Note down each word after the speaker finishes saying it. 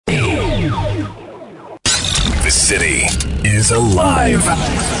city is alive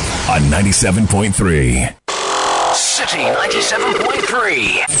on 97.3. City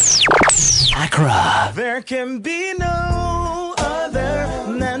 97.3. Accra. There can be no other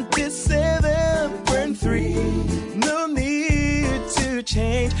 97.3. No need to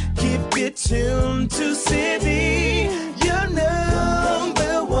change. Keep it tuned to city. You're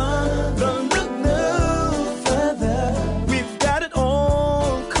number one. Don't look no further. We've got it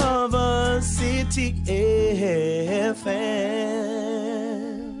all covered. City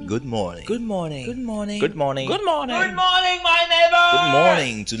FM. Good morning. Good morning. Good morning. Good morning. Good morning. Good morning, my neighbor. Good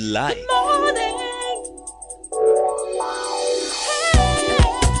morning to life. Good morning.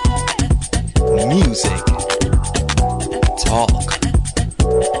 Music, talk,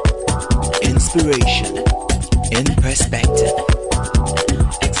 inspiration, in perspective.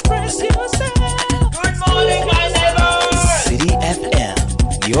 Express yourself. Good morning, my neighbor. City FM,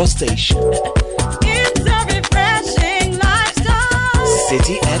 your station. It's a refreshing lifestyle.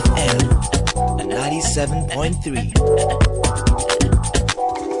 City FM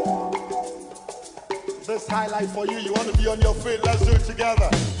 97.3. This highlight for you. You want to be on your feet? Let's do it together.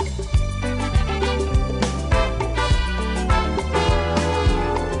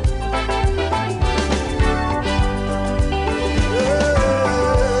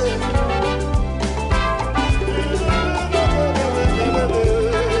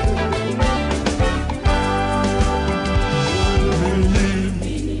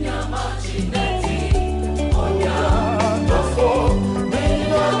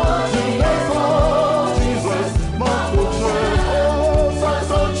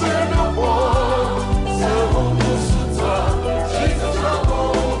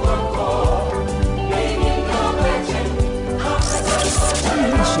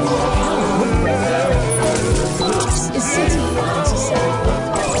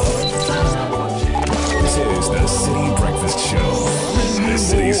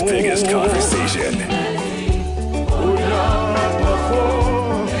 Biggest conversation.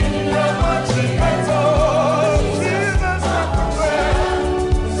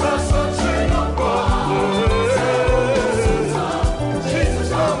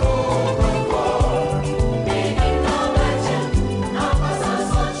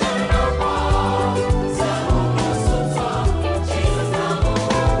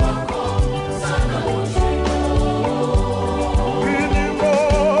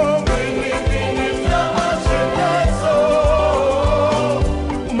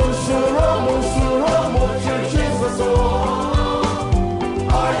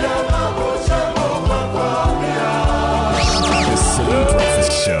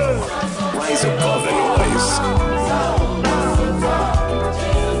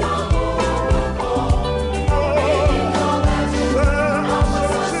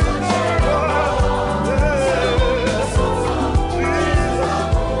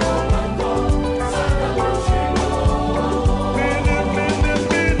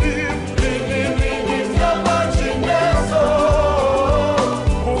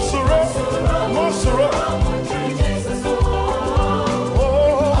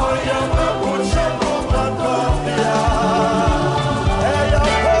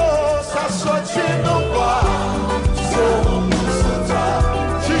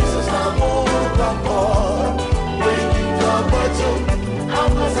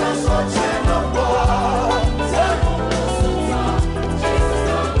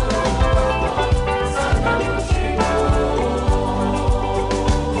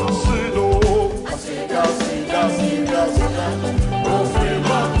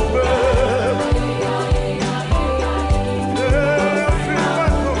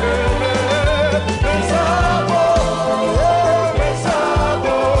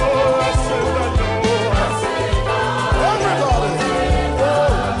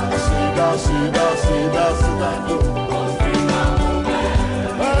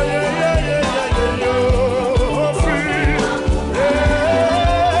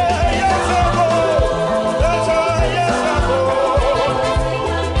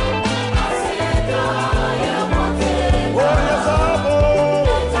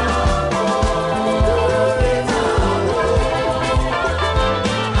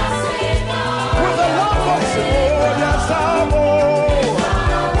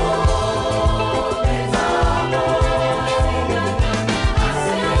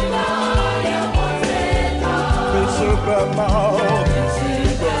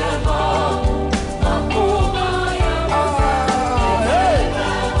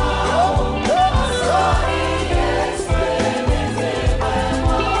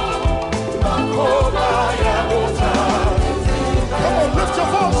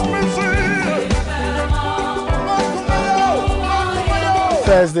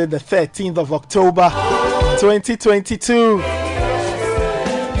 Thursday, the 13th of October, 2022.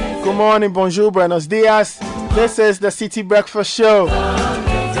 Good morning, bonjour, buenos dias. This is the City Breakfast Show,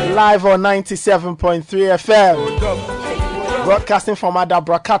 live on 97.3 FM. Broadcasting from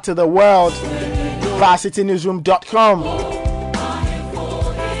Adabraka to the world via citynewsroom.com.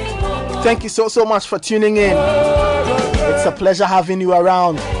 Thank you so much for tuning in. It's a pleasure having you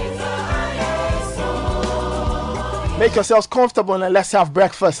around. Make yourselves comfortable and let's have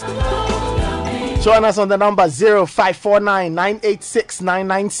breakfast. Join us on the number 0549 986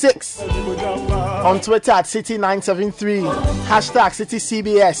 996. On Twitter at City973. Hashtag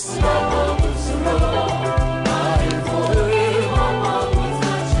CityCBS.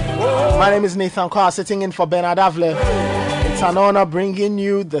 My name is Nathan Carr, sitting in for Bernard Avle. It's an honor bringing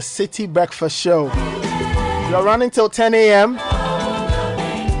you the City Breakfast Show. You're running till 10 a.m.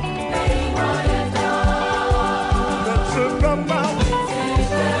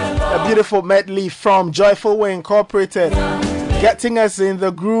 A beautiful medley from Joyful Way Incorporated, getting us in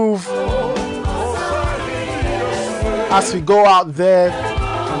the groove as we go out there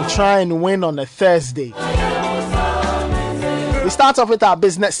and try and win on a Thursday. We start off with our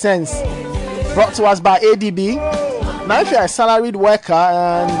business sense, brought to us by ADB. Now, if you're a salaried worker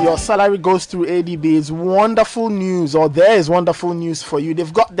and your salary goes through ADB, it's wonderful news, or there is wonderful news for you.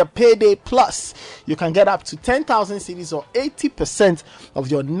 They've got the Payday Plus. You can get up to 10,000 cedis or 80% of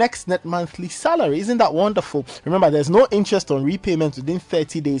your next net monthly salary. Isn't that wonderful? Remember, there's no interest on repayment within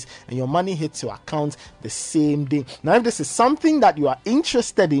 30 days, and your money hits your account the same day. Now, if this is something that you are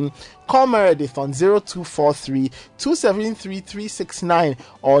interested in, call Meredith on 0243 273 369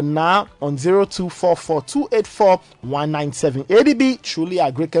 or now on 0244 284 197. ADB, truly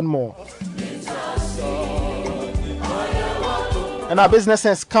a Greek and more. And our business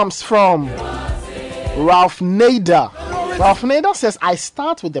sense comes from Ralph Nader. Ralph Nader says, I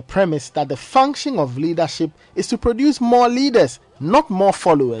start with the premise that the function of leadership is to produce more leaders, not more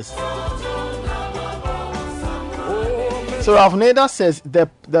followers. So Ralph Nader says the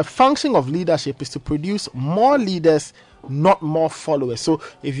function of leadership is to produce more leaders, not more followers. So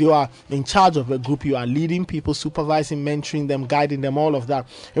if you are in charge of a group, you are leading people, supervising, mentoring them, guiding them, all of that.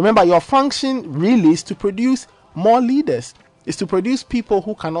 Remember, your function really is to produce more leaders. Is to produce people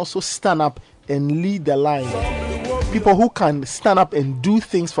who can also stand up and lead the line. People who can stand up and do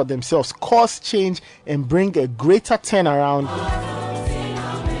things for themselves, cause change, and bring a greater turnaround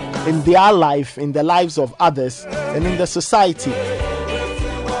in their life, in the lives of others, and in the society.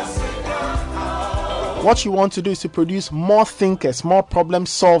 What you want to do is to produce more thinkers, more problem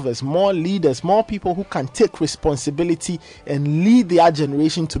solvers, more leaders, more people who can take responsibility and lead their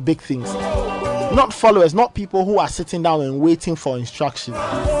generation to big things. Not followers, not people who are sitting down and waiting for instruction.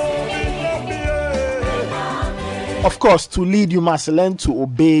 Of course, to lead, you must learn to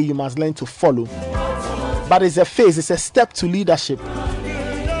obey, you must learn to follow. But it's a phase, it's a step to leadership.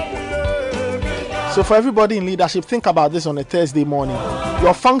 So for everybody in leadership, think about this on a Thursday morning.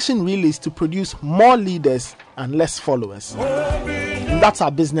 Your function really is to produce more leaders and less followers. And that's our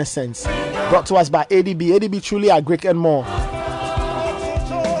business sense. Brought to us by ADB. ADB, truly a Greek and more.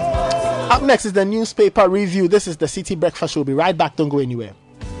 Up next is the newspaper review. This is the City Breakfast Show. We'll be right back. Don't go anywhere.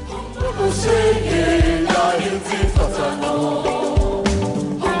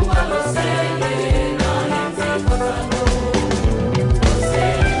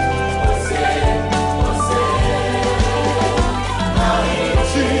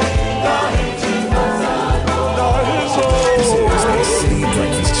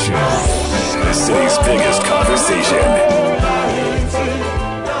 The city's biggest conversation.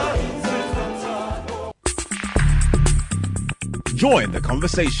 Join the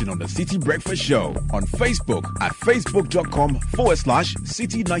conversation on the City Breakfast Show on Facebook at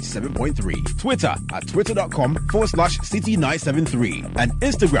facebook.com/City97.3, Twitter at twitter.com/City973, and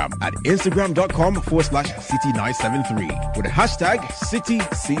Instagram at instagram.com/City973 with the hashtag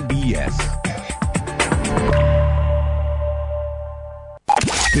CityCBS.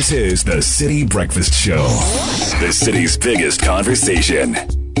 This is the City Breakfast Show, the city's biggest conversation.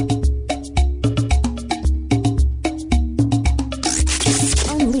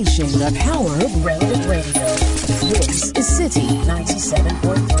 Unleashing the power of relevant radio. This is City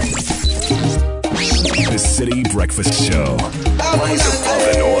 97.3. The City Breakfast Show. Rise above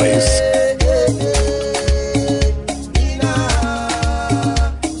the noise.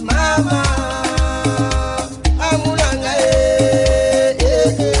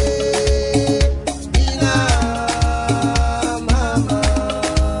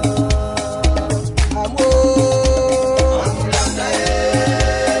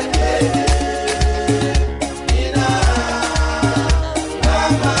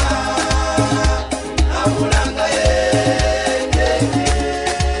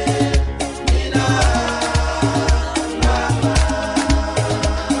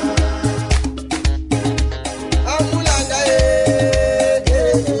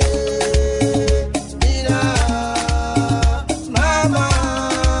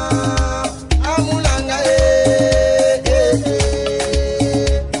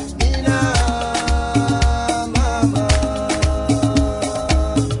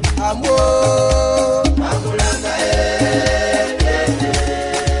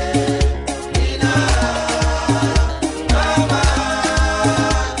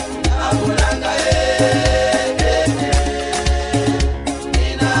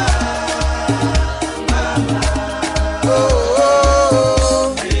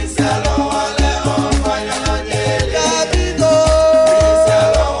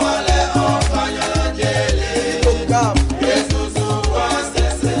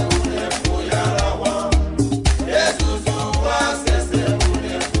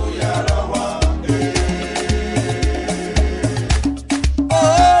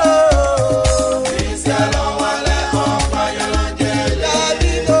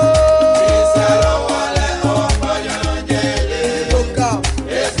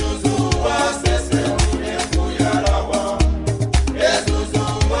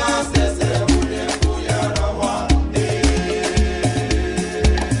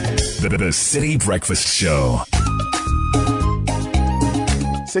 The City Breakfast Show.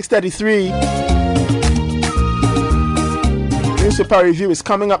 6:33. Newspaper review is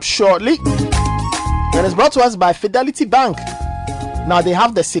coming up shortly. And it's brought to us by Fidelity Bank. Now they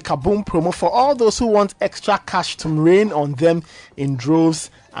have the Sikaboom promo for all those who want extra cash to rain on them in droves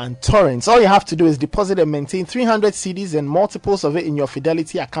and torrents. All you have to do is deposit and maintain 300 CDs and multiples of it in your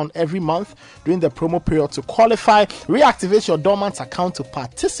Fidelity account every month during the promo period to qualify. Reactivate your dormant account to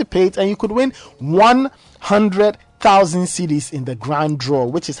participate, and you could win 100,000 CDs in the grand draw,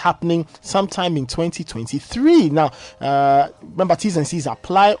 which is happening sometime in 2023. Now, remember, T's and C's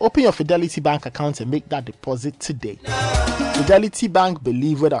apply. Open your Fidelity Bank account and make that deposit today. Fidelity Bank,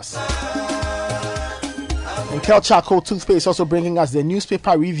 believe with us. And Kel Charcoal Toothpaste also bringing us the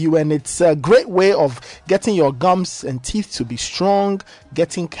newspaper review, and it's a great way of getting your gums and teeth to be strong,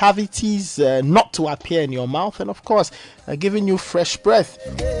 getting cavities not to appear in your mouth, and of course, giving you fresh breath.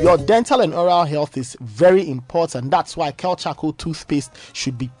 Your dental and oral health is very important. That's why Kel Charcoal Toothpaste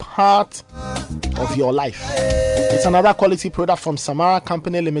should be part of your life. It's another quality product from Samara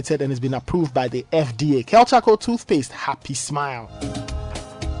Company Limited and has been approved by the FDA. Kel Charcoal Toothpaste, happy smile.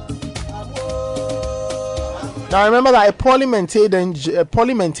 Now remember that a poorly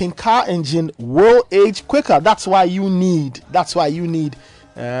maintained car engine will age quicker. That's why you need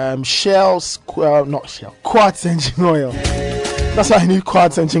Quartz engine oil. That's why I need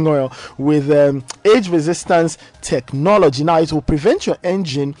Quartz engine oil with age resistance technology. Now it will prevent your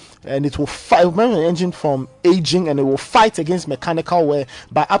engine and it will fight your engine from aging, and it will fight against mechanical wear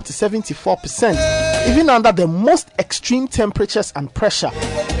by up to 74%, even under the most extreme temperatures and pressure.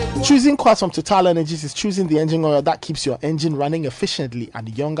 Choosing Quartz from Total Energies is choosing the engine oil that keeps your engine running efficiently and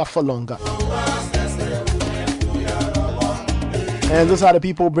younger for longer. And those are the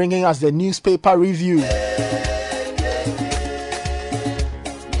people bringing us the newspaper review.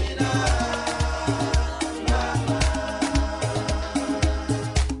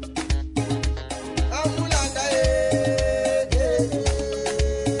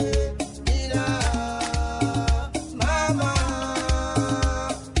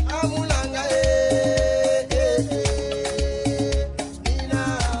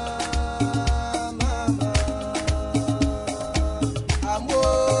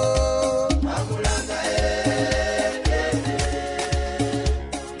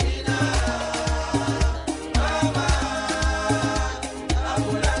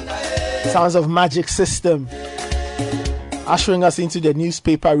 Sounds of Magic System ushering us into the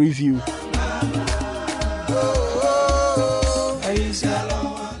newspaper review.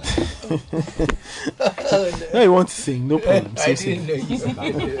 No, you want to sing? No problem. So sing.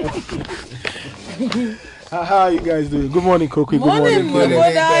 How are you guys doing? Good morning, Koki. Good morning.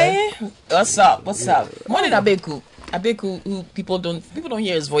 What's up? Morning, Abeku. Who people don't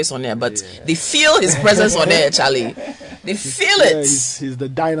hear his voice on air, but they feel his presence on air, Charlie. They feel it. He's the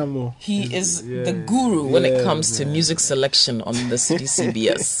dynamo. He is the guru when it comes to music selection on the City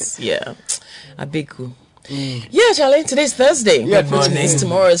CBS. Yeah, Abeku. Yeah, Charlie. Today's Thursday. Good morning.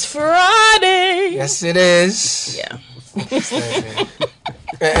 Tomorrow is Friday. Yes, it is. Yeah.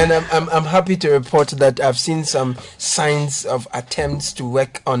 And I'm happy to report that I've seen some signs of attempts to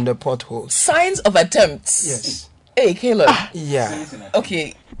work on the potholes. Signs of attempts. Yes. Hey, Caleb. Yeah.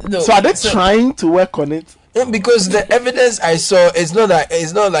 Okay. No. So are they trying to work on it? Because the evidence I saw, it's not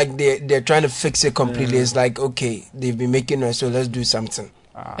like they're trying to fix it completely. It's like, okay, they've been making noise, so let's do something.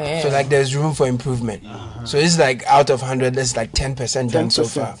 So like there's room for improvement. So it's like out of 100, there's like 10% done so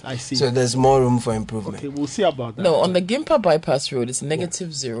far. I see. So there's more room for improvement. Okay, we'll see about that. No, on the Gimpa bypass road, it's negative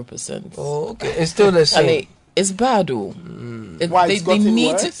 0%. Oh, okay. It's still the same. And it's bad, though. Why, it's gotten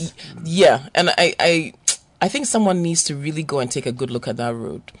worse? to. Yeah, and I think someone needs to really go and take a good look at that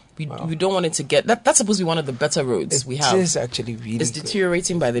road. We don't want it to get that's supposed to be one of the better roads we have. It is actually really. It's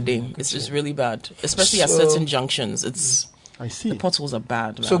deteriorating by the day. It's just really bad, especially at certain junctions. I see. The potholes are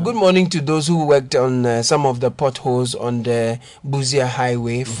bad. Man. So good morning to those who worked on some of the potholes on the Buzia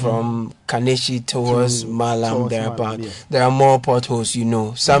Highway from Kaneshi towards Malam thereabout. Yeah. There are more potholes,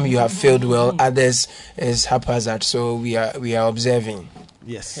 Some you have filled well, others is haphazard. So we are observing.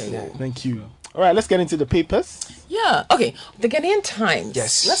 Yes. Thank you. All right, let's get into the papers. Yeah, okay. The Ghanaian Times.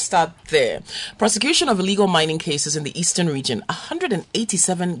 Yes. Let's start there. Prosecution of illegal mining cases in the eastern region.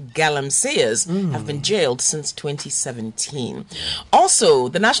 187 galamseyers have been jailed since 2017. Also,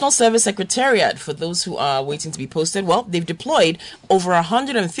 the National Service Secretariat, for those who are waiting to be posted, well, they've deployed over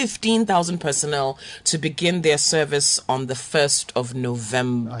 115,000 personnel to begin their service on the 1st of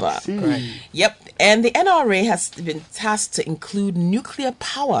November. I see. Right. Yep. And the NRA has been tasked to include nuclear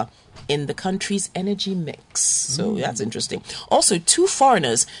power in the country. country's energy mix. So that's interesting. Also, 2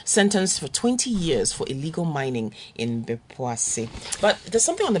 foreigners sentenced for 20 years for illegal mining in Bepoase. But there's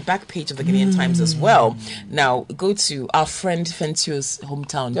something on the back page of the Ghanaian Times as well. Now, go to our friend Fentio's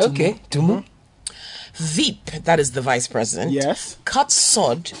hometown. Okay, Tumu. Veep, that is the vice president, Yes. cut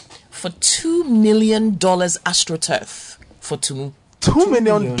sod for $2 million AstroTurf for Tumu. $2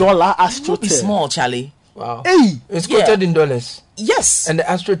 million AstroTurf. Not be small, Charlie. Wow. Hey, It's quoted in dollars. Yes. And the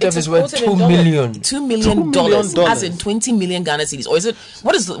AstroTurf It is worth quoted in $2 dollars. million. $2 million, $2 million. as in 20 million Ghana cedis. Or is it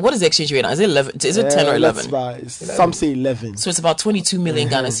what is the exchange rate now? Is it 11? Is it 10 or 11? Some say 11. So it's about 22 million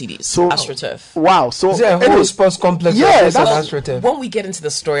Ghana cedis. So AstroTurf. Wow. So Is there a whole anyway, sports complex Yeah, based on that's- AstroTurf? When we get into the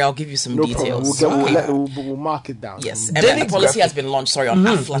story, I'll give you some no details. problem. We'll mark it down. Yes, Daily and the policy graphic. has been launched, on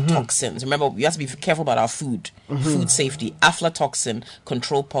aflatoxins. Remember, we have to be careful about our food safety. Aflatoxin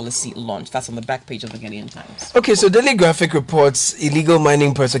control policy launched. That's on the back page of the Ghanaian Times. Okay, so Daily Graphic reports illegal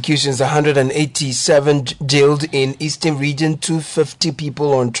mining persecutions, 187 jailed in Eastern Region, 250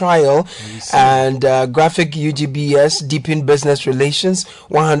 people on trial, and Graphic UGBS deepened business relations,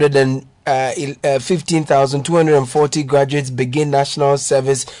 15,240 graduates begin national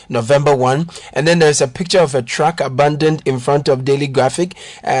service November 1. And then there's a picture of a truck abandoned in front of Daily Graphic.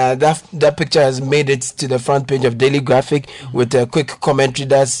 That picture has made it to the front page of Daily Graphic with a quick commentary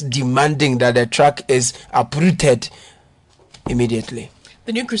that's demanding that the truck is uprooted immediately.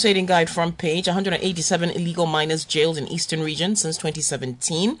 The New Crusading Guide front page, 187 illegal miners jailed in Eastern Region since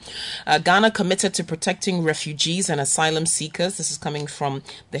 2017. Ghana committed to protecting refugees and asylum seekers. This is coming from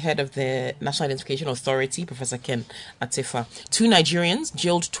the head of the National Identification Authority, Professor Ken Atefa. 2 Nigerians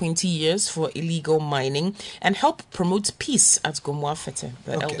jailed 20 years for illegal mining and help promote peace at Gomwa Fete.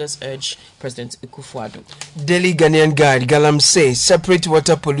 The elders urge President Akufo-Addo. Daily Ghanaian Guide, Galamsey, separate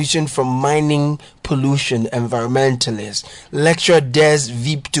water pollution from mining pollution, environmentalists. Lecturer dares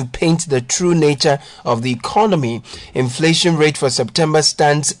Veep to paint the true nature of the economy. Inflation rate for September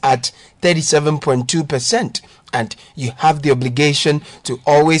stands at 37.2%. And you have the obligation to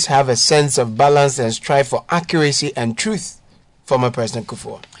always have a sense of balance and strive for accuracy and truth. Former President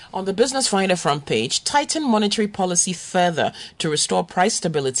Kufuor. On the Business Finder front page, tighten monetary policy further to restore price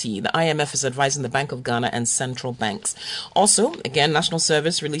stability. The IMF is advising the Bank of Ghana and central banks. Also, again, National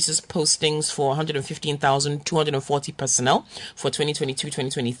Service releases postings for 115,240 personnel for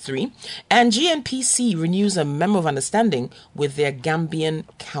 2022-2023. And GNPC renews a memo of understanding with their Gambian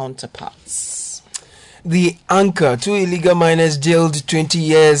counterparts. The Anchor, 2 illegal miners jailed 20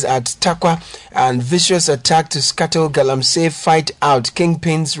 years at Takwa, and vicious attack to scuttle Galamsey fight out.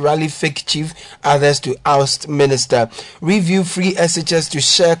 Kingpins rally fake chief, others to oust minister. Review free SHS to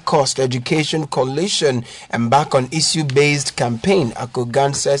share cost. Education coalition embark on issue-based campaign.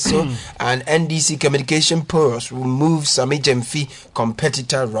 Akogan says so. And NDC communication post remove Sami Jemfi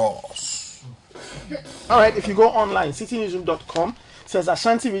competitor roles. All right, if you go online, citynewsroom.com, says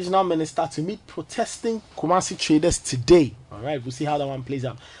Ashanti Regional Minister to meet protesting Kumasi traders today. All right, we'll see how that one plays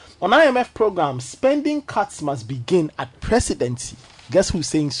out. On IMF program, spending cuts must begin at presidency. Guess who's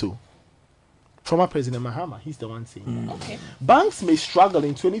saying so? Former President Mahama. He's the one saying that. Okay. Banks may struggle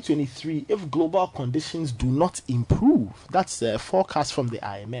in 2023 if global conditions do not improve. That's a forecast from the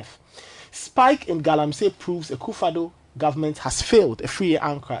IMF. Spike in Galamsey proves Akufo-Addo government has failed. A free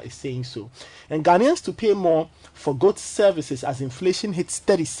anchor is saying so. And Ghanaians to pay more for goods services as inflation hits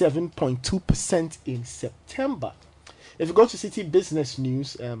 37.2% in September. If you go to City Business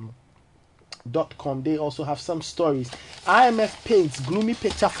News .com, they also have some stories. IMF paints gloomy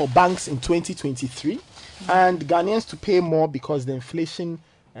picture for banks in 2023, and Ghanaians to pay more because the inflation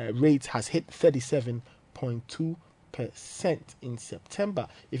rate has hit 37.2% in September.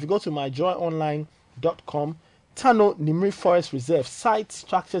 If you go to myjoyonline.com, Tano Nimri Forest Reserve site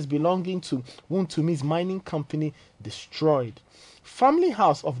structures belonging to Wuntumi's mining company destroyed. Family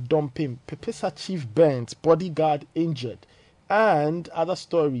house of Dompim, Pepesa Chief burnt, bodyguard injured, and other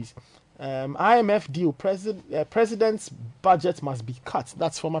stories. IMF deal, president's budget must be cut.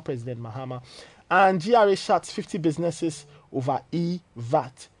 That's former President Mahama. And GRA shuts 50 businesses over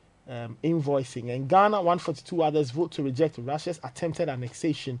VAT invoicing. And Ghana, 142 others vote to reject Russia's attempted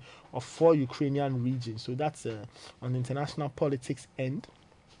annexation of 4 Ukrainian regions. So that's on the international politics end.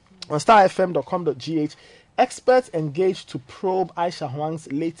 On starfm.com.gh, experts engaged to probe Aisha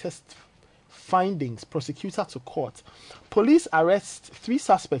Huang's latest findings. Prosecutor to court. Police arrest 3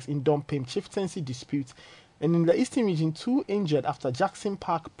 suspects in Dompim chieftaincy dispute. And in the Eastern region, 2 injured after Jackson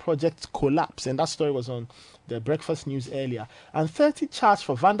Park project collapse. And that story was on the Breakfast News earlier. And 30 charged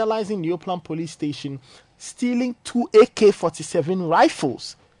for vandalizing Neoplan police station, stealing 2 AK-47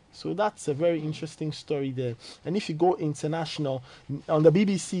 rifles. So that's a very interesting story there. And if you go international, on the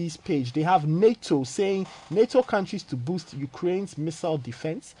BBC's page, they have NATO saying NATO countries to boost Ukraine's missile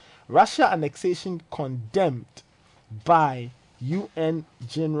defense. Russia annexation condemned by UN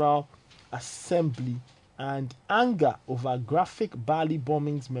General Assembly, and anger over graphic Bali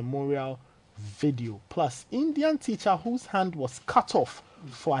bombings memorial video. Plus, Indian teacher whose hand was cut off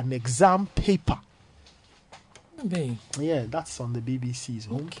for an exam paper. Yeah, that's on the BBC's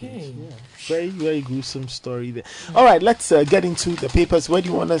homepage. Yeah. Very, very gruesome story there. All right, let's get into the papers. Where do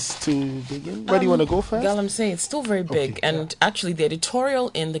you want us to begin? Where do you want to go first? Galamsey, it's still very big. And actually, the editorial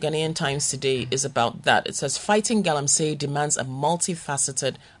in the Ghanaian Times today is about that. It says, Fighting Galamsey demands a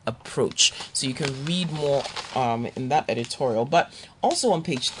multifaceted approach. So you can read more in that editorial. But also on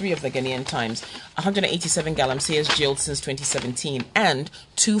page 3 of the Ghanaian Times, 187 Galamseyers jailed since 2017 and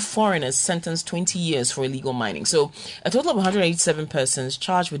 2 foreigners sentenced 20 years for illegal mining. So a total of 187 persons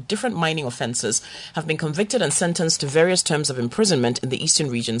charged with different mining offences have been convicted and sentenced to various terms of imprisonment in the Eastern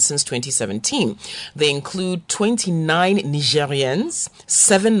region since 2017. They include 29 Nigerians,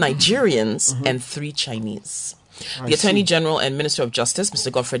 7 Nigerians, and 3 Chinese. The Attorney General and Minister of Justice,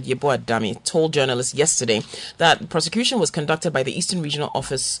 Mr. Godfred Yeboah Dami, told journalists yesterday that prosecution was conducted by the Eastern Regional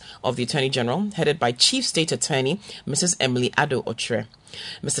Office of the Attorney General, headed by Chief State Attorney Mrs. Emily Ado Ochre.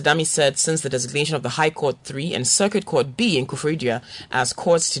 Mr. Dami said since the designation of the High Court 3 and Circuit Court B in Kufuridua as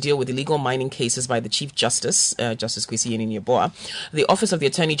courts to deal with illegal mining cases by the Chief Justice, Justice Kwesi Yeboah, the Office of the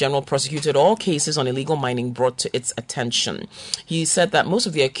Attorney General prosecuted all cases on illegal mining brought to its attention. He said that most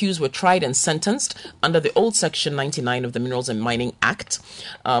of the accused were tried and sentenced under the old Section 99 of the Minerals and Mining Act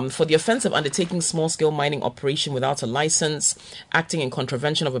for the offence of undertaking small-scale mining operation without a license, acting in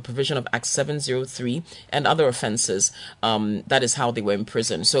contravention of a provision of Act 703, and other offences. That is how they were in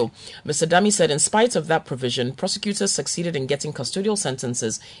prison. So Mr. Dami said in spite of that provision, prosecutors succeeded in getting custodial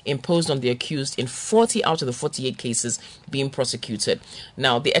sentences imposed on the accused in 40 out of the 48 cases being prosecuted.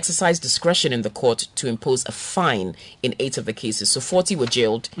 Now, they exercised discretion in the court to impose a fine in 8 of the cases. So 40 were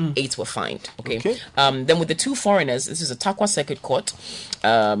jailed, 8 were fined. Okay. Then with the 2 foreigners, this is a Takwa Circuit Court,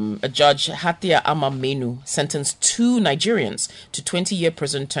 a judge, Hatia Amamenu, sentenced 2 Nigerians to 20-year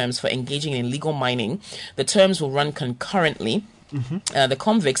prison terms for engaging in illegal mining. The terms will run concurrently. The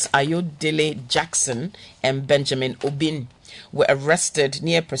convicts Ayodele Jackson and Benjamin Obin were arrested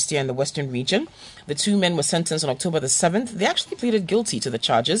near Prestia in the Western region. The 2 men were sentenced on October the 7th. They actually pleaded guilty to the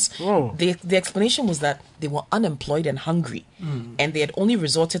charges. The explanation was that they were unemployed and hungry, and they had only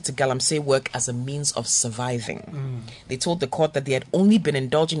resorted to Galamsey work as a means of surviving. They told the court that they had only been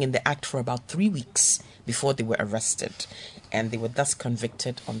indulging in the act for about 3 weeks before they were arrested, and they were thus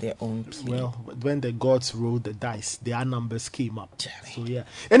convicted on their own plea. Well, when the gods rolled the dice, their numbers came up. So yeah.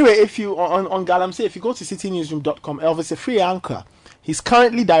 Anyway, if you on Galamsey, if you go to citynewsroom.com, Elvis, a free anchor. He's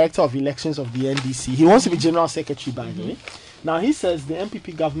currently director of elections of the NDC. He wants to be general secretary, by the way. Now he says the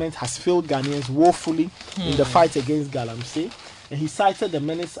MPP government has failed Ghanaians woefully in the fight against Galamsey, and he cited the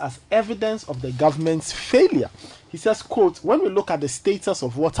menace as evidence of the government's failure. He says, quote, when we look at the status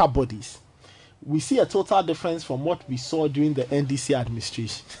of water bodies, we see a total difference from what we saw during the NDC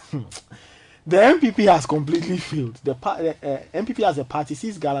administration. The MPP has completely failed. The MPP as a party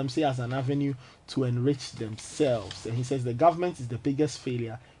sees Galamsey as an avenue to enrich themselves. And he says the government is the biggest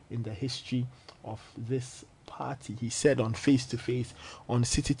failure in the history of this party, he said on Face to Face on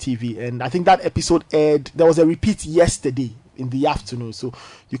City TV. And I think that episode aired, there was a repeat yesterday in the afternoon. So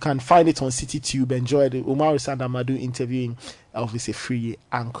you can find it on City Tube. Enjoy the Umar Sandamadu interviewing Elvis a free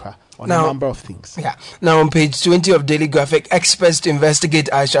anchor on a number of things. Yeah. Now on page 20 of Daily Graphic, experts to investigate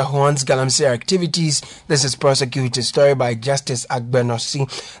Aisha Juan's Galamsey activities. This is prosecuted story by Justice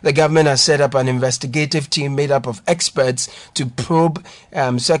Agbenossi. The government has set up an investigative team made up of experts to probe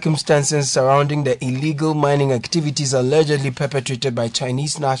circumstances surrounding the illegal mining activities allegedly perpetrated by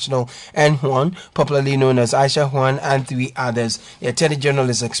Chinese national N. Huan, popularly known as Aisha Juan, and 3 others. The Attorney General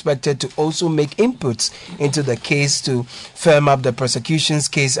is expected to also make inputs into the case to firm up the prosecution's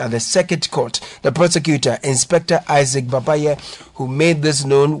case at the Circuit Court. The prosecutor, Inspector Isaac Babaye, who made this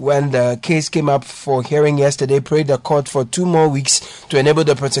known when the case came up for hearing yesterday, prayed the court for 2 more weeks to enable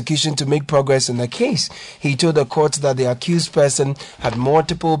the prosecution to make progress in the case. He told the court that the accused person had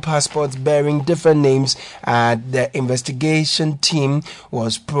multiple passports bearing different names, and the investigation team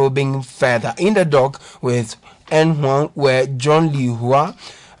was probing further. In the dock with N. Huang were John Li Hua,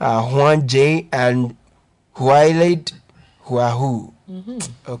 Huan J, and Huailid Huahu.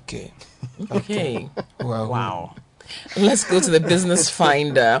 Okay. Okay. Wow. Let's go to the Business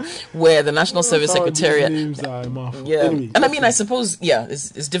Finder, where the National Service Secretariat. Yeah, anyway, and I mean, I suppose,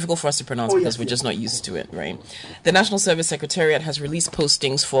 it's difficult for us to pronounce because we're just not used to it, right? The National Service Secretariat has released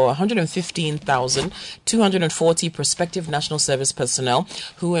postings for 115,240 prospective national service personnel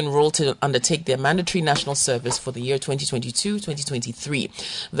who enroll to undertake their mandatory national service for the year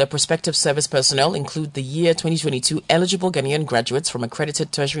 2022-2023. The prospective service personnel include the year 2022 eligible Ghanaian graduates from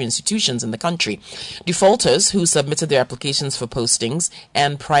accredited tertiary institutions in the country, defaulters who submitted their applications for postings,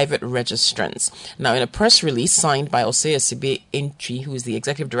 and private registrants. Now, in a press release signed by Osei Sibe Entry, who is the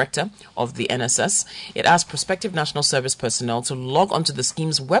executive director of the NSS, it asked prospective national service personnel to log onto the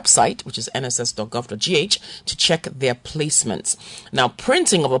scheme's website, which is nss.gov.gh, to check their placements. Now,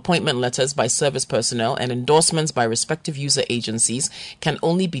 printing of appointment letters by service personnel and endorsements by respective user agencies can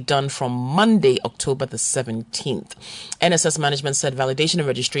only be done from Monday, October the 17th. NSS management said validation and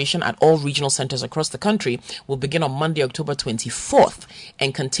registration at all regional centers across the country will begin on Monday, October 24th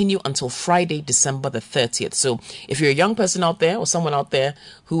and continue until Friday, December the 30th. So if you're a young person out there or someone out there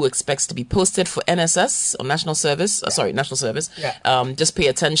who expects to be posted for NSS or national service, just pay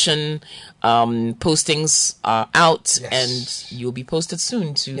attention. Postings are out and you'll be posted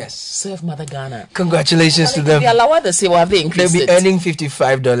soon to serve Mother Ghana. Congratulations to them. Have they increased They'll be earning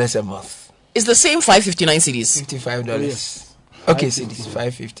 $55 a month. It's the same 559 cedis. $55. Yes. Okay, cedis,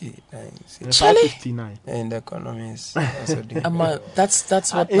 559. 559. And the economy is also doing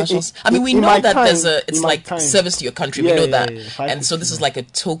that's what nationals. I mean, we know that it's like service to your country. We know that, and so this is like a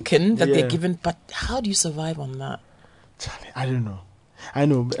token that they're given. But how do you survive on that? I don't know. I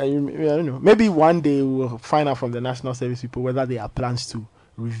don't know. Maybe one day we'll find out from the national service people whether they have plans to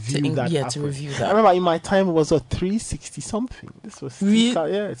review that. Yeah, to review that. I remember in my time it was a 360 something. This was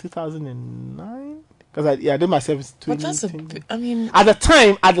 2009. Because I did my service. But that's I mean, at the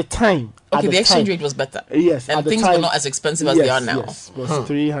time. Okay, the exchange rate was better. Yes, and things were not as expensive as they are now. Yes, it was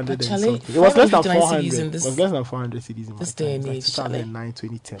 300 and something. It was less than 400. It was less than 400 CDs in this day and age. 2009,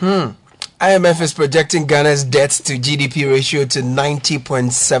 2010. IMF is projecting Ghana's debt to GDP ratio to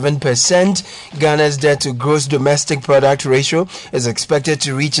 90.7%. Ghana's debt to gross domestic product ratio is expected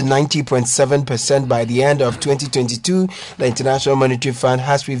to reach 90.7% by the end of 2022. The International Monetary Fund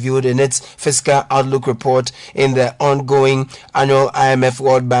has revealed in its fiscal outlook report in the ongoing annual IMF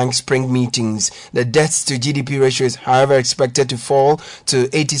World Bank spring meetings. The debt to GDP ratio is, however, expected to fall to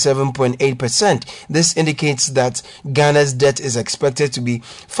 87.8%. This indicates that Ghana's debt is expected to be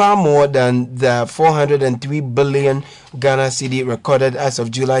far more than the 403 billion Ghana cedi recorded as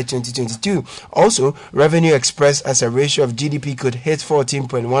of July 2022. Also, revenue expressed as a ratio of GDP could hit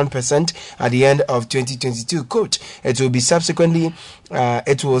 14.1% at the end of 2022. Quote, it will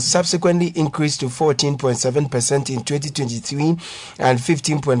subsequently increase to 14.7% in 2023 and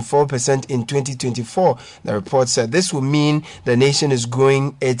 15.4% in 2024. The report said this will mean the nation is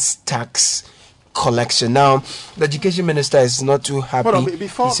growing its tax collection. Now, the education minister is not too happy. He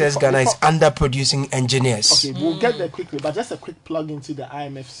says Ghana is underproducing engineers. Okay, we'll get there quickly, but just a quick plug into the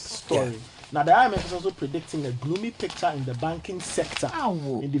IMF story. Yeah. Now, the IMF is also predicting a gloomy picture in the banking sector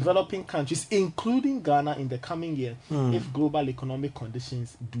in developing countries, including Ghana, in the coming year if global economic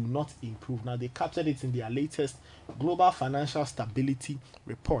conditions do not improve. Now, they captured it in their latest Global Financial Stability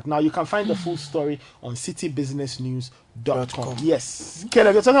Report. Now, you can find the full story on citybusinessnews.com. Yes.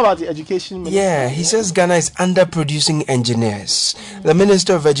 Caleb, you're talking about the education minister. Yeah, he says Ghana is underproducing engineers. The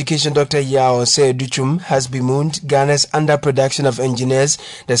Minister of Education, Dr. Yao Seiduchum, has bemoaned Ghana's underproduction of engineers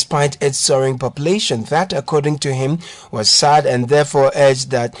despite its soaring population. That, according to him, was sad, and therefore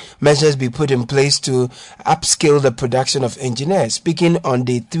urged that measures be put in place to upskill the production of engineers. Speaking on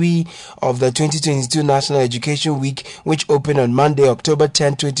day 3 of the 2022 National Education Week, which opened on Monday, October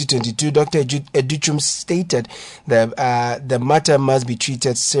 10, 2022, Dr. Educhum stated that the matter must be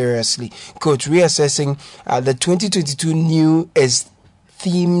treated seriously. Quote, reassessing the 2022 new is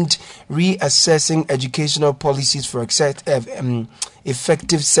themed reassessing educational policies for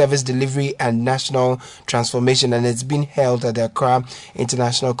effective service delivery and national transformation, and it's been held at the Accra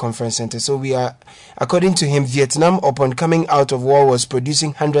International Conference Center. So we are, according to him, Vietnam, upon coming out of war, was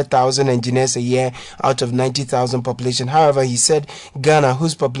producing 100,000 engineers a year out of 90,000 population. However, he said Ghana,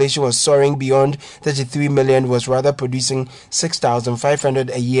 whose population was soaring beyond 33 million, was rather producing 6,500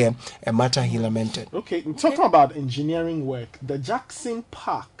 a year, a matter he lamented. Okay, talking about engineering work, the Jackson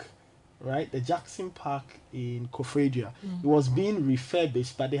Park, right? The Jackson Park in Kofredia. It was being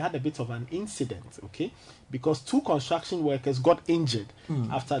refurbished, but they had a bit of an incident, okay? Because 2 construction workers got injured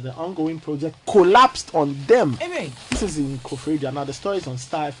after the ongoing project collapsed on them. This is in Kofredia. Now, the story is on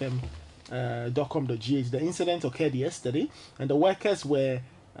starfm.com.gh. The incident occurred yesterday, and the workers were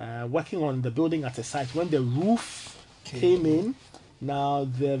working on the building at a site when the roof came in. Now,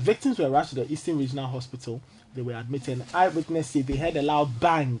 the victims were rushed to the Eastern Regional Hospital. They were admitted. An eyewitness said they heard a loud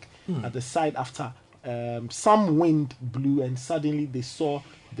bang at the site after some wind blew, and suddenly they saw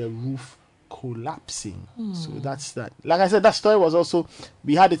the roof collapsing. So that's that. Like I said, that story was also,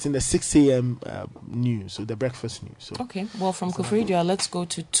 we had it in the 6 a.m. News, so the breakfast news. So Okay, well, from Kufridia, let's go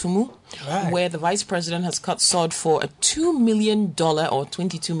to Tumu, where the vice president has cut sod for a $2 million or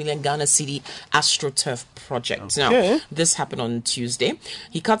 22 million Ghana cedi AstroTurf project. Okay. Now, this happened on Tuesday.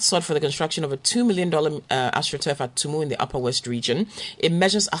 He cut sod for the construction of a $2 million AstroTurf at Tumu in the Upper West region. It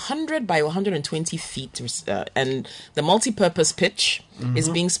measures 100 by 120 feet, and the multi-purpose pitch is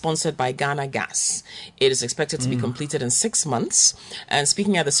being sponsored by Ghana Gas. It is expected to be completed in 6 months. And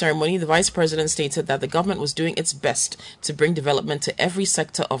speaking at the ceremony, the vice president stated that the government was doing its best to bring development to every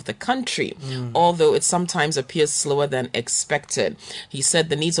sector of the country, although it sometimes appears slower than expected. He said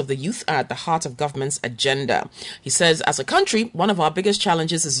the needs of the youth are at the heart of government's agenda. He says, as a country, one of our biggest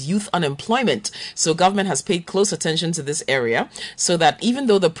challenges is youth unemployment. So government has paid close attention to this area so that even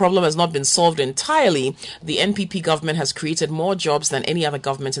though the problem has not been solved entirely, the NPP government has created more jobs than any other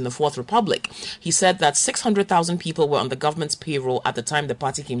government in the Fourth Republic. He said that 600,000 people were on the government's payroll at the time the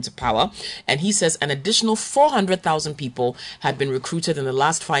party came to power, and he says an additional 400,000 people had been recruited in the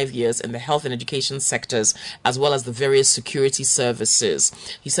last 5 years in the health and education sectors, as well as the various security services.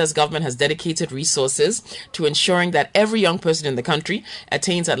 He says government has dedicated resources to ensuring that every young person in the country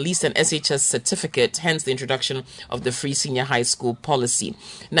attains at least an SHS certificate, hence the introduction of the free senior high school policy.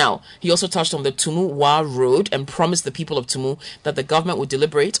 Now, he also touched on the Tumu-Wa Road and promised the people of Tumu that the government would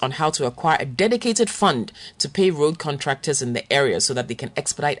deliberate on how to acquire a dedicated fund to pay road contractors in the area so that they can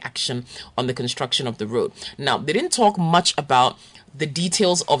expedite action on the construction of the road. Now, they didn't talk much about the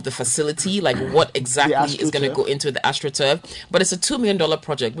details of the facility, like what exactly is going to go into the AstroTurf, but it's a $2 million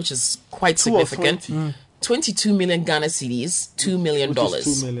project, which is quite significant. 22 million Ghana cedis, $2 million.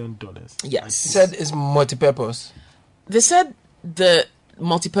 $2 million. Yes. He said it's multi-purpose. They said the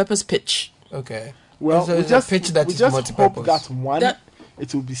multi-purpose pitch. Okay. Well, So we it's just, a pitch that we is just multi-purpose. hope that one,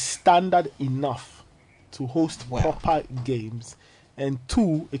 it will be standard enough to host proper games, and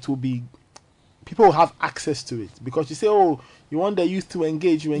two, it will be, people will have access to it. Because you say, oh, you want the youth to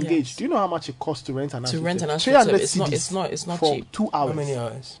engage, you engage. Yes. Do you know how much it costs to rent an AstroTurf? To rent an 300 AstroTurf, it's not for cheap. 2 hours. How many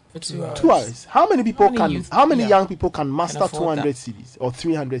hours? For 2 hours. 2 hours. How many people How many young people can master afford 200 that? CDs or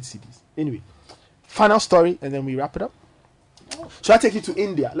 300 CDs? Anyway, final story, and then we wrap it up. Should I take you to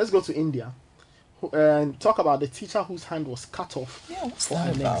India? Let's go to India and talk about the teacher whose hand was cut off for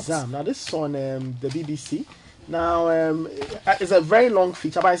an exam. Now, this is on the BBC. Now, it's a very long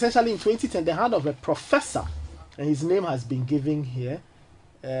feature, but essentially in 2010, the hand of a professor, and his name has been given here,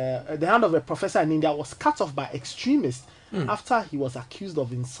 the hand of a professor in India was cut off by extremists after he was accused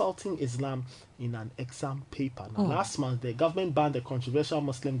of insulting Islam in an exam paper. Now, last month, the government banned the controversial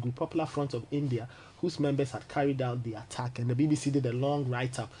Muslim group Popular Front of India, whose members had carried out the attack, and the BBC did a long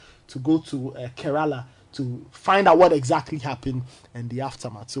write-up to go to Kerala to find out what exactly happened and the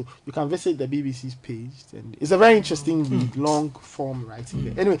aftermath. So you can visit the BBC's page, and it's a very interesting read, long form writing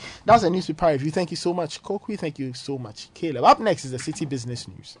there. Anyway, that's a newspaper review. Thank you so much, Kokwi. Thank you so much, Caleb. Up next is the City Business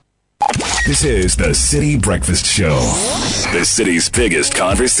News. This is the City Breakfast Show, the city's biggest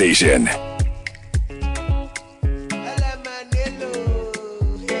conversation.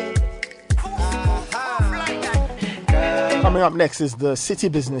 Coming up next is the City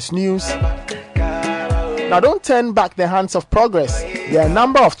Business News. Now, don't turn back the hands of progress. There are a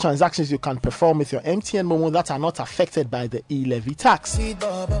number of transactions you can perform with your MTN Momo that are not affected by the e-levy tax.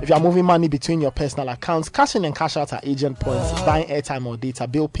 If you are moving money between your personal accounts, cash in and cash out at agent points, buying airtime or data,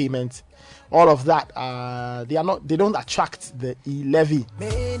 bill payments, all of that, they don't attract the e-levy.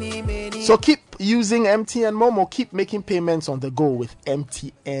 So keep using MTN Momo. Keep making payments on the go with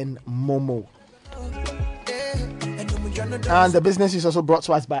MTN Momo. And the business is also brought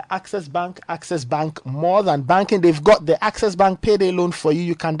to us by Access Bank. Access Bank, more than banking. They've got the Access Bank payday loan for you.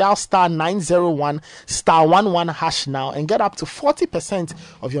 You can dial *901 *11# now and get up to 40%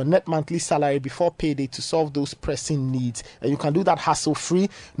 of your net monthly salary before payday to solve those pressing needs. And you can do that hassle-free,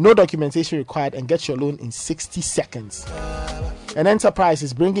 no documentation required, and get your loan in 60 seconds. An enterprise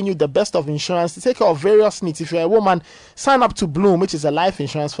is bringing you the best of insurance to take care of various needs. If you're a woman, sign up to Bloom, which is a life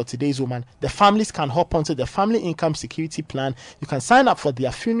insurance for today's woman. The families can hop onto the Family Income Security Plan. You can sign up for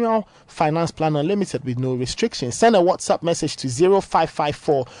their Funeral Finance Plan Unlimited with no restrictions. Send a WhatsApp message to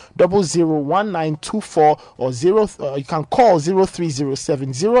 0554 001924 or you can call 0307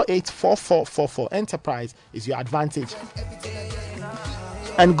 084444. Enterprise is your advantage.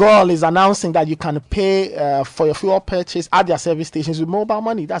 And GOIL is announcing that you can pay for your fuel purchase at their service stations with mobile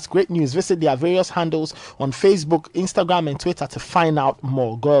money. That's great news. Visit their various handles on Facebook, Instagram, and Twitter to find out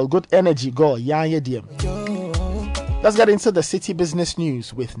more. GOIL, good energy, GOIL. Yeah, DM. Let's get into the city business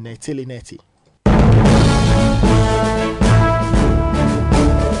news with Netili Neti.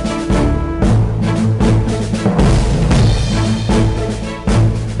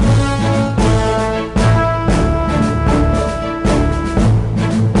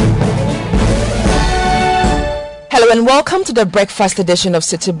 Hello and welcome to the breakfast edition of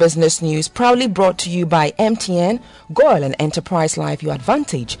City Business News, proudly brought to you by MTN, GOIL and Enterprise Life, your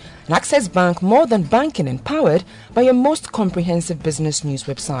advantage, and Access Bank, more than banking, empowered by your most comprehensive business news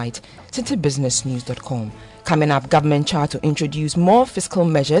website, citybusinessnews.com. Coming up, government chart to introduce more fiscal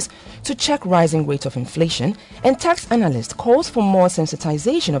measures to check rising rate of inflation, and tax analyst calls for more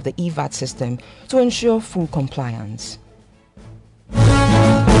sensitization of the EVAT system to ensure full compliance.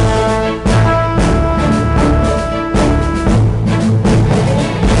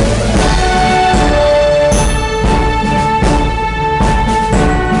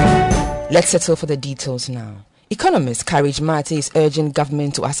 Let's settle for the details now. Economist Courage Mate is urging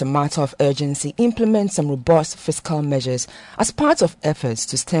government to, as a matter of urgency, implement some robust fiscal measures as part of efforts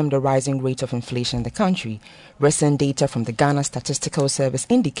to stem the rising rate of inflation in the country. Recent data from the Ghana Statistical Service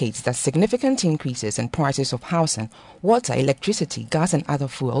indicates that significant increases in prices of housing, water, electricity, gas and other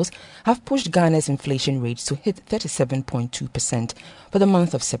fuels have pushed Ghana's inflation rates to hit 37.2% for the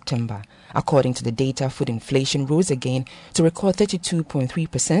month of September. According to the data, food inflation rose again to record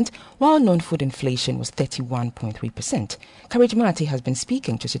 32.3%, while non-food inflation was 31.3%. Courage Mate has been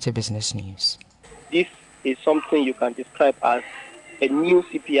speaking to City Business News. This is something you can describe as a new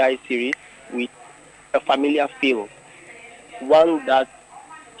CPI series with a familiar feel, one that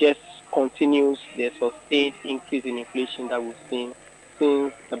just continues the sustained increase in inflation that we've seen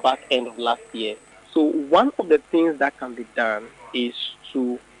since the back end of last year. So one of the things that can be done is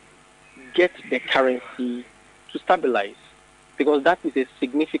to get the currency to stabilize, because that is a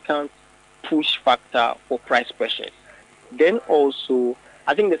significant push factor for price pressures. Then also,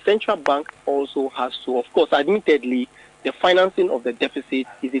 I think the central bank also has to, of course, admittedly, the financing of the deficit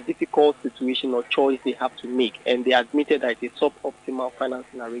is a difficult situation or choice they have to make, and they admitted that it's a suboptimal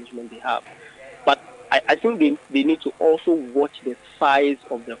financing arrangement they have. But I think they need to also watch the size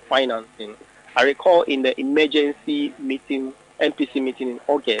of the financing. I recall in the emergency meeting, MPC meeting in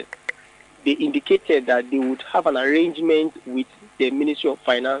August, they indicated that they would have an arrangement with the Ministry of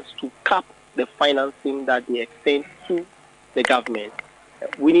Finance to cap the financing that they extend to the government.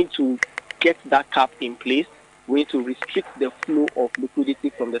 We need to get that cap in place. We need to restrict the flow of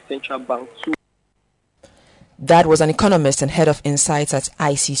liquidity from the central bank to. That was an economist and head of insights at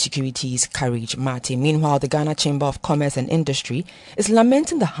IC Securities, Courage Mate. Meanwhile, the Ghana Chamber of Commerce and Industry is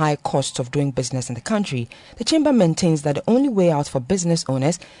lamenting the high cost of doing business in the country. The chamber maintains that the only way out for business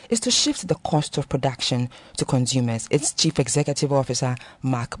owners is to shift the cost of production to consumers. Its Chief Executive Officer,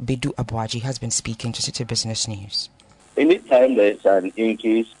 Mark Bedu Abuaji, has been speaking to City Business News. Anytime there is an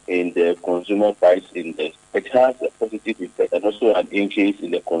increase in the consumer price index, it has a positive effect and also an increase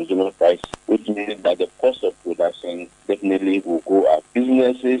in the consumer price, which means that the cost of production definitely will go up.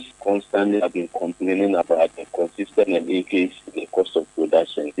 Businesses constantly have been complaining about the consistent increase in the cost of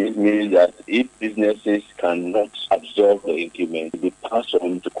production. This means that if businesses cannot absorb the increment, it will pass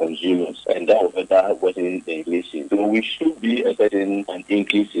on to consumers, and that will further worsen the inflation. So we should be expecting an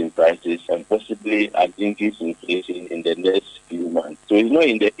increase in prices and possibly an increase in inflation in the next few months. So it's not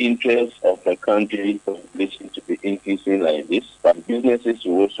in the interest of the country for inflation to be increasing like this, but businesses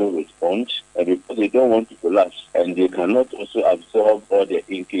will also respond, and because they don't want to collapse and they cannot also absorb all the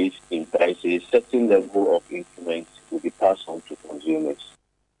increase in prices, certain level of increments will be passed on to consumers.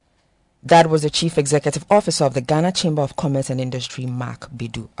 That was the Chief Executive Officer of the Ghana Chamber of Commerce and Industry, Mark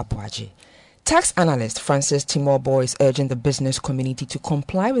Bedu Abuaji. Tax analyst Francis Timor is urging the business community to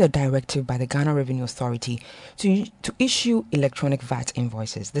comply with a directive by the Ghana Revenue Authority to issue electronic VAT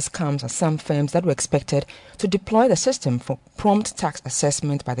invoices. This comes as some firms that were expected to deploy the system for prompt tax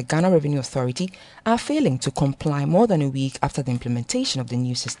assessment by the Ghana Revenue Authority are failing to comply more than a week after the implementation of the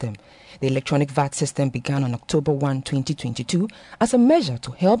new system. The electronic VAT system began on October 1, 2022 as a measure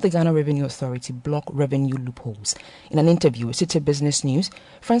to help the Ghana Revenue Authority block revenue loopholes. In an interview with City Business News,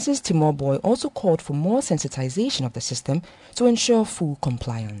 Francis Timor also called for more sensitization of the system to ensure full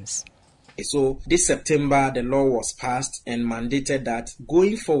compliance. So this September, the law was passed and mandated that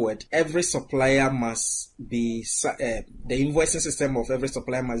going forward, every supplier must be, the invoicing system of every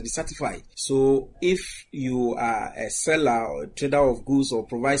supplier must be certified. So if you are a seller or a trader of goods or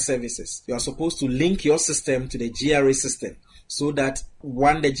provide services, you are supposed to link your system to the GRA system. so that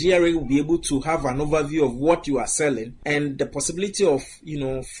the GRA will be able to have an overview of what you are selling, and the possibility of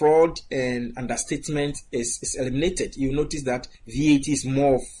fraud and understatement is eliminated. You notice that VAT is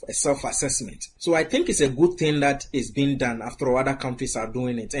more of a self-assessment. So I think it's a good thing that is being done. After all, other countries are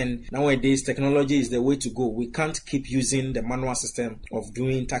doing it, and nowadays technology is the way to go. We can't keep using the manual system of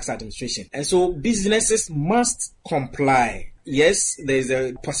doing tax administration, and so businesses must comply. Yes, there's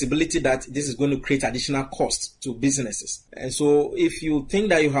a possibility that this is going to create additional cost to businesses. And so if you think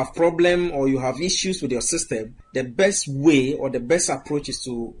that you have problem or you have issues with your system, the best way or the best approach is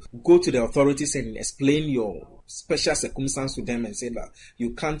to go to the authorities and explain your special circumstance to them and say that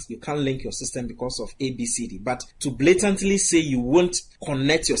you can't link your system because of ABCD. But to blatantly say you won't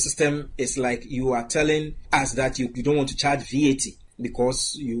connect your system is like you are telling us that you don't want to charge VAT,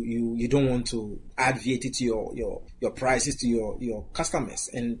 because you don't want to add VAT to your prices to your customers,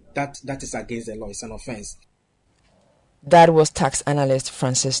 and that is against the law. It's an offense. That was tax analyst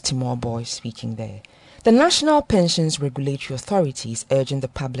Francis Timor Boy speaking there. The National Pensions Regulatory Authority is urging the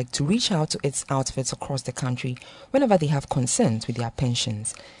public to reach out to its outfits across the country whenever they have concerns with their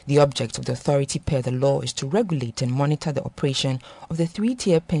pensions. The object of the authority per the law is to regulate and monitor the operation of the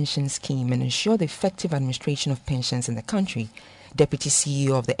 3-tier pension scheme and ensure the effective administration of pensions in the country. Deputy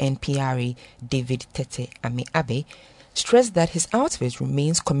CEO of the NPRA, David Tete Ame-Abe, stressed that his outfit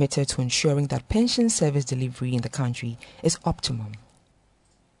remains committed to ensuring that pension service delivery in the country is optimum.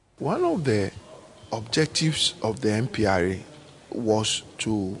 One of the objectives of the NPRA was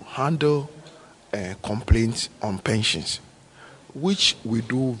to handle complaints on pensions, which we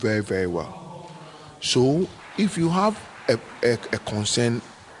do very, very well. So if you have a concern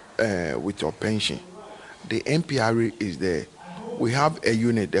with your pension, the NPRA is there. We have a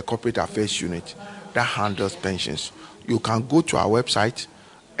unit, the Corporate Affairs Unit, that handles pensions. You can go to our website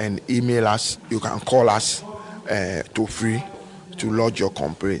and email us. You can call us toll free to lodge your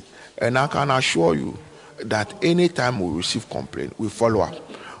complaint. And I can assure you that anytime we receive complaint, we follow up.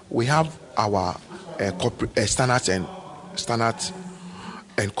 We have our corporate standards and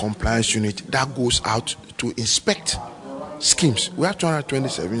compliance unit that goes out to inspect schemes. We have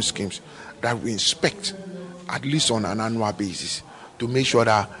 227 schemes that we inspect at least on an annual basis to make sure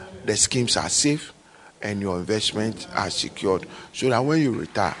that the schemes are safe and your investments are secured, so that when you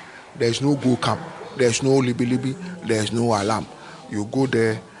retire, there's no go camp, there's no libby, there's no alarm. You go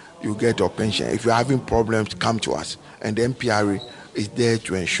there, you get your pension. If you're having problems, come to us. And the NPRA is there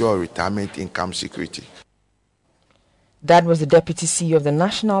to ensure retirement income security. That was the Deputy CEO of the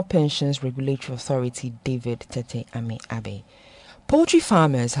National Pensions Regulatory Authority, David Tete Ame-Abe. Poultry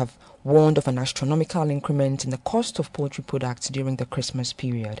farmers have warned of an astronomical increment in the cost of poultry products during the Christmas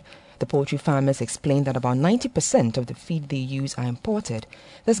period. The poultry farmers explained that about 90% of the feed they use are imported.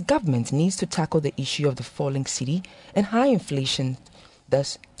 Thus, government needs to tackle the issue of the falling cedi and high inflation,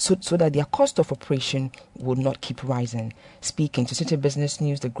 thus so that their cost of operation would not keep rising. Speaking to City Business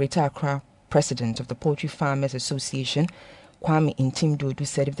News, the Greater Accra president of the Poultry Farmers Association, Kwame Intim-Dodu,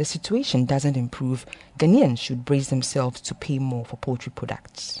 said if the situation doesn't improve, Ghanaians should brace themselves to pay more for poultry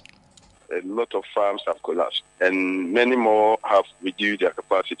products. A lot of farms have collapsed, and many more have reduced their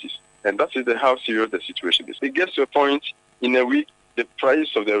capacities. And that is how serious the situation is. It gets to a point in a week, the price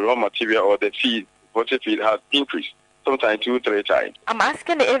of the raw material or the feed, poultry feed, has increased, sometimes 2-3 times. I'm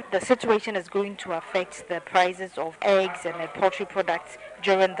asking if the situation is going to affect the prices of eggs and poultry products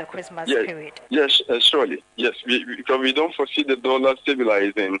during the Christmas period. Yes, surely. Yes, because we don't foresee the dollar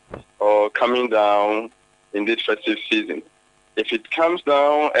stabilizing or coming down in this festive season. If it comes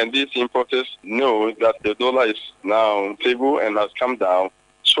down and these importers know that the dollar is now stable and has come down,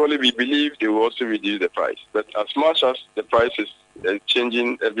 surely we believe they will also reduce the price. But as much as the price is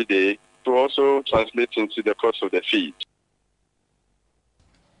changing every day, to also translate into the cost of the feed.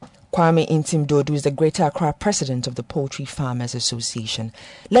 Kwame Intim-Dodu is the Greater Accra president of the Poultry Farmers Association.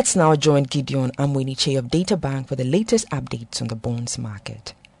 Let's now join Gideon Amweniche of DataBank for the latest updates on the bonds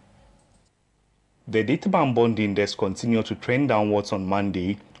market. The DataBank bond index continued to trend downwards on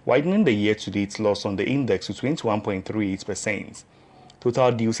Monday, widening the year-to-date loss on the index to 21.38%.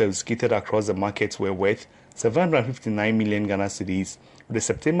 Total deals executed across the markets were worth 759 million Ghana cedis, with the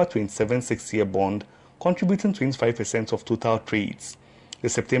September 27 6-year bond contributing 25% of total trades. The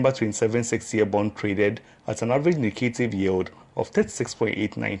September 27 6-year bond traded at an average indicative yield of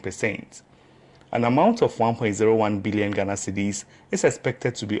 36.89%. An amount of 1.01 billion Ghana cedis is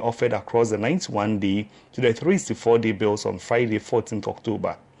expected to be offered across the 91-day to the 3-4-day bills on Friday, 14th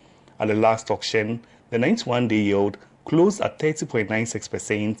October. At the last auction, the 91-day yield closed at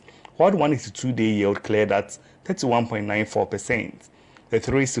 30.96%, while the 182-day yield cleared at 31.94%. The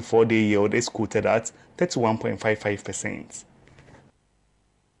 3-4-day yield is quoted at 31.55%.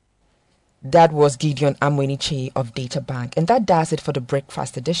 That was Gideon Amweniche of Databank, and that does it for the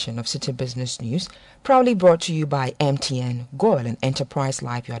breakfast edition of City Business News, proudly brought to you by MTN, Goil and Enterprise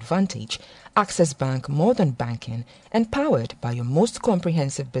Life Your Advantage, Access Bank, More Than Banking, and powered by your most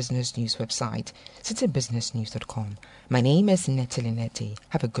comprehensive business news website, citybusinessnews.com. My name is Nettie Linette.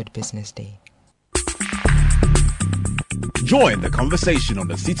 Have a good business day. Join the conversation on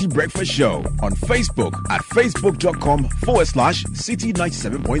the City Breakfast Show on Facebook at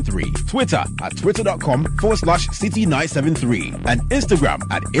facebook.com/City97.3, Twitter at twitter.com/City973, and Instagram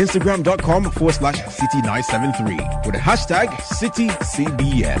at instagram.com/City973 with the hashtag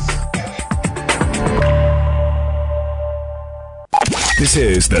CityCBS. This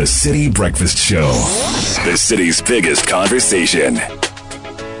is the City Breakfast Show, the city's biggest conversation.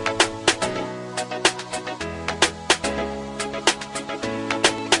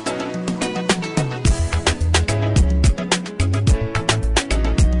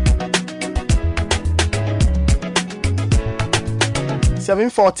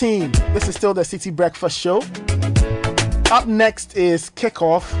 (7:14). This is still the City Breakfast Show. Up next is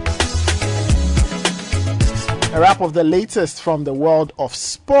Kickoff, a wrap of the latest from the world of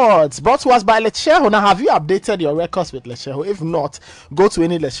sports, brought to us by Lecheho. Now, have you updated your records with Lecheho? If not, go to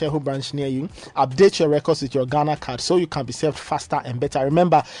any Lecheho branch near you, update your records with your Ghana card so you can be served faster and better.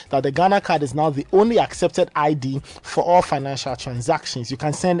 Remember that the Ghana card is now the only accepted ID for all financial transactions. You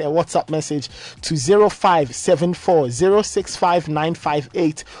can send a WhatsApp message to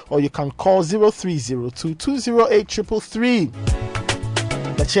 0574065958, or you can call 0302208333.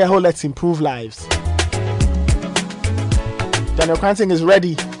 Lecheho, let's improve lives. Daniel Cranting is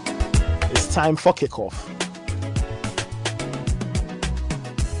ready. It's time for kickoff.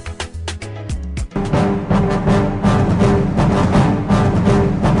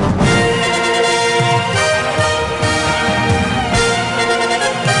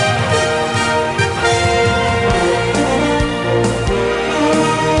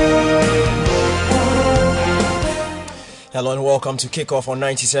 Hello and welcome to Kickoff on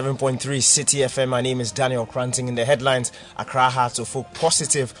 97.3 City FM. My name is Daniel Cranting. In the headlines, Accra Hearts of Oak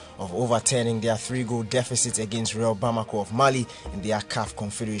positive of overturning their 3-goal deficit against Real Bamako of Mali in their CAF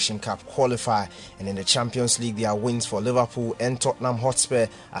Confederation Cup qualifier. And in the Champions League, there are wins for Liverpool and Tottenham Hotspur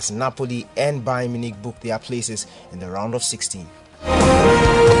as Napoli and Bayern Munich book their places in the round of 16.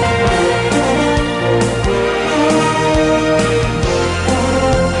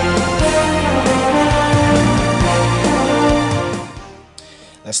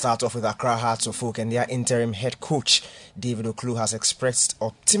 Let's start off with Accra Hearts of Oak, and their interim head coach David Oklu has expressed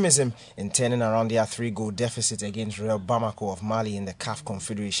optimism in turning around their 3-goal deficit against Real Bamako of Mali in the CAF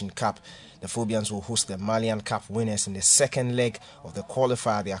Confederation Cup. The Phobians will host the Malian Cup winners in the second leg of the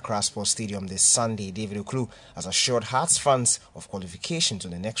qualifier at the Accra Sports Stadium this Sunday. David Oklu has assured Hearts fans of qualification to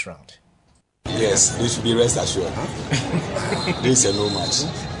the next round. Yes, they should be rest assured. This is a no match.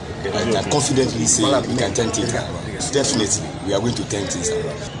 I can confidently say we can turn things around. Definitely, we are going to turn things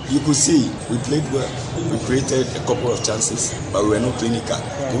around. You could see we played well. We created a couple of chances, but we were not clinical.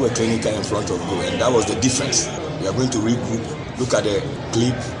 We were clinical in front of goal, and that was the difference. We are going to regroup, look at the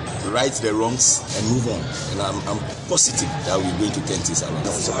clip, right the wrongs, and move on. And I'm positive that we're going to turn things around.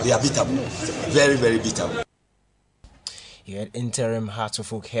 They are beatable. Very, very beatable. You had interim Hearts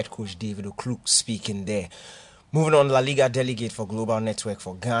of Oak head coach David Oklu speaking there. Moving on, La Liga delegate for Global Network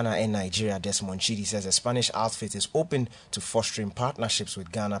for Ghana and Nigeria, Desmond Chidi, says the Spanish outfit is open to fostering partnerships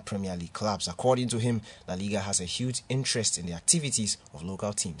with Ghana Premier League clubs. According to him, La Liga has a huge interest in the activities of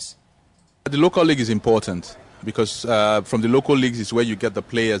local teams. The local league is important because from the local leagues is where you get the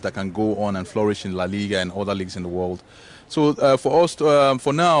players that can go on and flourish in La Liga and other leagues in the world. So for us,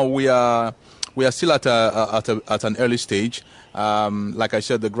 for now, we are still at an early stage. Like I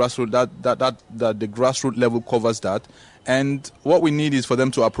said, the grassroots the grassroots level covers that, and what we need is for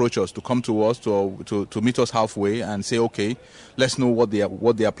them to approach us, to come to us, to meet us halfway and say, okay, let's know what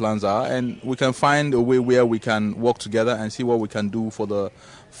their plans are, and we can find a way where we can work together and see what we can do for the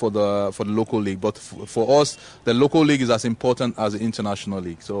local league. But for us, the local league is as important as the international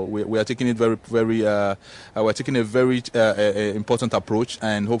league. So we are taking it very we're taking a very important approach,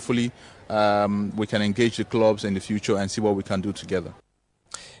 and hopefully we can engage the clubs in the future and see what we can do together.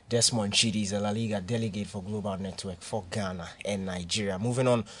 Desmond Chidi is a La Liga delegate for Global Network for Ghana and Nigeria. Moving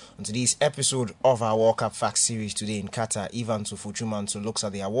on to this episode of our World Cup Facts series today in Qatar, Ivan Tufuchumantu looks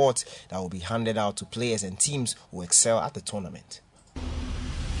at the awards that will be handed out to players and teams who excel at the tournament.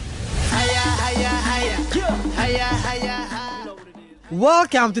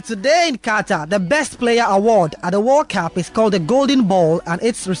 Welcome to Today in Qatar. The Best Player Award at the World Cup is called the Golden Ball, and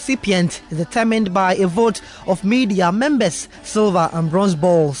its recipient is determined by a vote of media members. Silver and bronze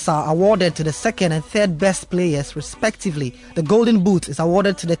balls are awarded to the second and third best players respectively. The Golden Boot is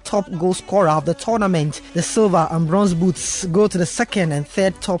awarded to the top goal scorer of the tournament. The silver and bronze boots go to the second and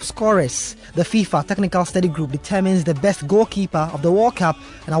third top scorers. The FIFA Technical Study Group determines the best goalkeeper of the World Cup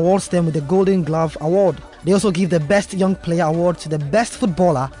and awards them with the Golden Glove Award. They also give the Best Young Player Award to the best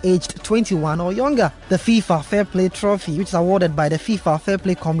footballer aged 21 or younger. The FIFA Fair Play Trophy, which is awarded by the FIFA Fair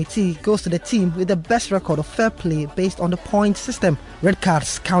Play Committee, goes to the team with the best record of fair play based on the point system. Red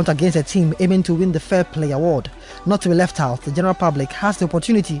cards count against a team aiming to win the Fair Play Award. Not to be left out, the general public has the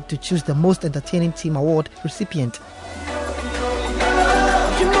opportunity to choose the Most Entertaining Team Award recipient.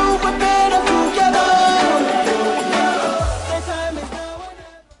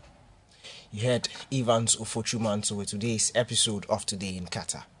 You heard Evans Ufochumanso with today's episode of Today in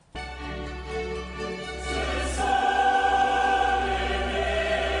Qatar.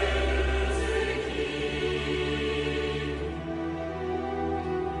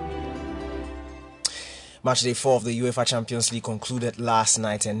 Matchday 4 of the UEFA Champions League concluded last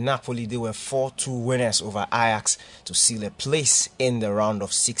night, and Napoli, they were 4-2 winners over Ajax to seal a place in the round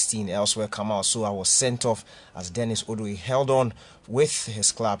of 16. Elsewhere, Kamal Soa was sent off as Dennis Odoi held on with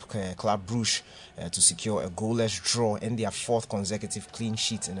his club, Club Brugge, to secure a goalless draw in their fourth consecutive clean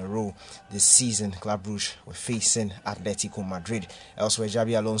sheet in a row this season. Club Brugge were facing Atletico Madrid. Elsewhere,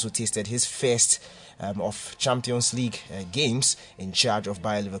 Xabi Alonso tasted his first of Champions League games in charge of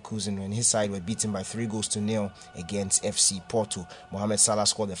Bayer Leverkusen when his side were beaten by 3-0 against FC Porto. Mohamed Salah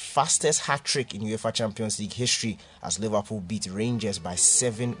scored the fastest hat-trick in UEFA Champions League history as Liverpool beat Rangers by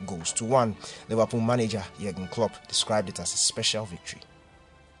 7-1. Liverpool manager Jurgen Klopp described it as a special victory.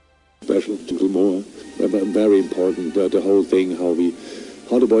 Special to more, very important. The whole thing, how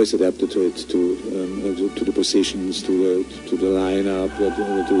the boys adapted to it, to the positions, to the lineup,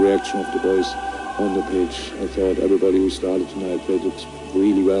 the reaction of the boys on the pitch. I thought everybody who started tonight played it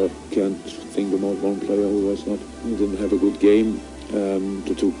really well. Can't think about one player who didn't have a good game.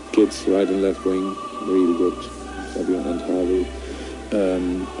 The two kids, right and left wing, really good, Fabian and Harvey.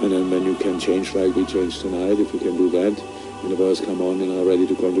 And then when you can change like we changed tonight, if you can do that, when the boys come on and are ready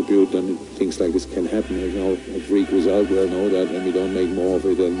to contribute, then things like this can happen. You know, a freak result, we all know that, and we don't make more of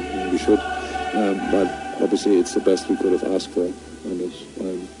it than we should. But obviously it's the best we could have asked for, and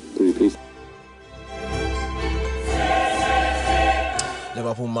I'm pretty pleased.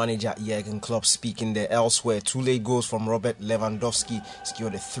 Liverpool manager Jurgen Klopp speaking there. Elsewhere, 2 late goals from Robert Lewandowski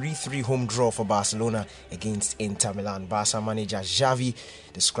secured a 3-3 home draw for Barcelona against Inter Milan. Barca manager Xavi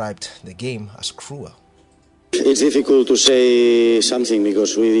described the game as cruel. It's difficult to say something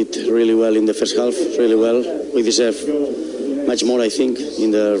because we did really well in the first half, really well. We deserve much more, I think,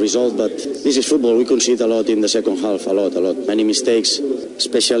 in the result, but this is football. We concede a lot in the second half, a lot. Many mistakes,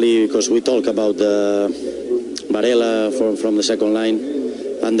 especially because we talk about Varela from the second line.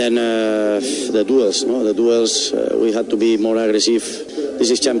 And then the duels, we had to be more aggressive. This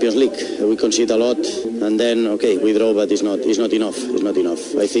is Champions League. We concede a lot, and then we draw, but it's not enough. It's not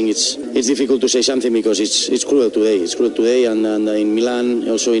enough. I think it's difficult to say something because it's cruel today. It's cruel today, and in Milan,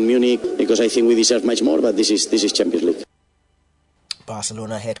 also in Munich, because I think we deserve much more. But this is Champions League.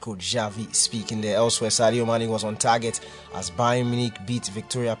 Barcelona head coach Xavi speaking there. Elsewhere, Sadio Mane was on target as Bayern Munich beat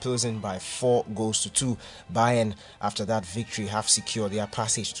Victoria Pilsen by 4-2. Bayern, after that victory, have secured their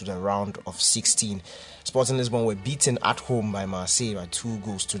passage to the round of 16. Sporting Lisbon were beaten at home by Marseille by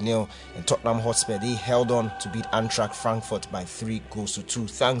 2-0, and Tottenham Hotspur, they held on to beat Eintracht Frankfurt by 3-2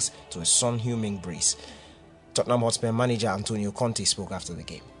 thanks to a Son Heung-min brace. Tottenham Hotspur manager Antonio Conte spoke after the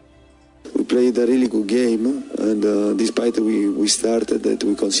game. We played a really good game, and despite we started that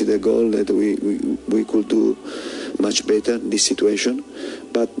we consider a goal that we could do much better in this situation,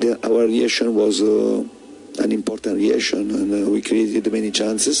 but our reaction was an important reaction, and we created many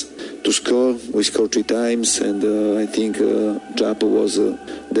chances to score. We scored 3 times, and I think Japo was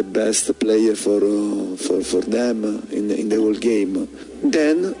the best player for them in the whole game.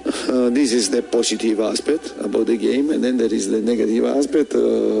 Then this is the positive aspect about the game, and then there is the negative aspect,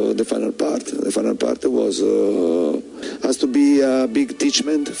 the final part. The final part was has to be a big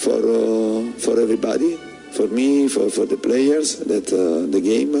teachment for everybody, for me, for the players. That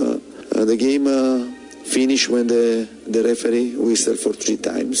the game finished when the referee whistled for 3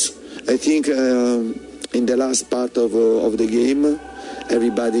 times. I think in the last part of the game,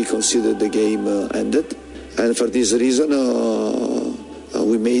 everybody considered the game ended, and for this reason.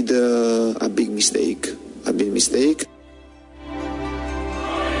 We made a big mistake.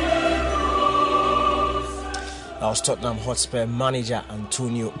 That was Tottenham Hotspur manager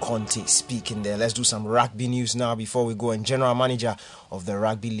Antonio Conte speaking there. Let's do some rugby news now before we go. And General Manager of the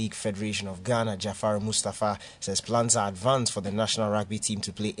Rugby League Federation of Ghana, Jafar Mustafa, says plans are advanced for the national rugby team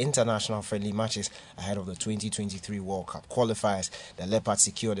to play international friendly matches ahead of the 2023 World Cup qualifiers. The Leopards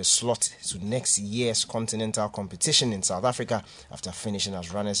secured a slot to next year's continental competition in South Africa after finishing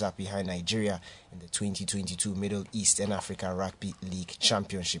as runners-up behind Nigeria in the 2022 Middle East and Africa Rugby League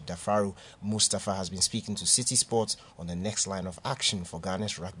Championship. Dafaru Mustafa has been speaking to City Sports on the next line of action for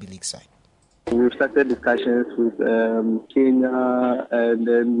Ghana's Rugby League side. We've started discussions with Kenya, and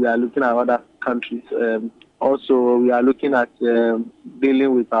then we are looking at other countries. Also, we are looking at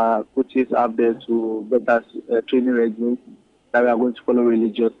dealing with our coaches out there to better training regimes that we are going to follow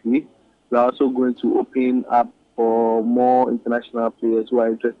religiously. We are also going to open up for more international players who are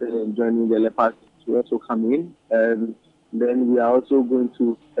interested in joining the Leopards to also come in. And then we are also going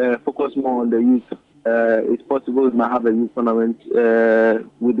to focus more on the youth. It's possible we might have a youth tournament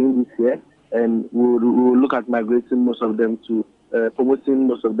within this year, and we'll look at migrating most of them to, promoting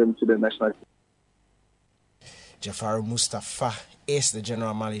most of them to the national team. Jafar Mustafa is the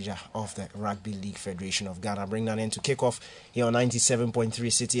General Manager of the Rugby League Federation of Ghana. Bring that in to kick off here on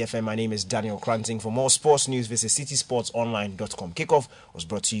 97.3 City FM. My name is Daniel Cranting. For more sports news, visit citysportsonline.com. Kickoff was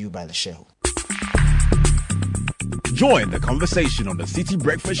brought to you by the Shell. Join the conversation on the City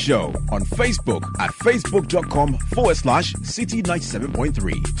Breakfast Show on Facebook at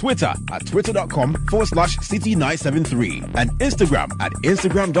facebook.com/City97.3, Twitter at twitter.com/City973, and Instagram at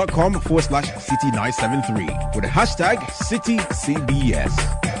Instagram.com/City973 with the hashtag CityCBS.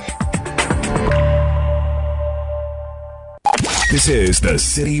 This is the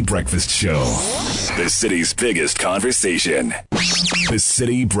City Breakfast Show, the city's biggest conversation. The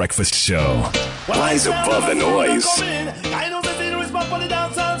City Breakfast Show. Rise above the noise. I know the city is for the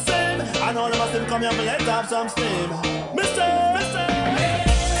dance and sing. I know they must still come here for let's have some steam. Mister.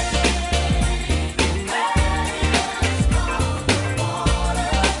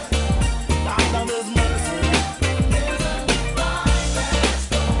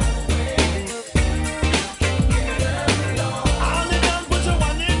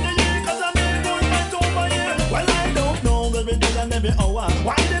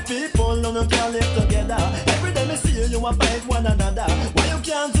 Why the people don't can live together? Every day me see you a fight one another. Why you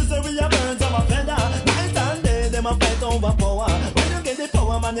can't see we are birds of a feather? Night and day them a fight over power. When you get the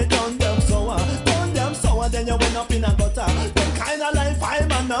power man you turn them sour. Turn them sour then you went up in a gutter. Them kind of life I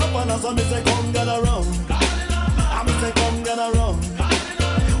man up and so me say come get around. I me say come get around. I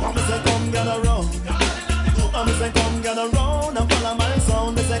me say come get around. I me say come get around and follow my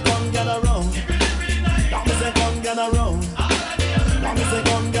sound. Me say come get around. I me say come get around. Now me say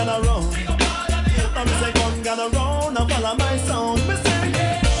come get around. Now me say come get around and follow my sound. Me say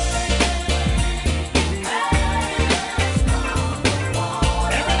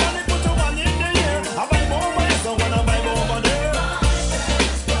everybody put your one in the air. I vibe over here, so when I vibe over there.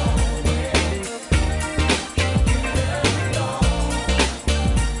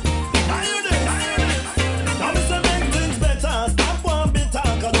 Now me say make things better. Stop one bit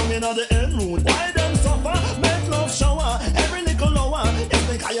and cause I'm in the end road. Why them suffer? Make love shower.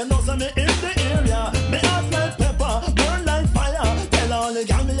 You know some me in the area. Me hot like pepper, burn like fire. Tell all the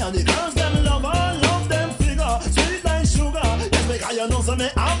gang me and the girls them love her, love them figure. Sweet like sugar. Yes, because you know some me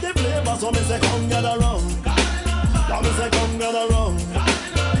have the flavor. So me say come get around. Now me say come get around.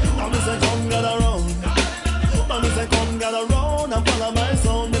 Now me say come get around. Now me say come get around and follow my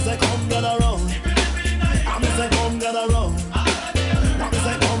sound. Me say come get around. Now me say come get around. Now me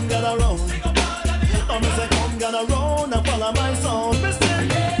say come get around. Now me say come get around and follow my sound. Me say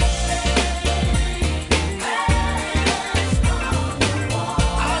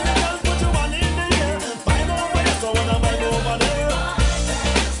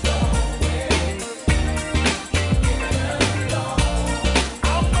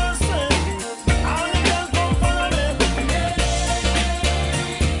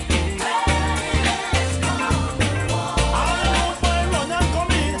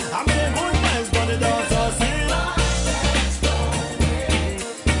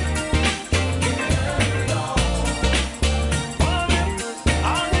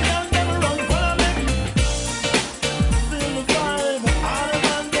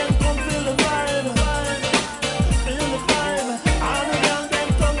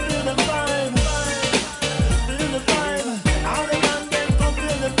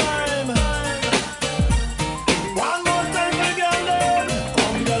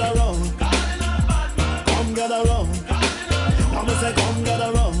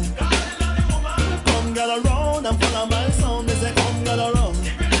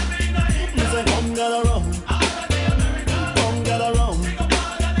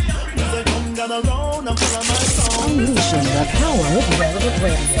hour of relevant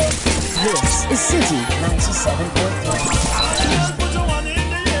radio. This is City 97.3.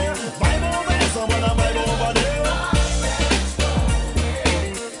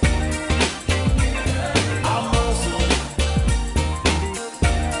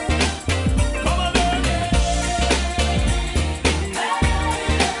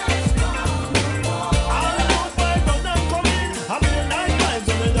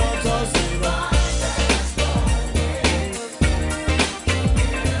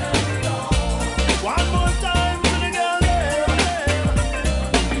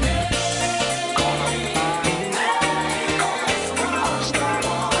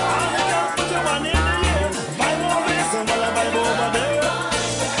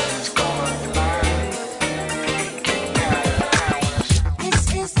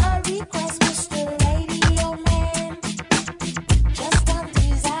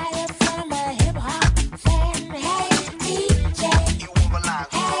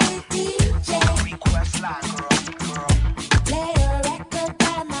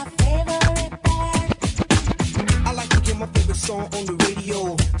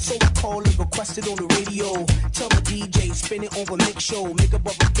 Make a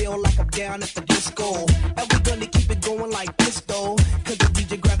brother feel like I'm down at the disco. And we're gonna keep it going like this though. Cause the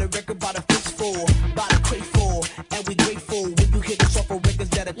DJ grabbed a record by the fistful, by the crateful. And we grateful when you hit us off of records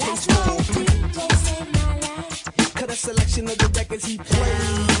that are tasteful. Cause the selection of the records he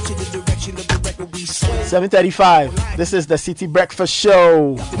played to the direction of the record we sway. 7:35. This is the City Breakfast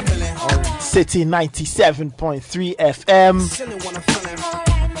Show on City 97.3 FM.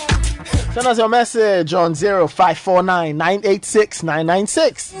 Send us your message on 0549 986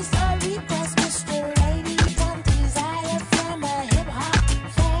 996.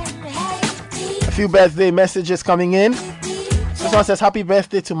 A few birthday messages coming in. This one says, happy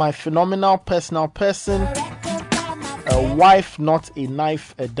birthday to my phenomenal personal person. A wife, not a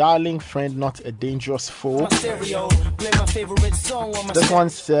knife. A darling friend, not a dangerous foe. This one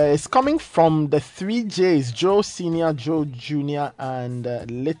is coming from the 3 J's, Joe Senior, Joe Junior, and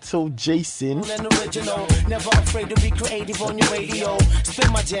Little Jason. So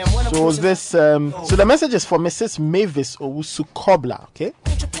this, so the message is for Mrs. Mavis Owusu Kobla, okay?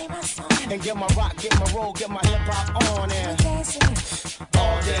 And get my rock, get my roll, get my hip hop on air.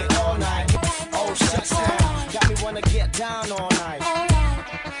 All day, all night. Oh, shut down. Got me wanna get down all night.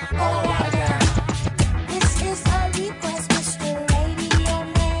 All right now. This is a request, Mr. Radio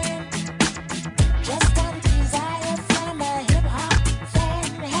Man. Just one desire from a hip hop fan.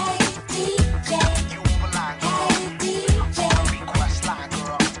 Hey DJ, you overline, hey DJ. Request line,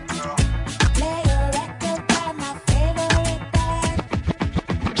 girl. Play a record by my favorite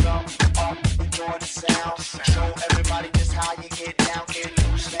band. Jump up, enjoy the sound. Show everybody just how you get down, get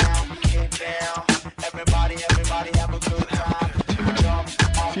loose now, get down. Everybody have a good time.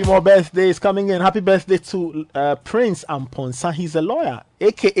 A few more birthdays coming in. Happy birthday to Prince Amponsa. He's a lawyer,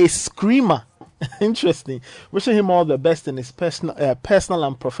 aka Screamer. Interesting. Wishing him all the best in his personal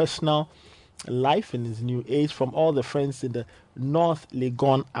and professional life in his new age from all the friends in the North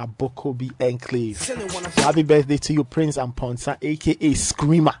Legon Abokobi Enclave. So happy birthday to you, Prince Amponsa, aka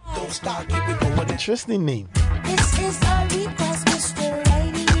Screamer. Interesting name. This is a request, Mr.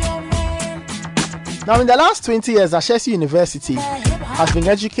 Radio Man. Now, in the last 20 years, Ashesi University has been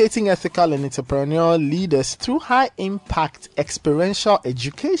educating ethical and entrepreneurial leaders through high-impact experiential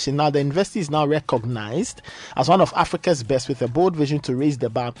education. Now, the university is now recognized as one of Africa's best, with a bold vision to raise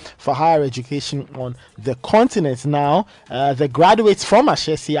the bar for higher education on the continent. Now, the graduates from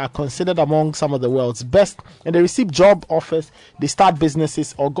Ashesi are considered among some of the world's best, and they receive job offers, they start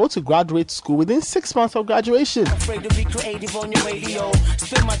businesses, or go to graduate school within 6 months of graduation.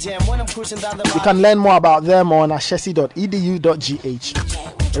 You can learn more about them on ashesi.edu.gh.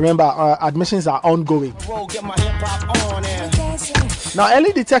 Remember, admissions are ongoing. Now,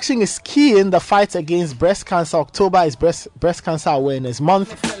 early detection is key in the fight against breast cancer. October is breast Cancer Awareness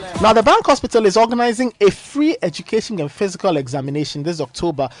Month. Now, the Bank Hospital is organizing a free education and physical examination this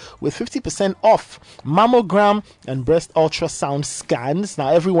October with 50% off mammogram and breast ultrasound scans. Now,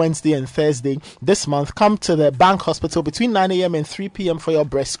 every Wednesday and Thursday this month, come to the Bank Hospital between 9 a.m. and 3 p.m. for your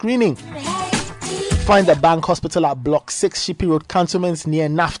breast screening. Find the Bank Hospital at Block 6, Shippey Road, Cantonments near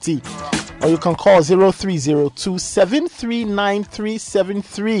Nafti. Or you can call 0302 739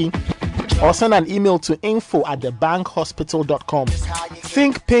 or send an email to info@thebankhospital.com.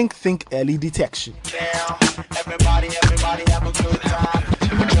 Think pink, think early detection.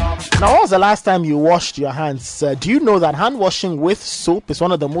 Now, what was the last time you washed your hands? Do you know that hand washing with soap is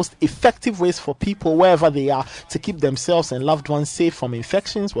one of the most effective ways for people, wherever they are, to keep themselves and loved ones safe from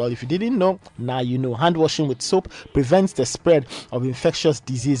infections? Well, if you didn't know, now you know. Hand washing with soap prevents the spread of infectious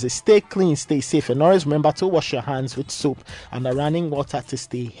diseases. Stay clean, stay safe, and always remember to wash your hands with soap and the running water to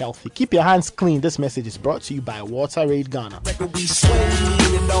stay healthy. Keep your hands clean. This message is brought to you by WaterAid Ghana.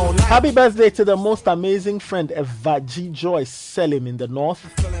 Happy birthday to the most amazing friend, Eva G. Joyce Selim in the north,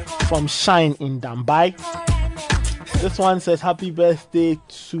 from Shine in Dambai. This one says, happy birthday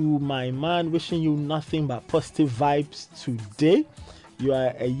to my man, wishing you nothing but positive vibes today. You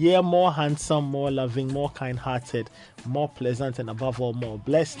are a year more handsome, more loving, more kind-hearted, more pleasant, and above all, more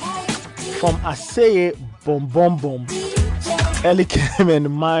blessed. From Aseye Bom Bom Bom, Elikem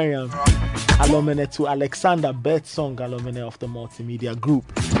and Mariam, alumni to Alexander Birdsong, alumni of the Multimedia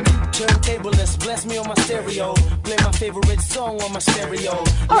Group. Turntablist, bless me on my stereo. Play my favorite song on my stereo.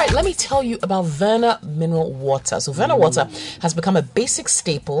 All right, let me tell you about Verna Mineral Water. So Verna Water has become a basic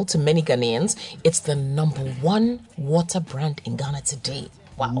staple to many Ghanaians. It's the #1 water brand in Ghana today.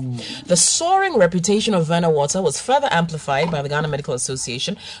 Wow. The soaring reputation of Verna Water was further amplified by the Ghana Medical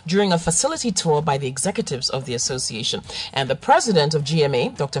Association during a facility tour by the executives of the association. And the president of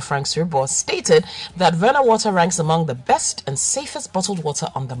GMA, Dr. Frank Surbo, stated that Verna Water ranks among the best and safest bottled water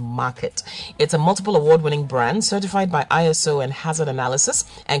on the market. It's a multiple award-winning brand certified by ISO and Hazard Analysis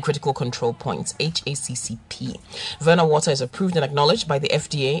and Critical Control Points, HACCP. Verna Water is approved and acknowledged by the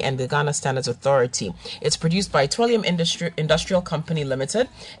FDA and the Ghana Standards Authority. It's produced by Twillium Industrial Company Limited,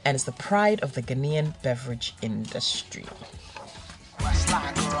 and is the pride of the Ghanaian beverage industry.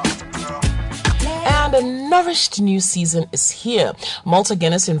 And a nourished new season is here. Malta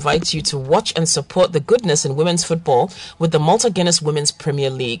Guinness invites you to watch and support the goodness in women's football with the Malta Guinness Women's Premier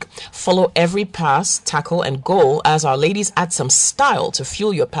League. Follow every pass, tackle, and goal as our ladies add some style to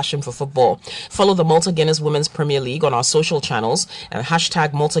fuel your passion for football. Follow the Malta Guinness Women's Premier League on our social channels and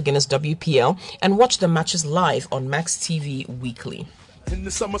hashtag Malta Guinness WPL, and watch the matches live on Max TV weekly. In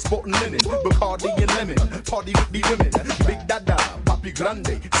the summer sporting linen, Bacardi and lemon, party with the women, Big Dada, Papi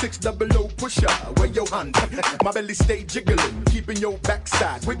Grande, 600 pusher, where your hand, my belly stay jiggling, keeping your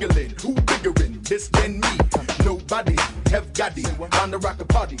backside wiggling, who biggerin', this than me, nobody have got it, on the rock a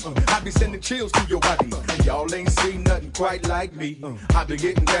party, I be sending chills to your body, y'all ain't seen nothing quite like me, I be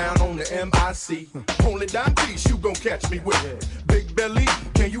getting down on the MIC, only dime piece you gon' catch me with, big belly,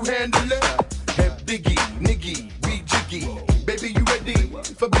 can you handle it, have diggy, niggy, be jiggy, baby, you ready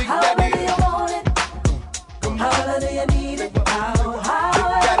for Big Daddy? How do you want it? How do you need it? How do you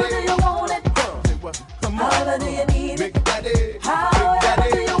want it? How do you need it? Big Daddy. How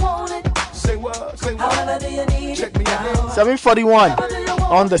do you want it? Say what? Say what? How do you need it? Check me out. 7:41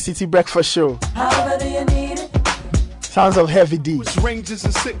 on the City Breakfast Show. How do you need it? Sounds of Heavy D. Ranges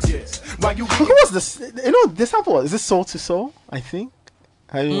and sixes. Why you? Who was this? You know, this sample, is this Soul to Soul? I think.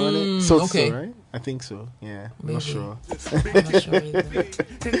 How do you want it? Soul to Soul, right? I think so. Yeah, I'm not sure.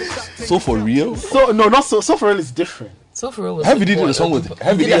 So for real? So no, not so. So for real is different. So for real was Heavy did the song with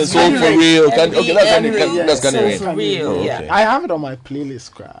Heavy did So for real. Okay, that's Ghanaian. So for real. Okay. I have it on my playlist,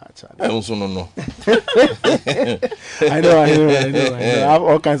 scratch. I also don't know. I know. I have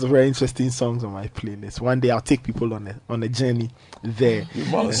all kinds of very interesting songs on my playlist. One day I'll take people on a journey there. You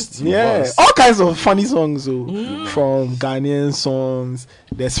must. All kinds of funny songs, from Ghanaian songs.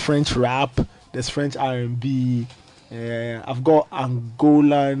 There's French rap. There's French R&B. I've got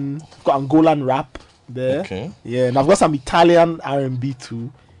Angolan rap there. Okay. Yeah, and I've got some Italian R&B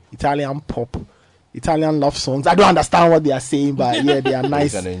too. Italian pop. Italian love songs. I don't understand what they are saying, but yeah, they are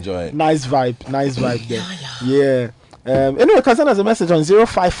nice. You can enjoy it. Nice vibe there. Yeah. Anyway, you can send us a message on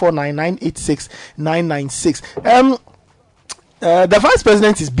 0549986996. The vice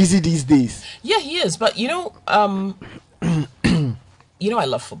president is busy these days. Yeah, he is. But you know, I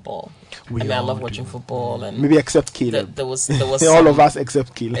love football. I love watching football, and maybe except Caleb. There was all of us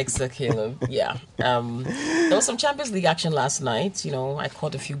except Caleb. Except Caleb, yeah. There was some Champions League action last night. You know, I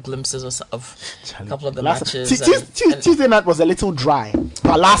caught a few glimpses of a couple of the matches. Tuesday night was a little dry,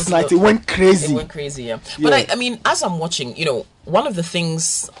 but last night it went crazy. Yeah. But I mean, as I'm watching, you know, one of the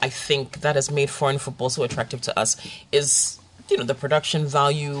things I think that has made foreign football so attractive to us is, you know, the production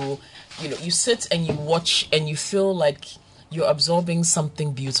value. You know, you sit and you watch and you feel like you're absorbing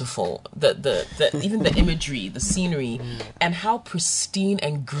something beautiful. The even the imagery, the scenery, and how pristine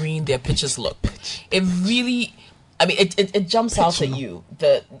and green their pitches look. It really, I mean, it jumps out at you.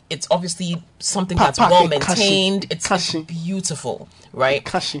 It's obviously something that's well maintained. It's beautiful, right?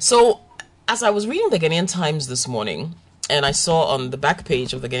 So, as I was reading the Ghanaian Times this morning, and I saw on the back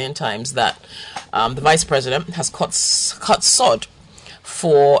page of the Ghanaian Times that the vice president has cut sod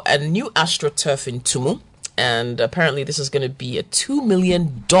for a new AstroTurf in Tumu. And apparently this is going to be a $2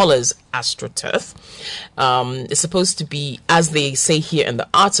 million AstroTurf. It's supposed to be, as they say here in the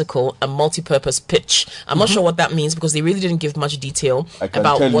article, a multi-purpose pitch. I'm not sure what that means because they really didn't give much detail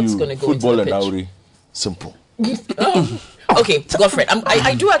about what's going to go into the pitch. Football and Auri, simple. Okay, Godfred,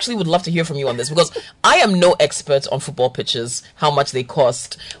 I do actually would love to hear from you on this because I am no expert on football pitches, how much they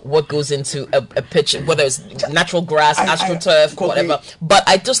cost, what goes into a pitch, whether it's natural grass, AstroTurf, whatever. But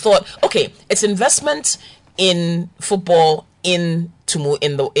I just thought, okay, it's investment in football in Tumu,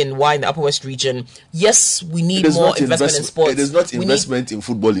 in the Upper West region. Yes, we need more investment in sports. It is not investment in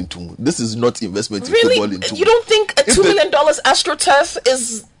football in Tumu. This is not investment in football in Tumu. You don't think a $2 million AstroTurf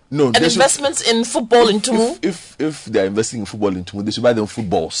is an investment in football in Tumu? If they are investing in football in Tumu, they should buy them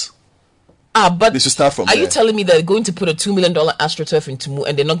footballs. But they should start from there. Are you telling me they're going to put a $2 million AstroTurf in Tumu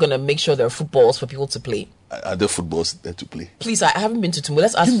and they're not going to make sure there are footballs for people to play? Are there footballs there to play? Please, I haven't been to Tumu.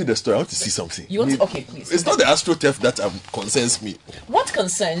 Let's ask. Give me the story. I want to see something. You want okay, please. It's not the AstroTurf that concerns me. What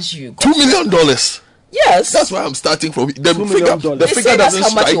concerns you? $2 million. Yes. That's where I'm starting from. The figure doesn't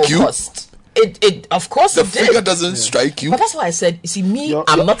strike you. It of course the figure doesn't strike you. But that's why I said, you see,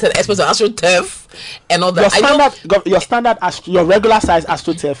 I'm not an expert on AstroTurf and all that. Your regular size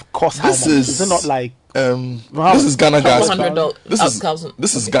AstroTurf costs how much? Is it not like this is Ghana Gas.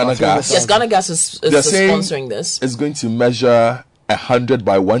 This is Ghana Gas. Yes, Ghana Gas is sponsoring this. It's going to measure 100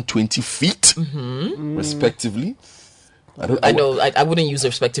 by 120 feet, respectively. I know. I wouldn't use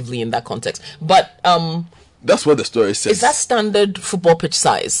respectively in that context, but that's what the story says. Is that standard football pitch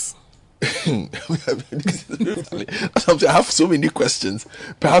size? I have so many questions.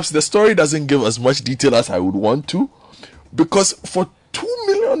 Perhaps the story doesn't give as much detail as I would want to, because for $2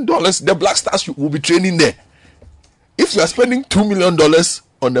 million, the Black Stars will be training there. If you are spending $2 million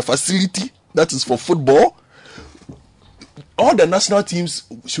on a facility that is for football, all the national teams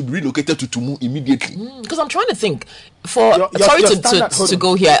should be relocated to Tumu immediately. Because I'm trying to think. To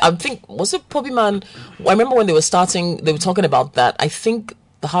go here. I think, was it Pobiman? I remember when they were starting, they were talking about that. I think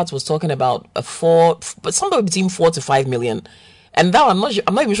the Hearts was talking about but somewhere between 4 to 5 million. And that I'm not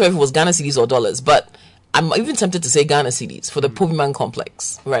even sure if it was Ghana cedis or dollars, but I'm even tempted to say Ghana cedis for the Pobiman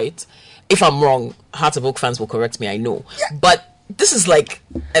complex, right? If I'm wrong, Hearts of Oak fans will correct me, I know. Yeah. But this is like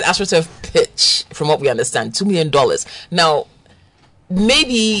an AstroTurf pitch, from what we understand, $2 million. Now,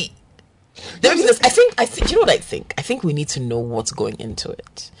 maybe there is this. I think. You know what I think? I think we need to know what's going into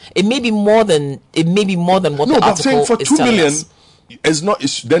it. It may be more than what the article for is $2 telling million, us.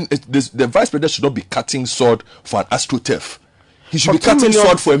 The vice president should not be cutting sword for an AstroTurf. He should be cutting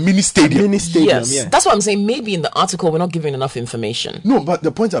sword for a mini stadium. Yes, yeah. That's what I'm saying. Maybe in the article we're not giving enough information. No, but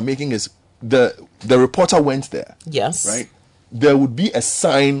the point I'm making is the reporter went there. Yes. Right? There would be a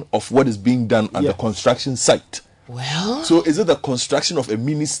sign of what is being done at the construction site. Well, so is it the construction of a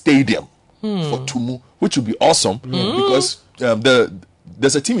mini stadium for Tumu, which would be awesome because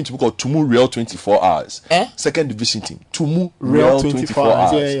there's a team in Tumu called Tumu Real 24 Hours. Second division team. Tumu Real 24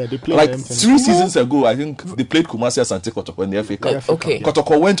 Hours. Yeah, they played like 3 seasons ago, I think they played Kumasi Asante Kotoko in the FA Cup. Okay.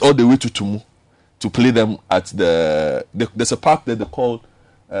 Kotoko went all the way to Tumu to play them at there's a park there they call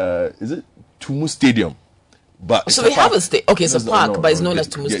is it Tumu Stadium? But so they have a stadium. Okay, it's a park, but it's known as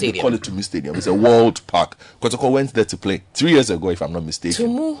Tumu Stadium. They call it Tumu Stadium. It's a world park. Kotoko went there to play 3 years ago, if I'm not mistaken.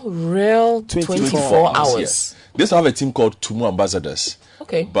 Tumu Real 24 Hours. Yes. They used to have a team called Tumu Ambassadors.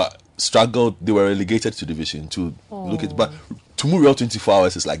 Okay. But struggled. They were relegated to Division 2. Look at, but Tumu Real 24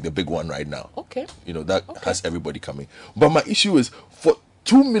 Hours is like the big one right now. Okay. You know, that has everybody coming. But my issue is for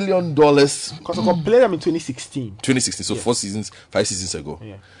 $2 million. Because I played them in 2016. 2016, so 4 seasons, 5 seasons ago.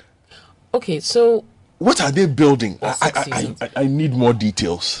 Yeah. Okay, so what are they building? I need more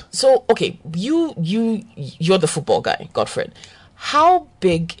details. So, okay, you're the football guy, Godfred. How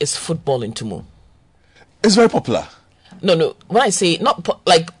big is football in Tumu? It's very popular. No. When I say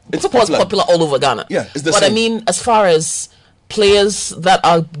football is popular all over Ghana. Yeah, it's the same. But I mean, as far as players that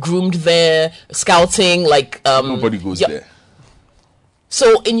are groomed there, scouting, nobody goes there.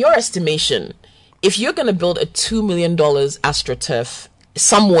 So, in your estimation, if you're going to build a $2 million AstroTurf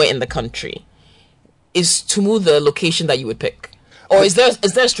somewhere in the country, is Tumu the location that you would pick? Or is there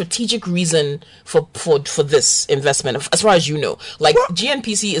a strategic reason for this investment, as far as you know? Like,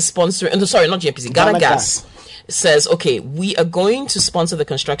 GNPC is sponsoring... Sorry, not GNPC. Ghana Gas says, okay, we are going to sponsor the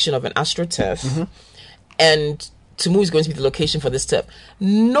construction of an AstroTurf, and Tumu is going to be the location for this turf.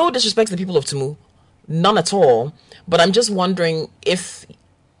 No disrespect to the people of Tumu. None at all. But I'm just wondering if,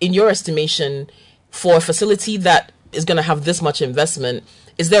 in your estimation, for a facility that is going to have this much investment,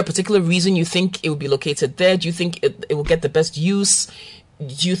 is there a particular reason you think it will be located there? Do you think it will get the best use?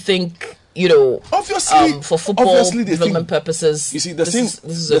 Do you think obviously for football development purposes. You see, the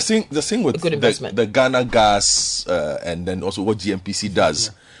thing with the Ghana Gas and then also what GMPC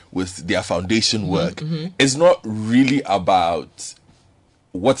does with their foundation work is not really about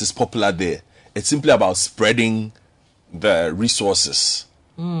what is popular there. It's simply about spreading the resources.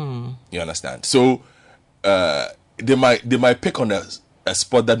 You understand? So they might pick on a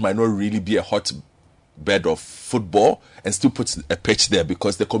sport that might not really be a hot bed of football and still put a pitch there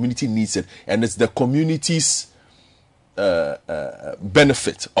because the community needs it, and it's the community's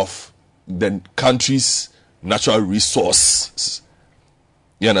benefit of the country's natural resources.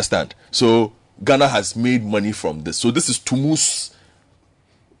 You understand? So Ghana has made money from this. So this is Tumu's.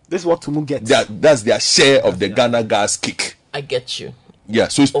 This is what Tumu gets. That's their share of the Ghana Gas kick. I get you. Yeah,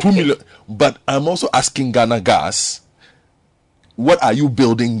 so it's 2 million. But I'm also asking Ghana Gas, what are you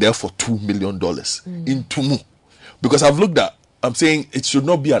building there for $2 million in Tumu? Because I'm saying it should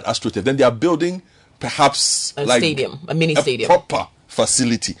not be an AstroTurf. Then they are building perhaps a stadium, a mini stadium, proper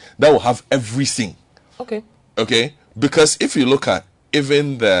facility that will have everything. Okay. Because if you look at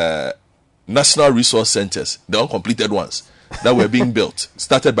even the national resource centers, the uncompleted ones that were being built,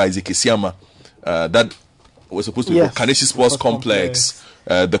 started by Zekesiama, that was supposed to be Kaneshi Sports Complex,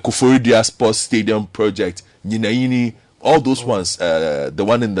 the Kuforidia Sports Stadium project, Nyinaini, all those ones. The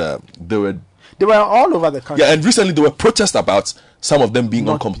one they were all over the country. Yeah, and recently there were protests about some of them being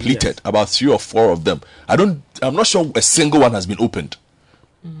uncompleted. About 3 or 4 of them. I'm not sure a single one has been opened.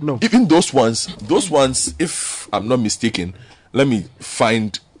 No. Even those ones, if I'm not mistaken, let me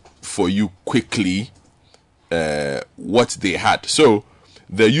find for you quickly what they had. So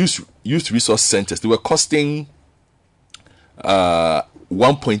the youth resource centers, they were costing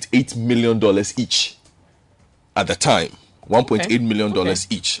 $1.8 million each at the time. $1.8 million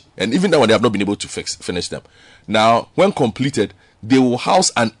each. And even that one, they have not been able to finish them. Now, when completed, they will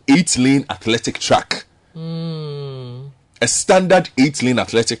house an 8-lane athletic track. A standard 8-lane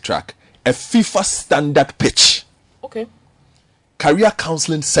athletic track. A FIFA standard pitch. Career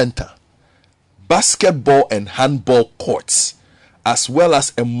counseling center. Basketball and handball courts. As well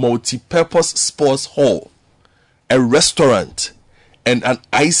as a multi-purpose sports hall. A restaurant. And an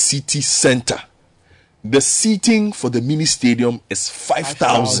ICT center. The seating for the mini stadium is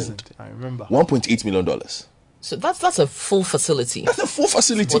 5,000. I remember. $1.8 million. So that's a full facility. That's a full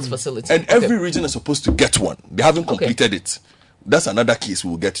facility. Sports facility. And every region is supposed to get one. They haven't completed it. That's another case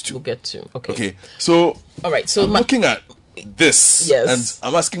we'll get to. Okay. So, all right. So I'm looking at this, and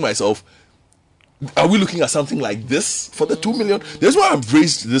I'm asking myself, are we looking at something like this for the 2 million? That's why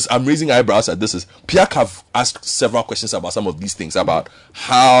I'm raising eyebrows at this. Is Piak have asked several questions about some of these things, about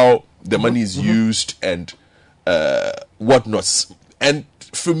how the money is used and whatnot. And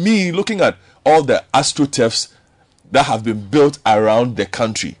for me, looking at all the AstroTurfs that have been built around the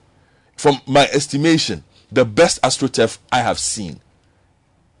country, from my estimation, the best AstroTurf I have seen,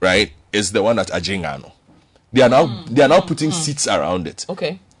 right, is the one at Ajingano. They are now putting seats around it.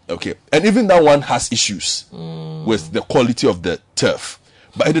 Okay. And even that one has issues with the quality of the turf.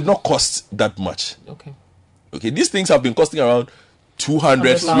 But it did not cost that much. Okay. These things have been costing around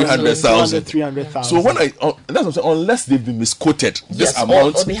 200, 300,000. So when that's what I'm saying, unless they've been misquoted, this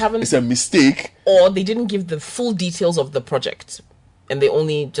amount is a mistake. Or they didn't give the full details of the project. And they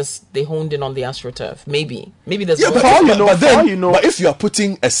honed in on the AstroTurf. Maybe there's but if you are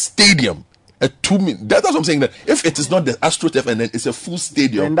putting a stadium, a 2 million, that's what I'm saying, that if it is not the AstroTurf and then it's a full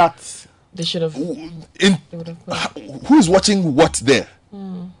stadium, and that's they should have. Who is watching what there?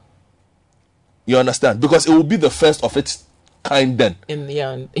 You understand? Because it will be the first of its kind then.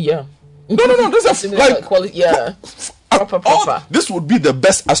 No. This is like quality. Proper. This would be the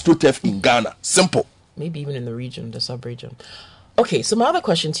best AstroTurf in Ghana. Simple. Maybe even in the sub-region. Okay, so my other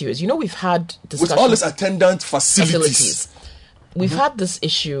question to you is, we've had discussions with all these attendant facilities. We've had this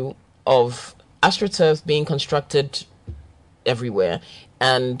issue of AstroTurf being constructed everywhere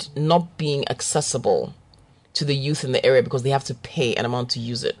and not being accessible to the youth in the area because they have to pay an amount to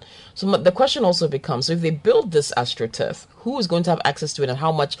use it. So the question also becomes, so if they build this AstroTurf, who is going to have access to it and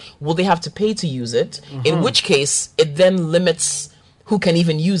how much will they have to pay to use it? In which case, it then limits who can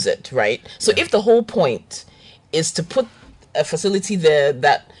even use it, right? So if the whole point is to put a facility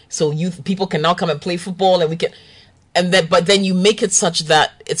there so people can now come and play football but then you make it such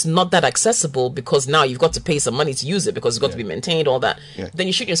that it's not that accessible because now you've got to pay some money to use it because it's got to be maintained, all that. Then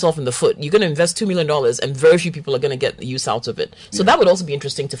you shoot yourself in the foot. You're going to invest $2 million and very few people are going to get the use out of it. So that would also be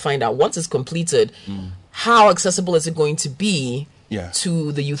interesting to find out, once it's completed, how accessible is it going to be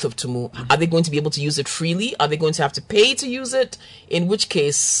to the youth of Tumu? Are they going to be able to use it freely? Are they going to have to pay to use it? In which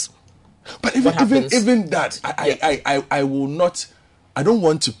case... But even that, I will not I don't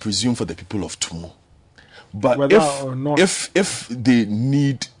want to presume for the people of Tumu, but Whether or not. if they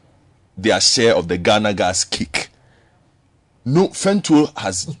need their share of the Ghana gas cake, no, Fentuo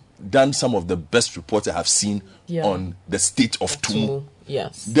has done some of the best reports I have seen on the state of Tumu.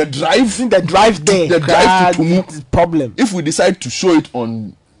 Yes. The drive there. The drive to Tumu problem. If we decide to show it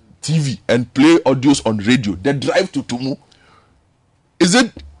on TV and play audios on radio, the drive to Tumu, is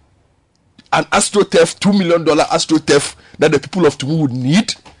it an AstroTurf, $2 million AstroTurf that the people of Tumu would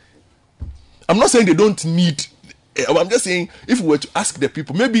need? I'm not saying they don't need. I'm just saying if we were to ask the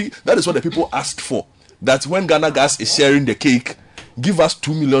people, maybe that is what the people asked for. That when Ghana Gas is sharing the cake, give us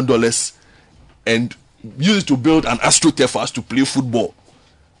 $2 million and use it to build an AstroTurf for us to play football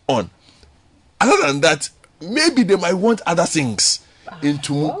on. Other than that, maybe they might want other things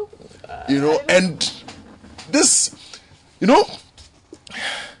into, and this,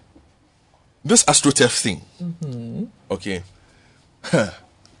 this AstroTurf thing, okay,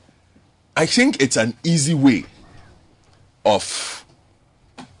 I think it's an easy way of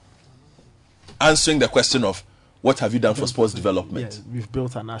answering the question of what have you done for sports development. Yeah, we've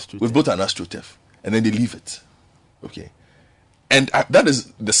built an AstroTurf. We've built an AstroTurf, and then they leave it, okay, and that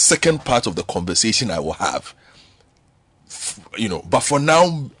is the second part of the conversation I will have, but for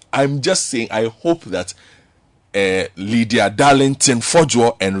now I'm just saying I hope that Lydia Darlington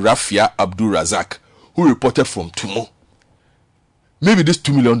Fojo and Rafia Abdul Razak, who reported from Tumu, maybe this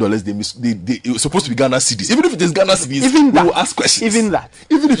 $2 million it was supposed to be Ghana cedis. Even if it is Ghana cedis, we will ask questions. Even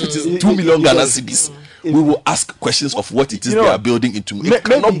if it is 2 million Ghana cedis, we will ask questions of what it is they are building into. It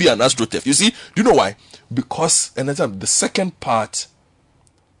cannot be an AstroTurf. You see, do you know why? Because the second part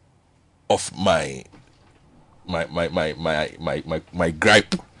of my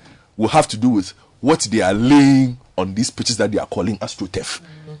gripe will have to do with what they are laying on these pitches that they are calling AstroTurf.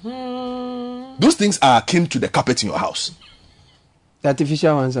 Those things are akin to the carpet in your house. The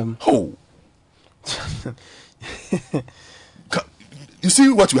artificial ones. Oh. You see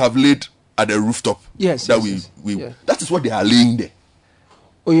what we have laid at the rooftop? Yes. That that is what they are laying there.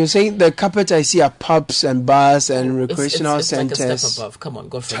 Oh, you're saying the carpet I see are pubs and bars and recreational centers. Like a step above. Come on,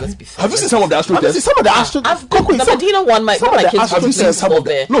 Godfrey, let's be fair. Have you seen some of the AstroTurf? The Medina one, my kids have you seen some of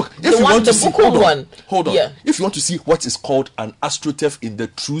there. Look, if you want to see, hold on. Yeah. If you want to see what is called an AstroTurf in the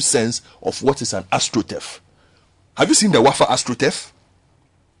true sense of what is an AstroTurf, have you seen the Wafa AstroTurf?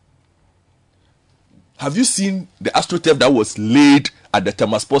 Have you seen the AstroTurf that was laid at the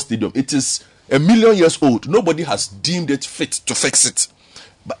Tamasport Stadium? It is 1 million years old. Nobody has deemed it fit to fix it.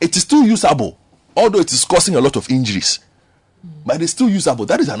 But it is still usable, although it is causing a lot of injuries. But it is still usable.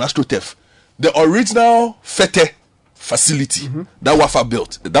 That is an AstroTurf. The original Fete facility that Wafa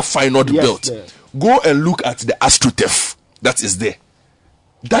built, that Feyenoord built, go and look at the AstroTurf that is there.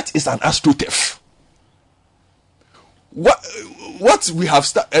 That is an AstroTurf. What we have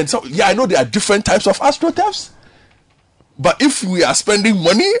started, and so I know there are different types of AstroTurfs, but if we are spending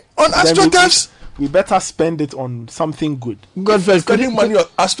money on AstroTurfs, we better spend it on something good. Spending money on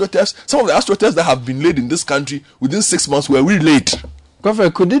AstroTurfs. Some of the AstroTurfs that have been laid in this country within 6 months were relaid.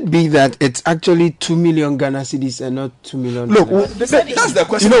 Godfrey, could it be that it's actually 2 million Ghana cedis and not 2 million? Look, that's the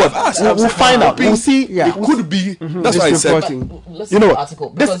question. We'll find out. We'll see. It could be. That's why I said. Let's see the article,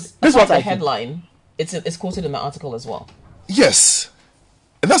 because this was the headline. It's quoted in the article as well. Yes.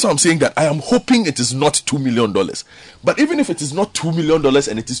 And that's why I'm saying that I am hoping it is not $2 million. But even if it is not $2 million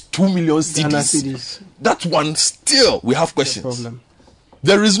and it is 2 million cedis, that one still we have questions.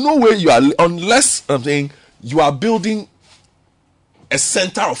 There is no way you are, unless I'm saying you are building a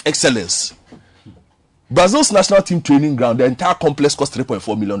center of excellence. Brazil's national team training ground, the entire complex costs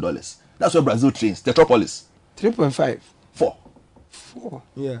 $3.4 million. That's where Brazil trains. Tetropolis. 3.5. 4.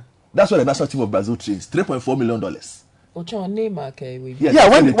 Yeah. That's where the national team of Brazil trains. $3.4 million. Yeah,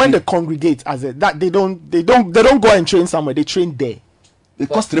 when they congregate as that, they don't go and train somewhere. They train there. It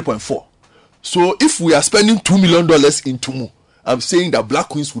costs 3.4. So if we are spending $2 million in Tumu, I'm saying that Black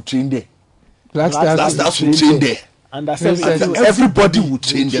Queens will train there. Black Stars will train there. And everybody will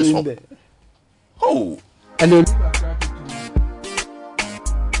train there. Oh. And then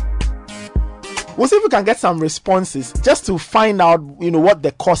we'll see if we can get some responses just to find out, what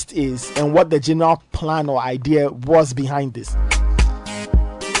the cost is and what the general plan or idea was behind this.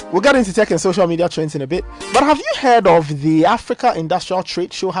 We'll get into tech and social media trends in a bit. But have you heard of the Africa Industrial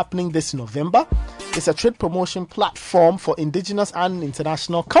Trade Show happening this November? It's a trade promotion platform for indigenous and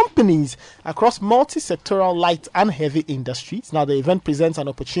international companies across multi-sectoral light and heavy industries. Now, the event presents an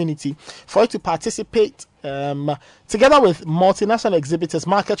opportunity for you to participate Together with multinational exhibitors,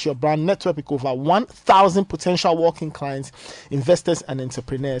 market your brand network with over 1,000 potential walking clients, investors, and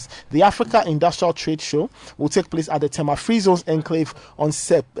entrepreneurs. The Africa Industrial Trade Show will take place at the Tema Free Zones Enclave on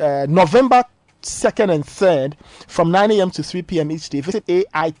November 2nd and 3rd from 9 a.m. to 3 p.m. each day. Visit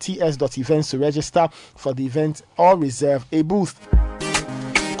aits.events to register for the event or reserve a booth.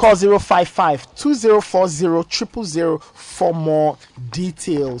 Call 055-2040-000 for more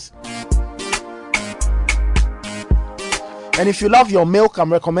details. And if you love your milk,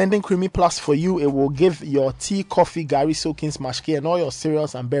 I'm recommending Creamy Plus for you. It will give your tea, coffee, gari, soakings, mashke, and all your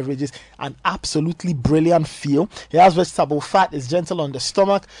cereals and beverages an absolutely brilliant feel. It has vegetable fat, it's gentle on the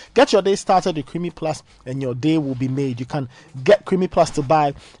stomach. Get your day started with Creamy Plus and your day will be made. You can get Creamy Plus to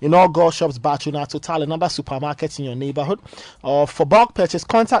buy in all Gold Shops, Batuna, Total, and other supermarkets in your neighborhood. Or for bulk purchase,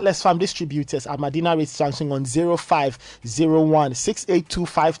 contact Let's Farm distributors at Medina Rates Junction on 0501 682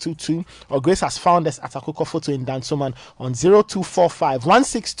 522, or Grace has found us at Akoko Photo in Dansoman on 0245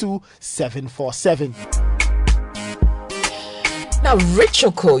 162 747. Now,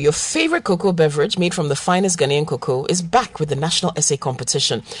 Richoko, your favorite cocoa beverage made from the finest Ghanaian cocoa, is back with the National Essay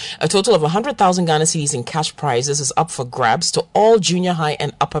Competition. A total of 100,000 Ghana cedis in cash prizes is up for grabs to all junior high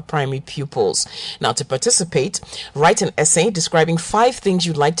and upper primary pupils. Now, to participate, write an essay describing 5 things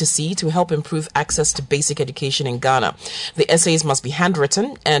you'd like to see to help improve access to basic education in Ghana. The essays must be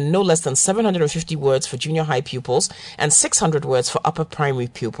handwritten and no less than 750 words for junior high pupils and 600 words for upper primary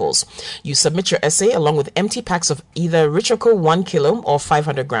pupils. You submit your essay along with empty packs of either Richoko 1 kilo or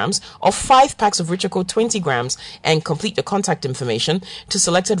 500 grams or 5 packs of Richoko 20 grams and complete your contact information to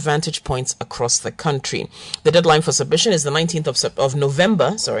selected vantage points across the country. The deadline for submission is the 19th of November,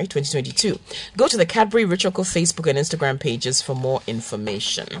 2022. Go to the Cadbury Richoko Facebook and Instagram pages for more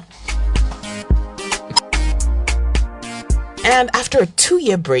information. And after a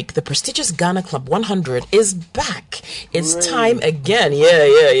 2-year break, the prestigious Ghana Club 100 is back. It's time again,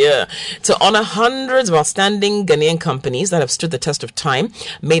 to honor hundreds of outstanding Ghanaian companies that have stood the test of time,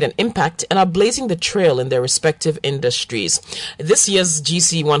 made an impact, and are blazing the trail in their respective industries. This year's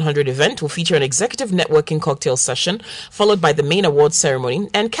GC 100 event will feature an executive networking cocktail session, followed by the main awards ceremony,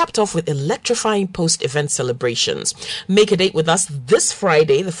 and capped off with electrifying post-event celebrations. Make a date with us this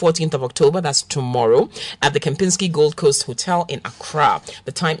Friday, the 14th of October, that's tomorrow, at the Kempinski Gold Coast Hotel in Accra.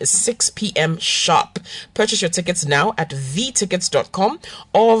 The time is 6 p.m. sharp. Purchase your tickets now at vtickets.com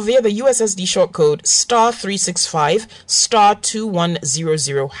or via the USSD short code *365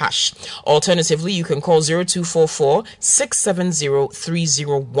 *2100#. Alternatively, you can call 0244 670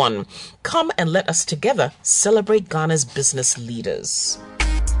 301. Come and let us together celebrate Ghana's business leaders.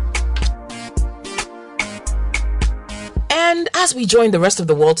 And as we join the rest of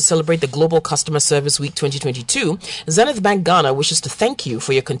the world to celebrate the Global Customer Service Week 2022, Zenith Bank Ghana wishes to thank you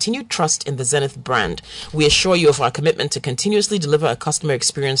for your continued trust in the Zenith brand. We assure you of our commitment to continuously deliver a customer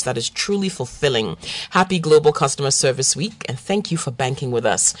experience that is truly fulfilling. Happy Global Customer Service Week, and thank you for banking with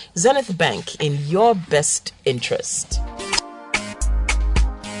us. Zenith Bank, in your best interest.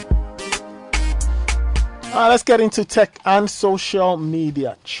 Let's get into tech and social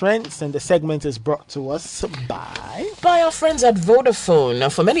media trends, and the segment is brought to us by our friends at Vodafone. Now,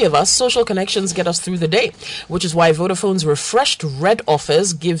 for many of us, social connections get us through the day, which is why Vodafone's refreshed Red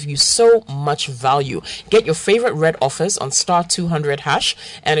offers give you so much value. Get your favorite Red offers on *200#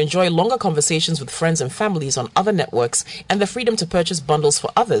 and enjoy longer conversations with friends and families on other networks and the freedom to purchase bundles for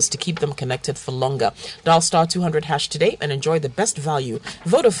others to keep them connected for longer. Dial *200# today and enjoy the best value.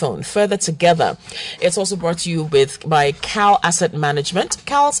 Vodafone, further together. It's also brought to you by Cal Asset Management.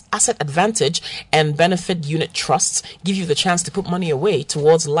 Cal's Asset Advantage and Benefit Unit Trusts give you the chance to put money away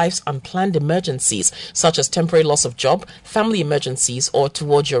towards life's unplanned emergencies, such as temporary loss of job, family emergencies, or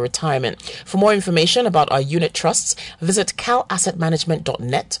towards your retirement. For more information about our unit trusts, visit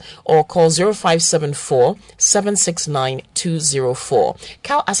calassetmanagement.net or call 0574 769 204.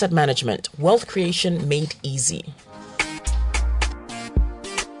 Cal Asset Management, wealth creation made easy.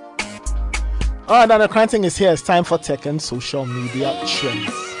 All right, Daniel Cranting is here. It's time for tech and social media trends.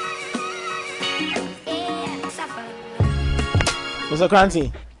 Mr.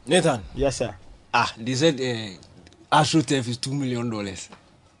 Cranting. Nathan. Yes, sir. They said AstroTurf is $2 million.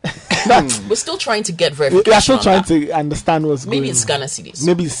 We're still trying to get verification. We are still trying to understand what's going on. Maybe it's Ghana cedis.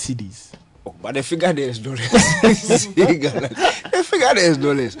 Maybe it's cedis. Oh, but the figure there is dollars. The figure there is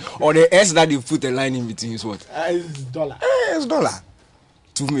dollars. Or the S that you put a line in between is what? It's dollar. It's dollar.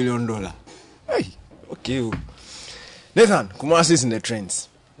 $2 million. Hey, okay. Nathan, Kumasi is in the trends.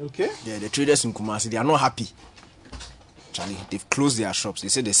 Okay. Yeah, the traders in Kumasi, they are not happy. Charlie, they've closed their shops. They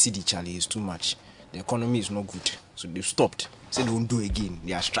say the cedi, Charlie, is too much. the economy is not good. So they've stopped. Said they won't do again.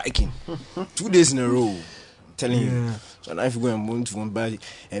 They are striking. 2 days in a row. I'm telling you. So now if you go and buy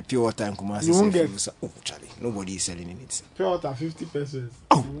a pure water in Kumasi, you won't get. Oh, Charlie, nobody is selling it. Pure water 50 pesos.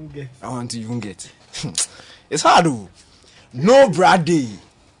 Oh, you won't get. I want to even get. It's hard though. No Brad Day.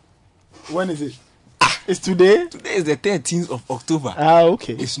 When is it? It's today? Today is the 13th of October.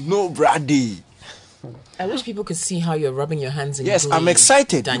 Okay. It's no Brad Day. I wish people could see how you're rubbing your hands in Yes, glee, I'm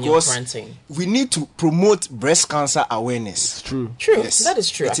excited Daniel because Cranting. we need to promote breast cancer awareness. It's true. True, Yes. that is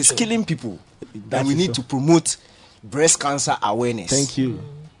true. It is actually. killing people. That And we is need so. to promote breast cancer awareness. Thank you.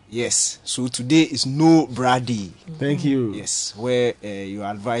 Yes. So today is no bra day. Thank you. Yes. Where you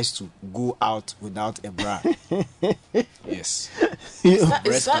are advised to go out without a bra. Yes.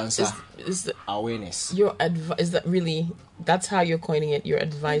 Breast cancer awareness. Your is that really? That's how you're coining it. You're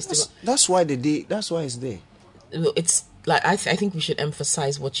advised to. That's why the day. That's why it's there. It's like I think we should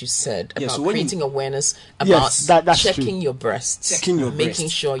emphasize what you said Yeah, about so when creating awareness about Yes, that's checking true. your breasts, Checking your making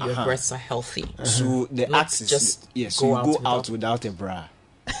breasts. sure your breasts are healthy. So the Not act is just yes. go You out go without- out without a bra.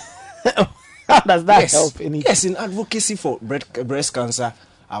 How does that Yes. help anything? Yes, in advocacy for breast cancer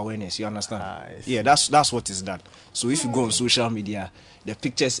awareness. You understand? Yeah, that's what is done. So if you go on social media, the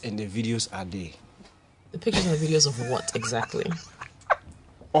pictures and the videos are there. The pictures and the videos of what exactly?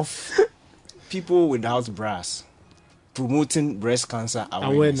 Of people without bras promoting breast cancer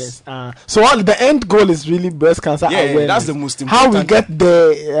awareness. So all, the end goal is really breast cancer awareness. That's the most How important. we get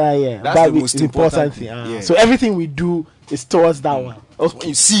there, yeah, That's the most is important thing. thing. Yeah. So everything we do is towards that one. So when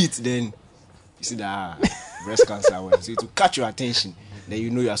you see it, then you see that breast cancer awareness. So to catch your attention, then you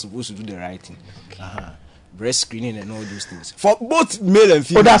know you are supposed to do the right thing. Breast screening and all those things for both male and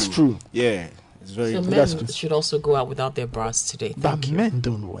female. Oh, that's true. Yeah, it's very So important. men should also go out without their bras today. But men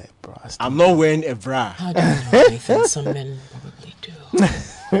don't wear bras. I'm not wearing a bra. How do you know anything? Some men probably do.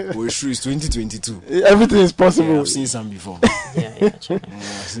 Well, it's true. It's 2022. Everything is possible. Yeah, I've seen some before. Yeah. I've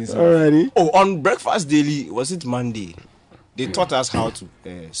seen some Alrighty. before. Oh, on Breakfast Daily, was it Monday? They taught us how to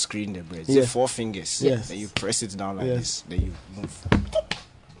screen the bread. Yes. 4 fingers. Yes. Then you press it down like Yes. this. Then you move.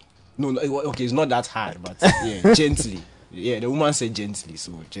 No, okay, it's not that hard, but yeah, gently. Yeah, the woman said gently,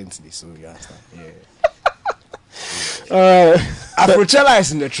 so you understand. Yeah. Afrochella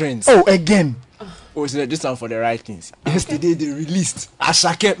is in the trends. Oh, again. Oh, it's this time for the right things. Yesterday they released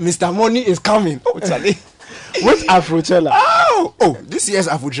Ashake, Mr. Money is coming. Oh, Charlie. Which Afrochella? Oh, this year's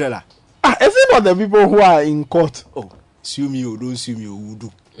Afrochella. Is it not the people who are in court? Oh, sue me or don't sue me or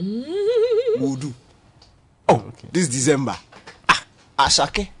we'll do. Oh, okay. This December.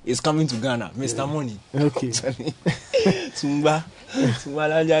 Ashake is coming to Ghana. Mr. Money. Okay. Sumba.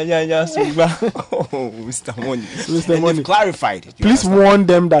 Oh, Mr. Money. Mr. And Money. they've clarified it. Please warn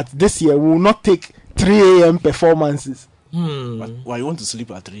them that this year we will not take 3 a.m. performances. But why you want to sleep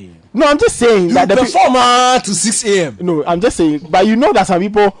at 3 a.m.? No, I'm just saying You that the perform to 6 a.m. No, I'm just saying. But you know that some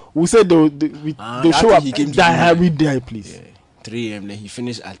people will say they show up. He came to That we there, please. Yeah. 3 a.m. Then he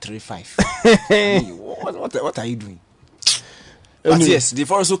finished at 3:05. What are you doing? But Anyway. yes,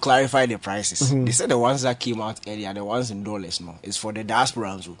 they've also clarified the prices. Mhm. They said the ones that came out earlier, the ones in dollars, no, it's for the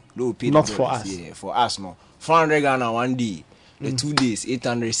diasporans. They will pay the Not for dollars. us. Yeah, for us, no. 400 Ghana 1 day. The 2 days,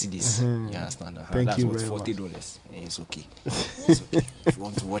 800 cedis. You understand? Thank That's you what, very $40. It's okay. It's okay. If you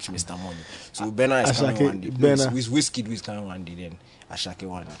want to watch Mr. Money. So Benna is coming Ashake, 1 day. Benna. No, with Whiskey is coming 1 day. Then Ashake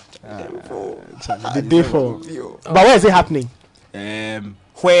 1 day. The day for. But where is it happening?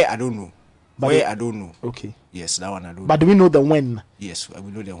 Where I don't know. But Where it- I don't know. Okay. Yes, that one I don't But do know. we know the when? Yes,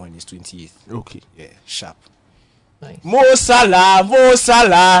 we know the one is 28th. Okay. Yeah, sharp. Nice. Mo Salah, Mo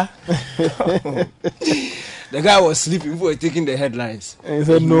Salah. The guy was sleeping before taking the headlines. And he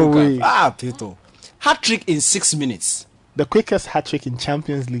said, "No woke way." up. Peter. Hat trick in 6 minutes. The quickest hat trick in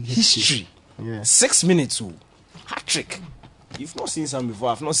Champions League History. Yeah. 6 minutes. Oh. Hat trick. You've not seen some before.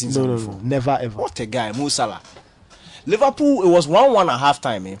 I've not seen some No, before. never ever. What a guy, Mo Salah. Liverpool, it was 1-1 at half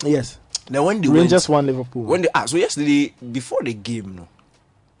time. Eh? Yes. Then when they Rangers went, won Liverpool. when they so yesterday before the game, no,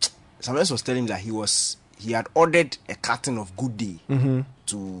 someone was telling me that he had ordered a carton of Good Day Mhm.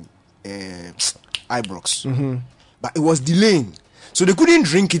 to Ibrox, Mhm. but it was delaying, so they couldn't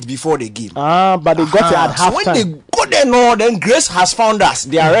drink it before the game. But they got it at So half when time. they got there, no, then Grace has found us.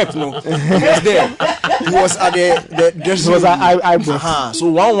 Their rep, no, he was there. He was at the dressing He was at room. Ibrox.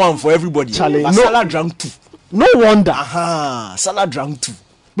 So 1-1 for everybody. Charlie, But no- Salah drank 2. No wonder. Salah drank 2.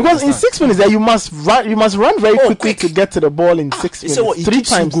 Because in 6 minutes, you must run very quickly to get to the ball in 6 He minutes. said what? It 3 keeps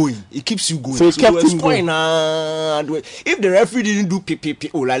times. you going. It keeps you going. So it kept they were him going. scoring, if the referee didn't do PPP,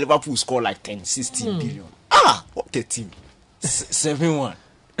 like Liverpool score like 10, 16 billion. What a team. 7-1.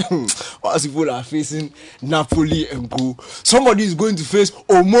 As people are facing Napoli and go. Somebody is going to face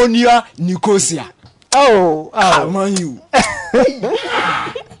Omonia Nicosia. Man, you.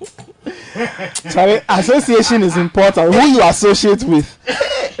 Sorry, association is important. Who you associate with,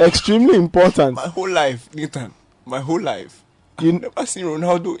 extremely important. My whole life, Nathan. My whole life. You never seen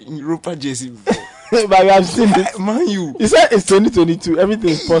Ronaldo in Europa jersey before. But you have seen this. Man, you. You said it's 2022. Everything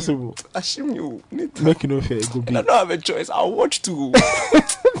is possible. Assume you. Nathan. Make you no fair. It go be. I don't have a choice. I'll watch too.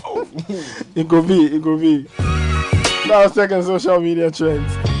 It go be. Now second social media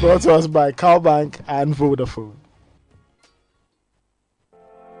trends brought to us by Cowbank and Vodafone.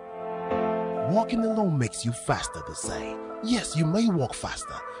 Walking alone makes you faster, they say. Yes, you may walk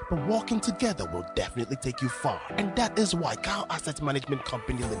faster, but walking together will definitely take you far. And that is why Cow Asset Management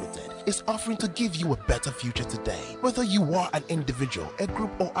Company Limited is offering to give you a better future today. Whether you are an individual, a group,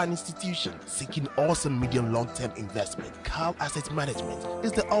 or an institution seeking awesome medium long-term investment, Cow Asset Management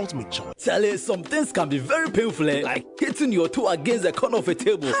is the ultimate choice. Charlie, some things can be very painful, like hitting your toe against the corner of a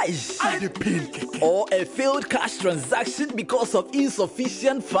table. Or a failed cash transaction because of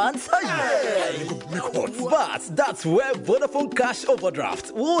insufficient funds. But that's where Vodafone Cash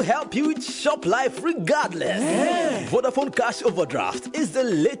Overdraft will help you shop life regardless. Vodafone Cash Overdraft is the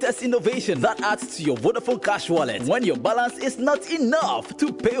latest innovation that adds to your Vodafone Cash wallet when your balance is not enough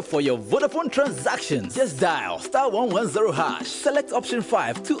to pay for your Vodafone transactions. Just dial *110#, select option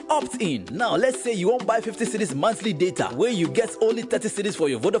 5 to opt in. Now let's say you won't buy 50 cedis monthly data where you get only 30 cedis for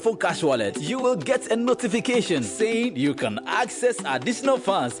your Vodafone Cash wallet. You will get a notification saying you can access additional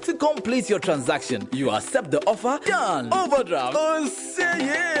funds to complete your transaction. You accept the offer, done. Overdraft. Oh, say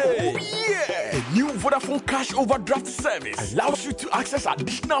yeah. Oh, yeah. The new Vodafone Cash Overdraft service allows you to access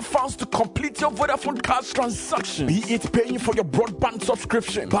additional funds to complete your Vodafone Cash transaction. Be it paying for your broadband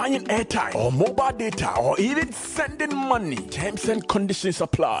subscription, buying airtime or mobile data, or even sending money. Terms and conditions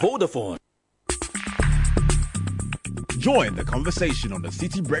apply. Vodafone. Join the conversation on the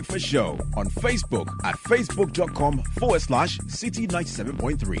City Breakfast Show on Facebook at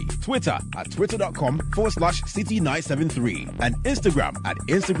facebook.com/City97.3, Twitter at twitter.com/City973, and Instagram at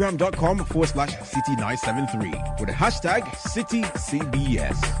instagram.com/City973 with the hashtag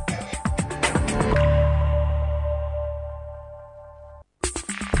CityCBS.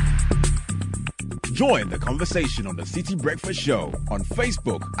 Join the conversation on the City Breakfast Show on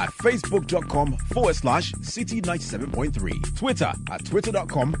Facebook at facebook.com/City97.3, Twitter at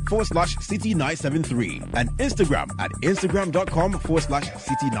twitter.com/City973, and Instagram at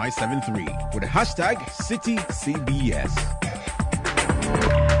instagram.com/City973 with the hashtag CityCBS.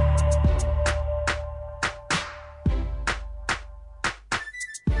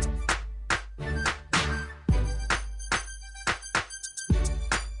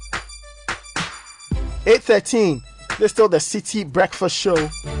 (8:13). This is still the City Breakfast Show.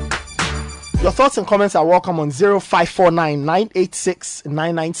 Your thoughts and comments are welcome on 0549 986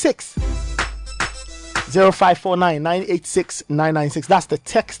 996. 0549 986 996. That's the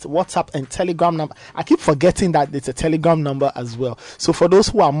text, WhatsApp, and Telegram number. I keep forgetting that it's a Telegram number as well. So for those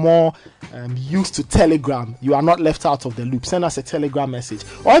who are more used to Telegram, you are not left out of the loop. Send us a Telegram message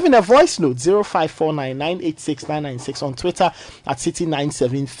or even a voice note. 0549 986 996 on Twitter at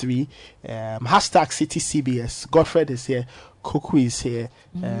City973. Hashtag CityCBS. Godfred is here. Koku is here.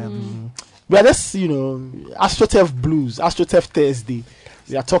 We are just, AstroTurf Blues, AstroTurf Thursday.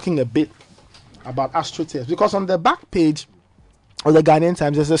 We are talking a bit about AstroTurf because on the back page of the Ghanaian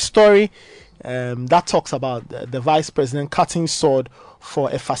Times there's a story that talks about the vice president cutting sword for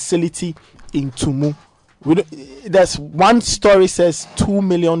a facility in Tumu. There's one story says $2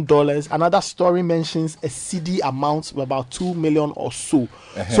 million, another story mentions a CD amount of about 2 million or so.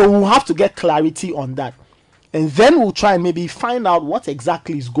 So we'll have to get clarity on that, and then we'll try and maybe find out what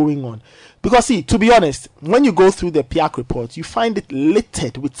exactly is going on. Because see, to be honest, when you go through the PIAC report, you find it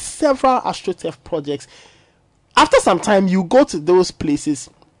littered with several AstroTurf projects. After some time, you go to those places,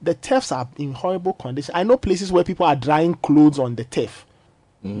 the turfs are in horrible condition. I know places where people are drying clothes on the turf.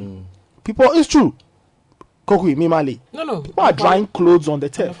 It's true. Kokui, Mimali. No. People are drying clothes on the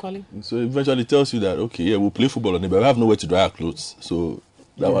turf. So eventually tells you that, okay, yeah, we'll play football on it, but we have nowhere to dry our clothes. So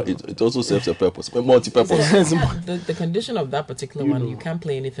it also serves a purpose, multi-purpose. The condition of that particular one, you can't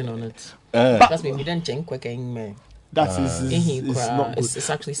play anything on it. That's me. That is not good. It's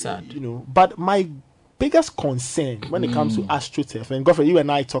actually sad. But my biggest concern when it comes to AstroTurf, and Godfrey, you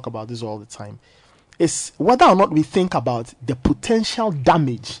and I talk about this all the time, is whether or not we think about the potential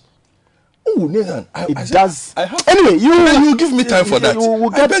damage. Oh, Nathan, Anyway, you give me time for that.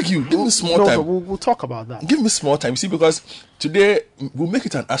 I beg you, give me small time. We'll talk about that. Give me small time. See, because today we'll make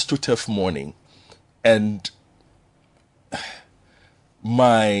it an AstroTurf morning, and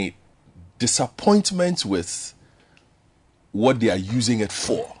my disappointment with what they are using it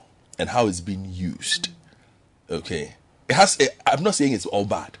for and how it's being used. Okay, I'm not saying it's all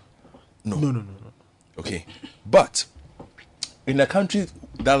bad. No. Okay, but in a country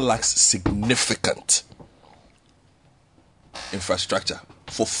that lacks significant infrastructure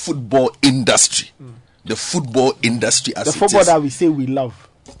for football industry, the football industry as the football that we say we love,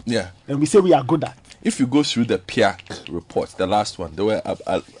 and we say we are good at. If you go through the PIAC report, the last one, there were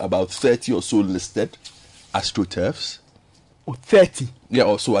about 30 or so listed AstroTurfs. 30? Yeah,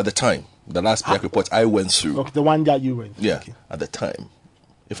 also at the time. The last PIAC report I went through. Okay, the one that you went through. Yeah, okay. At the time,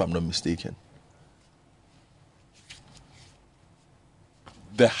 if I'm not mistaken.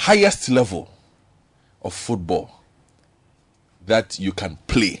 The highest level of football that you can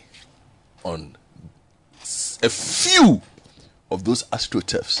play on a few of those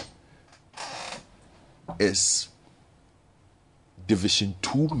AstroTurfs is Division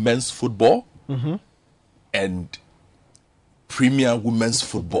 2 men's football and Premier women's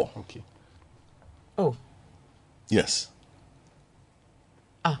football. Okay. Oh. Yes.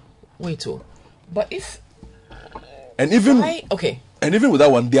 Wait. But if... And even... Okay. And even with that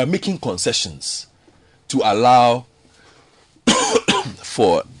one, they are making concessions to allow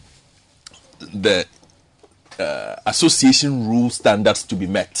for the association rule standards to be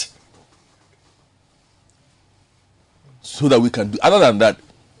met. So that we can do... Other than that,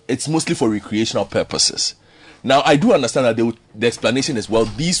 it's mostly for recreational purposes. Now, I do understand that the explanation is, well,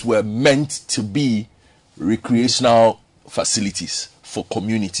 these were meant to be recreational facilities for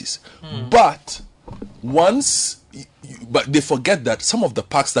communities. But but they forget that some of the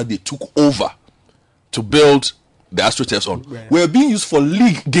parks that they took over to build the AstroTurfs on were being used for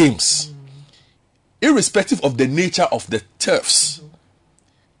league games, irrespective of the nature of the turfs.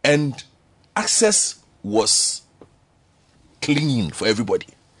 And access was clean for everybody.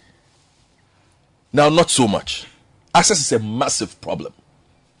 Now, not so much. Access is a massive problem.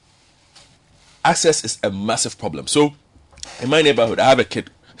 So, in my neighborhood, I have a kid.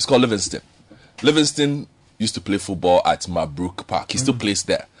 It's called Livingston. Livingston used to play football at Mabrook Park. He still plays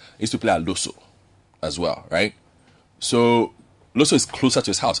there. He used to play at Loso as well, right? So, Loso is closer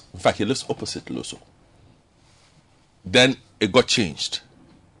to his house. In fact, he lives opposite Loso. Then it got changed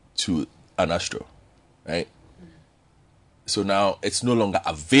to an Astro, right? So now it's no longer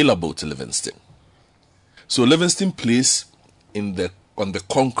available to Livingston. So Livingston plays on the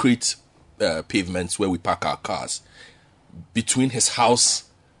concrete pavements where we park our cars, between his house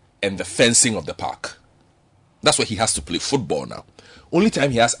and the fencing of the park. That's where he has to play football now. Only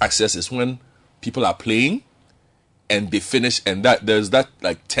time he has access is when people are playing and they finish, and there's that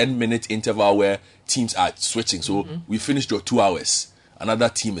like 10-minute interval where teams are switching. So we finished your 2 hours, another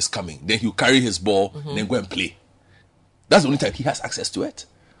team is coming. Then he'll carry his ball and then go and play. That's the only time he has access to it.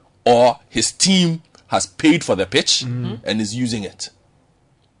 Or his team has paid for the pitch and is using it.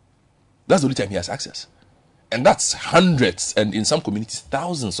 That's the only time he has access. And that's hundreds, and in some communities,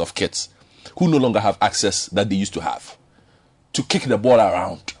 thousands of kids who no longer have access that they used to have to kick the ball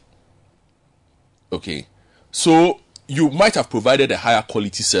around. Okay. So you might have provided a higher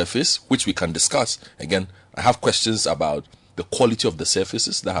quality surface, which we can discuss. Again, I have questions about the quality of the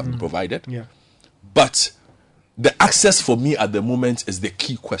surfaces that have been provided. Yeah. But the access for me at the moment is the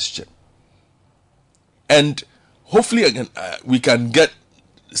key question. And hopefully, again, we can get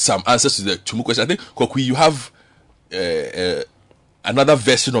some answers to the Tumu question. I think, Kokwi, you have another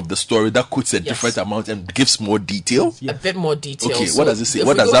version of the story that quotes a different amount and gives more detail. A bit more detail. Okay, what does it say?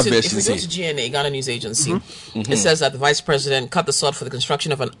 What does that version say? If we go to GNA, Ghana News Agency, it says that the Vice President cut the sod for the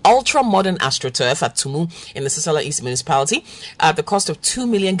construction of an ultra-modern AstroTurf at Tumu in the Sisala East Municipality at the cost of 2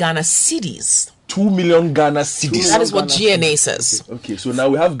 million Ghana cedis. 2 million Ghana cedis. That is what GNA says. Okay, so now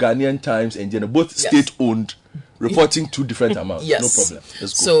we have Ghanaian Times and GNA, both state-owned, reporting two different amounts. Yes. No problem.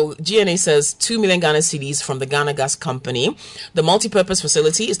 Let's go. So GNA says 2 million Ghana cedis from the Ghana Gas Company. The multi-purpose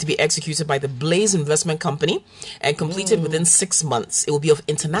facility is to be executed by the Blaze Investment Company and completed within 6 months. It will be of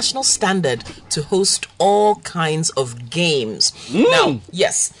international standard to host all kinds of games.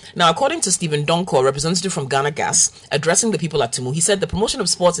 Now, according to Stephen Donko, a representative from Ghana Gas, addressing the people at Tumu, he said the promotion of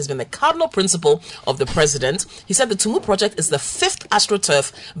sports has been the cardinal principle of the president. He said the Tumu project is the 5th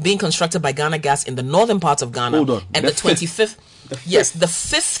AstroTurf being constructed by Ghana Gas in the northern parts of Ghana. Hold on. And the 25th. Yes, the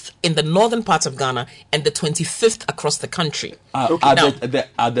 5th in the northern parts of Ghana and the 25th across the country. Are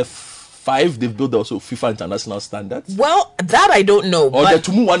the 5 they've built also FIFA international standards? Well, that I don't know. Or the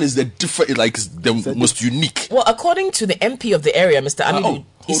Tumu one is the different, like the most unique. Well, according to the MP of the area, Mr. Amidu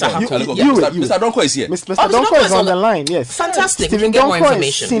Mr. Donko is here. Mr. Donko is on the line, yes. Fantastic. Stephen Get more Donko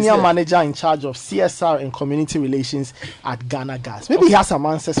information. is Senior Manager in charge of CSR and Community Relations at Ghana Gas. Maybe he has some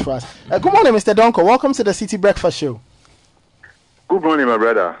answers for us. Good morning, Mr. Donko. Welcome to the City Breakfast Show. Good morning, my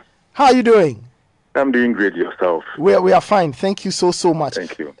brother. How are you doing? I'm doing great. Yourself? We are fine. Thank you so much.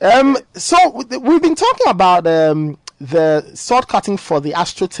 Thank you. So we've been talking about the sword cutting for the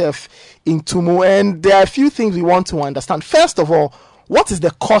AstroTurf in Tumu, and there are a few things we want to understand. First of all, what is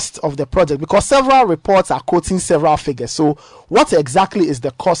the cost of the project? Because several reports are quoting several figures. So what exactly is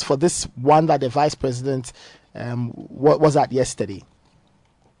the cost for this one that the Vice President was at yesterday?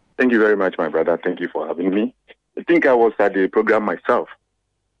 Thank you very much, my brother. Thank you for having me. I think I was at the program myself.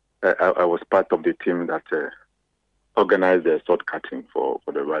 I was part of the team that organized the sword cutting for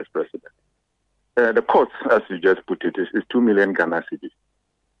the Vice President. The cost, as you just put it, is 2 million Ghana cedis.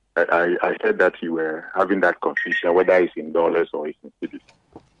 I heard that you were having that confusion, whether it's in dollars or it's in cedis.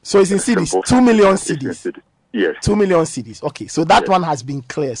 So it's in cedis, 2 million cedis. Yes. 2 million cedis. Okay, so that one has been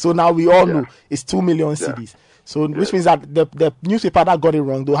clear. So now we all know it's 2 million cedis. So which means that the newspaper that got it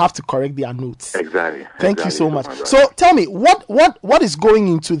wrong, they'll have to correct their notes. Exactly. Thank you so much. So tell me, what is going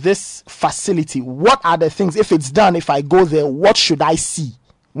into this facility? What are the things, if it's done, if I go there, what should I see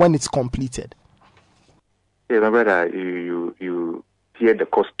when it's completed? Yeah, my brother, you hear the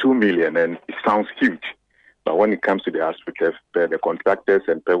cost 2 million and it sounds huge. But when it comes to the AstroTurf, the contractors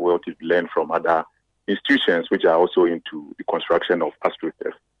and what we've learned from other institutions which are also into the construction of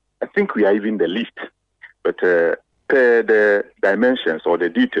AstroTurf, I think we are even the least. But per the dimensions or the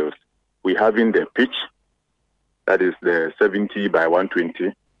details, we have in the pitch, that is the 70 by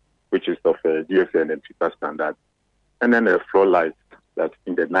 120, which is of GSN and FIFA standard. And then the floor lights that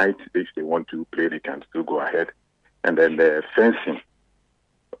in the night, if they want to play, they can still go ahead. And then the fencing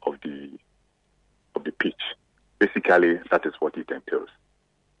of the pitch. Basically, that is what it entails.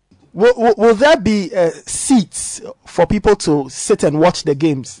 Will there be seats for people to sit and watch the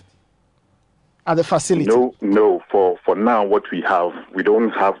games at the facility? No. For now, what we have, we don't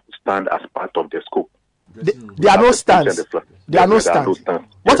have stand as part of the scope. There are no stands. There are no stands.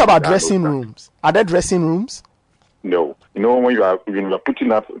 What about dressing rooms? Are there dressing rooms? No. When you are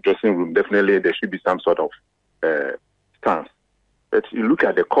putting up a dressing room, definitely there should be some sort of stands. But you look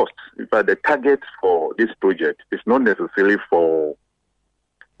at the cost. In fact, the target for this project is not necessarily for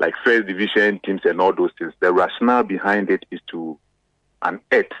like first division teams and all those things. The rationale behind it is to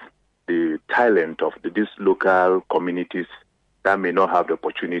unearth the talent of these local communities that may not have the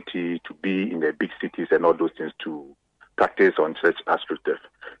opportunity to be in the big cities and all those things to practice on such AstroTurf.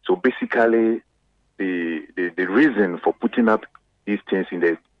 So basically, the reason for putting up these things in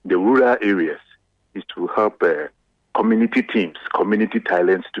the rural areas is to help community teams, community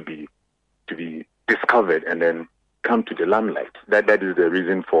talents to be discovered and then come to the limelight. That is the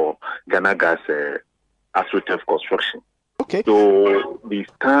reason for Ghana Gas AstroTurf construction. Okay. So the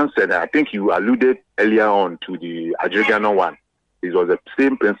stance, and I think you alluded earlier on to the Adjorgano one. It was the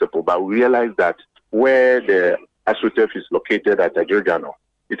same principle, but we realized that where the AstroTurf is located at Adjorgano,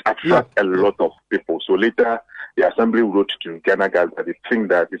 it attracts a lot of people. So later, the assembly wrote to Ghana Gas that they think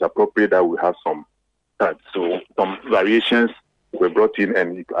that it's appropriate that we have some stands. So some variations were brought in,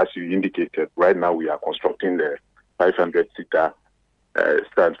 and as you indicated, right now we are constructing the 500-seater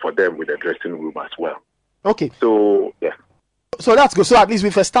stand for them with a dressing room as well. Okay. So, yeah. So that's good. So at least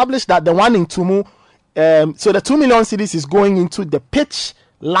we've established that the one in Tumu, so the 2 million cedis is going into the pitch,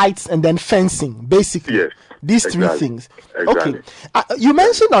 lights, and then fencing, basically. Yes. These three things. Exactly. Okay. You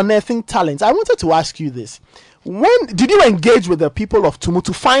mentioned unearthing talents. I wanted to ask you this. When did you engage with the people of Tumu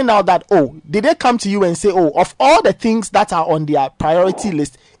to find out that, did they come to you and say, of all the things that are on their priority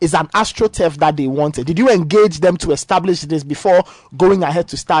list is an AstroTurf that they wanted? Did you engage them to establish this before going ahead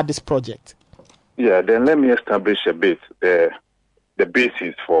to start this project? Yeah, then let me establish a bit the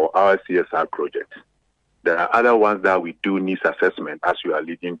basis for our CSR project. There are other ones that we do needs assessment, as you are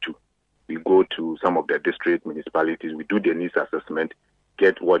leading to. We go to some of the district municipalities, we do the needs assessment,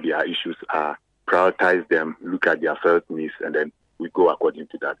 get what their issues are, prioritize them, look at their first needs, and then we go according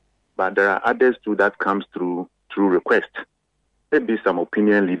to that. But there are others too that comes through request. Maybe some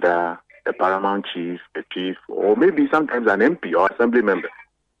opinion leader, a paramount chief, a chief, or maybe sometimes an MP or assembly member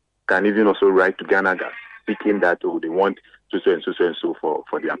can even also write to Ghana Gas, seeking that they want so and so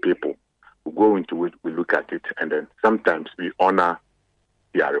for their people. We go into it, we look at it, and then sometimes we honor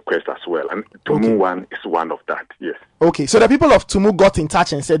their request as well. And Tumu one is one of that, yes. Okay, so the people of Tumu got in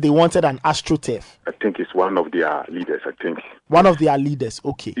touch and said they wanted an AstroTurf. I think it's one of their leaders, One of their leaders,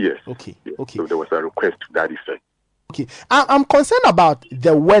 okay. Yes. Okay. So there was a request to that effect. Okay, I'm concerned about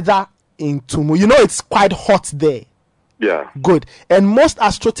the weather in Tumu. You know, it's quite hot there. Yeah. Good. And most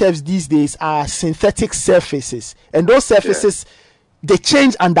AstroTurfs these days are synthetic surfaces. And those surfaces, they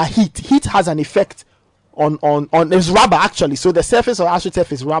change under heat. Heat has an effect on it's rubber actually. So the surface of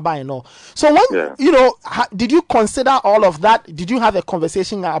AstroTurf is rubber and all. So when did you consider all of that? Did you have a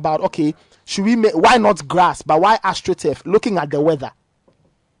conversation about should we why not grass, but why AstroTurf? Looking at the weather.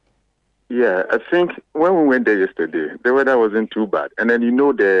 Yeah, I think when we went there yesterday, the weather wasn't too bad, and then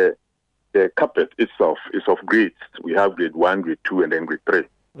the carpet itself is of grades. We have grade 1, grade 2, and then grade 3.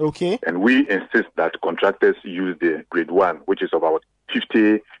 Okay. And we insist that contractors use the grade 1, which is about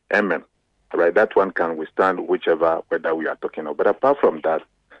 50 mm. Right, that one can withstand whichever weather we are talking about. But apart from that,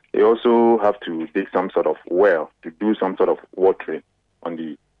 they also have to dig some sort of well to do some sort of watering on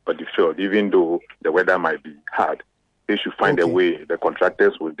the field, even though the weather might be hard. They should find a way. The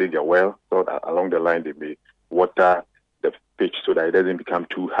contractors will dig a well so that along the line they may water the pitch so that it doesn't become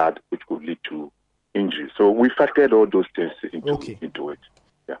too hard, which could lead to injury. So we factored all those things into it.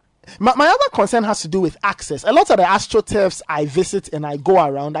 Yeah. My other concern has to do with access. A lot of the AstroTurfs I visit and I go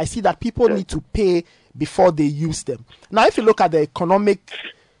around, I see that people need to pay before they use them. Now, if you look at the economic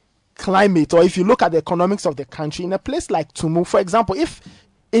climate, or if you look at the economics of the country, in a place like Tumu, for example, if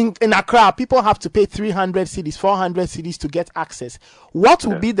in Accra, people have to pay 300 cedis, 400 cedis to get access. What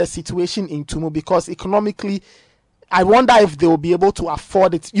will be the situation in Tumu? Because economically, I wonder if they will be able to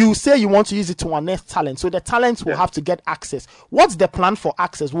afford it. You say you want to use it to unearth talent, so the talents will have to get access. What's the plan for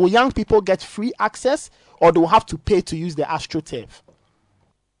access? Will young people get free access, or they will have to pay to use the AstroTurf?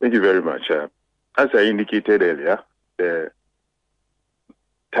 Thank you very much. As I indicated earlier, the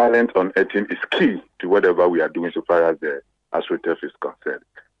talent unearthing is key to whatever we are doing so far as the AstroTurf is concerned.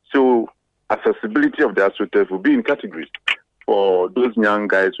 So accessibility of the AstroTurf will be in categories for those young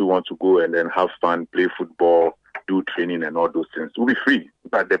guys who want to go and then have fun, play football, do training and all those things. It will be free.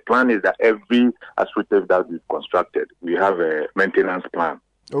 But the plan is that every AstroTurf that we've constructed, we have a maintenance plan.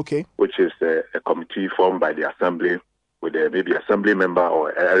 Okay. Which is a committee formed by the assembly with maybe assembly member or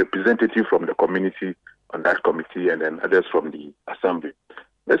a representative from the community on that committee and then others from the assembly.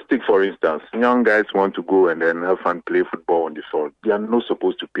 Let's take, for instance, young guys want to go and then have fun, play football on the field. They are not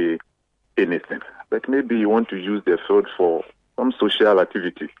supposed to pay anything. But maybe you want to use the field for some social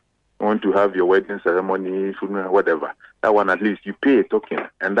activity. You want to have your wedding ceremony, funeral, whatever. That one, at least, you pay a token.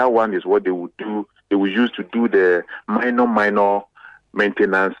 And that one is what they will do. They will use to do the minor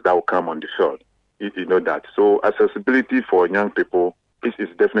maintenance that will come on the field. You know that. So accessibility for young people is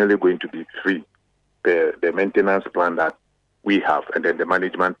definitely going to be free. The maintenance plan that we have and then the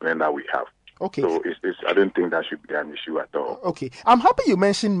management plan that we have. Okay. So I don't think that should be an issue at all. Okay. I'm happy you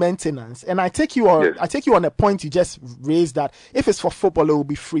mentioned maintenance, and I take you on. Yes. I take you on a point you just raised that if it's for football, it will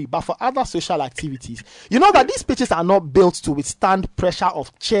be free, but for other social activities, you know that these pitches are not built to withstand pressure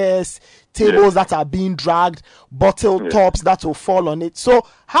of chairs, tables that are being dragged, bottle tops that will fall on it. So,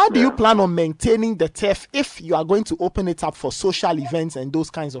 how do you plan on maintaining the turf if you are going to open it up for social events and those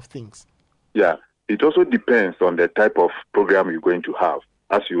kinds of things? Yeah, it also depends on the type of program you're going to have.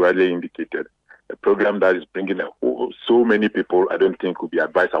 As you earlier indicated, a program that is bringing so many people, I don't think would be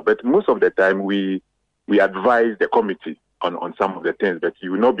advisable. But most of the time, we advise the committee on some of the things, but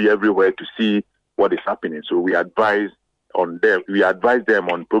you will not be everywhere to see what is happening. So we advise on them. We advise them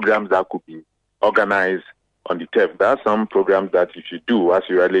on programs that could be organized on the turf. There are some programs that if you do, as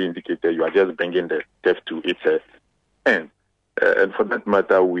you earlier indicated, you are just bringing the turf to its end. And for that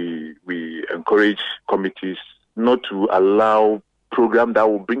matter, we encourage committees not to allow program that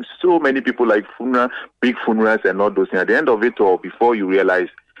will bring so many people like big funerals and all those things. At the end of it all, before you realize,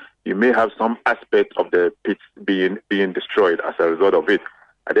 you may have some aspect of the pitch being destroyed as a result of it.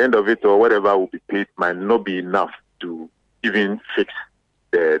 At the end of it all, whatever will be paid might not be enough to even fix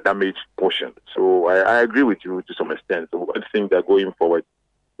the damaged portion. So I agree with you to some extent. So I think that going forward,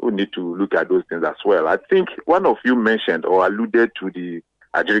 we need to look at those things as well. I think one of you mentioned or alluded to the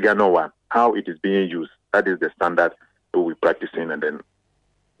Ajirigano one, how it is being used. That is the standard we're practicing and then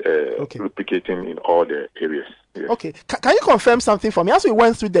replicating in all the areas. Yes. Okay. Can you confirm something for me? As we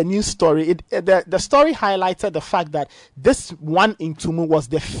went through the news story, the story highlighted the fact that this one in Tumu was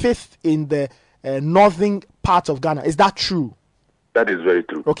the 5th in the northern part of Ghana. Is that true? That is very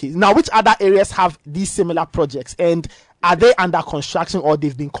true. Okay. Now, which other areas have these similar projects? And are they under construction or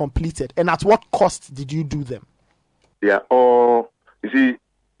they've been completed? And at what cost did you do them? They are all, you see,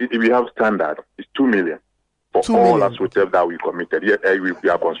 if we have standard, it's 2 million. For all AstroTurf that we committed, we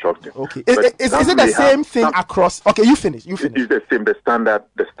are constructing. Okay, is it the same thing across? Okay, you finish. It's the same. The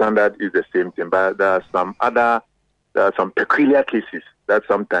standard is the same thing, but there are some peculiar cases that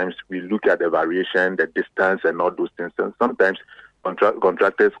sometimes we look at the variation, the distance, and all those things. And sometimes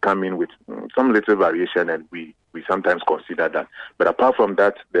contractors come in with some little variation, and we sometimes consider that. But apart from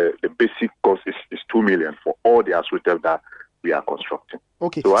that, the basic cost is 2 million for all the AstroTurf that we are constructing.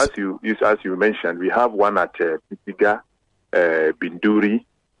 Okay. So as you mentioned, we have one at Pisiga, Binduri.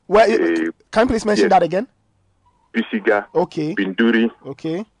 Where? Can you please mention that again? Pisiga. Okay. Binduri.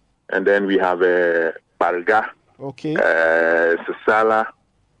 Okay. And then we have Parga. Okay. Sisala,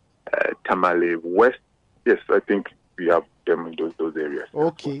 Tamale West. Yes, I think we have them in those areas.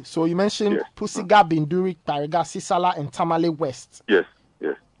 Okay. So you mentioned Pisiga, Binduri, Parga, Sisala, and Tamale West. Yes.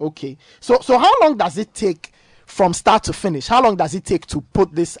 Okay. So how long does it take from start to finish? How long does it take to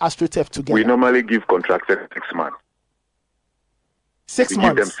put this AstroTurf together? We normally give contractors 6 months. 6 months?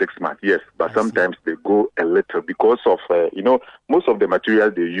 Give them 6 months, yes. But sometimes they go a little because of, most of the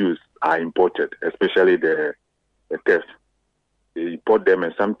materials they use are imported, especially the turf. They import them,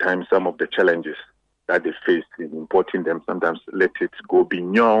 and sometimes some of the challenges that they face in importing them sometimes let it go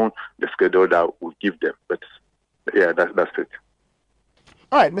beyond the schedule that we give them. But yeah, that's it.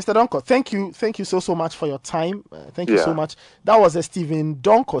 All right, Mr. Donko, thank you so much for your time. Thank you so much. That was Stephen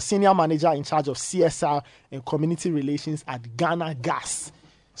Donko, Senior Manager in charge of CSR and Community Relations at Ghana Gas.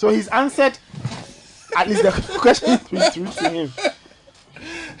 So he's answered at least the question we threw to him.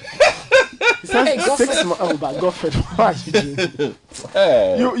 He says 6 months. Oh, but Godfred, what are you doing?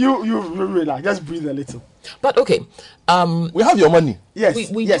 You relax. Just breathe a little. But okay, we have your money. Yes,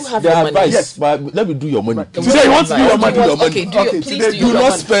 we do have the your advice, money. Yes, but let me do your money. Today you want to do your money. Okay, please do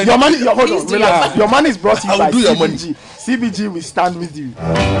not spend your money. Hold on, relax. Your money is brought to you by do your money. CBG will stand with you.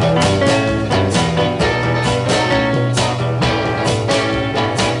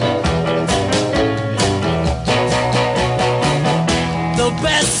 The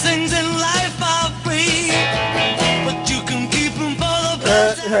best things in life are free, but you can keep them for the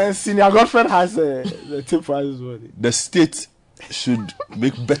best. Senior Godfred has the tip for us as well. The state should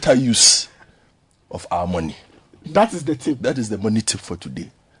make better use of our money. That is the tip. That is the money tip for today.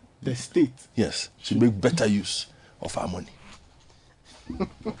 The state? Yes, should make better use of our money.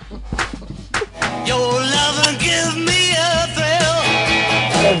 Your love give me a thrill.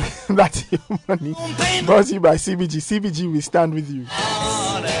 That's your money. Brought to you by CBG. CBG will stand with you.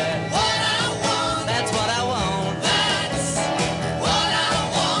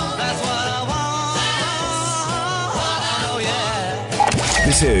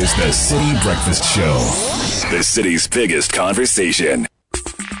 This is the City Breakfast Show, the city's biggest conversation.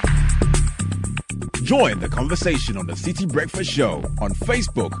 Join the conversation on the City Breakfast Show on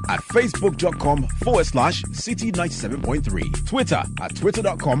Facebook at facebook.com/City97.3, Twitter at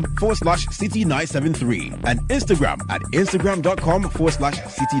twitter.com/City973, and Instagram at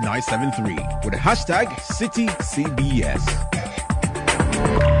instagram.com/City973 with the hashtag CityCBS.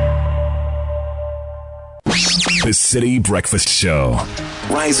 The City Breakfast Show.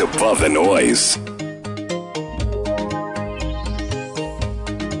 Rise above the noise.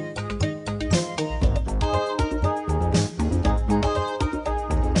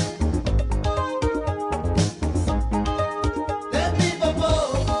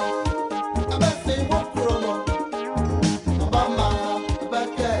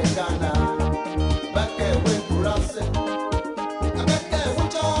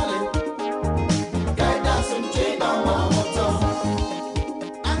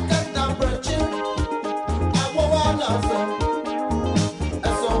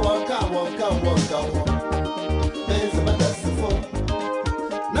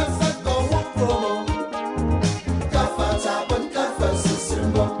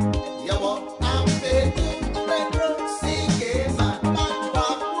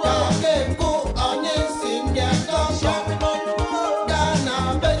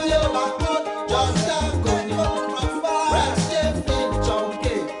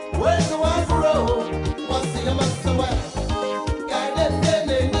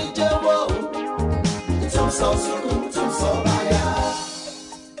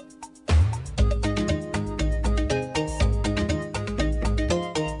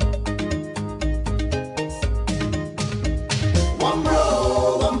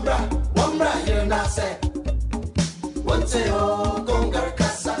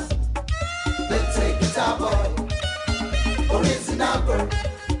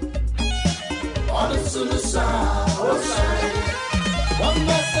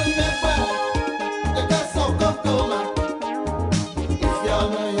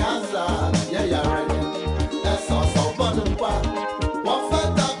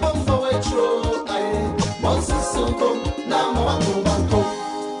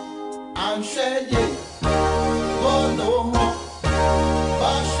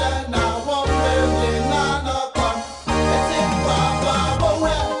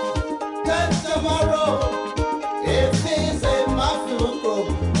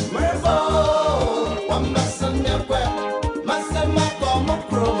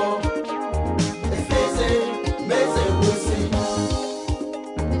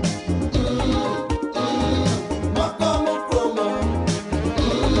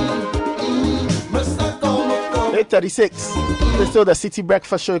 8:36. It's still the City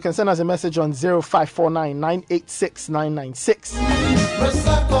Breakfast Show. You can send us a message on 0549 986 996.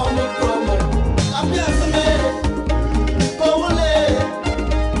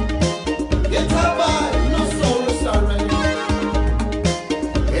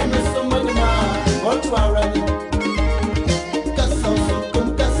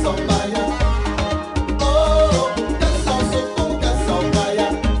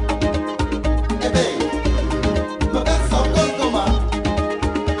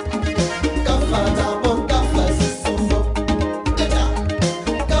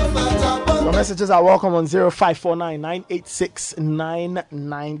 Messages are welcome on 0549 986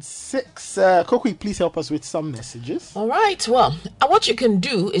 996. Kokui, please help us with some messages. All right. Well, what you can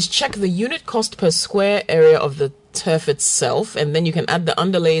do is check the unit cost per square area of the turf itself, and then you can add the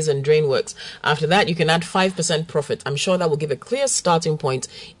underlays and drain works. After that, you can add 5% profit. I'm sure that will give a clear starting point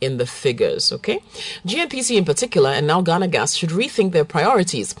in the figures. Okay, GNPC in particular, and now Ghana Gas, should rethink their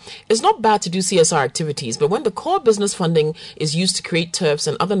priorities. It's not bad to do CSR activities, but when the core business funding is used to create turfs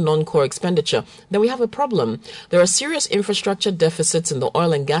and other non-core expenditure, then we have a problem. There are serious infrastructure deficits in the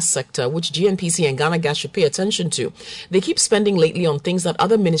oil and gas sector, which GNPC and Ghana Gas should pay attention to. They keep spending lately on things that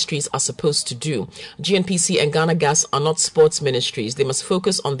other ministries are supposed to do. GNPC and Ghana Gas are not sports ministries. They must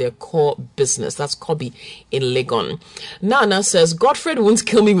focus on their core business. That's Kobe in Legon. Nana says, Godfred won't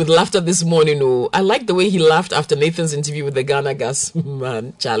kill me with laughter this morning. Oh, I like the way he laughed after Nathan's interview with the Ghana Gas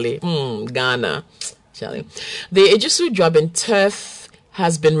man, Charlie. Ghana, Charlie. The Ejisu job in turf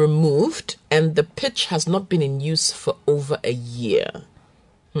has been removed and the pitch has not been in use for over a year.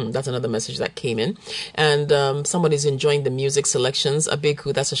 That's another message that came in. And somebody's enjoying the music selections.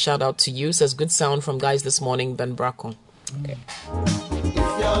 Abeku, that's a shout out to you. Says good sound from guys this morning, Ben Braco. Okay.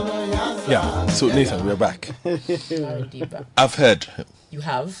 Yeah, so Nathan, we're back. I've heard him. You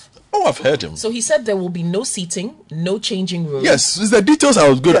have? Oh, I've heard him. So he said there will be no seating, no changing rooms. Yes, it's the details I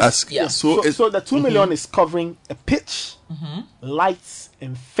was going to ask. Yeah. So the 2 million is covering a pitch, lights,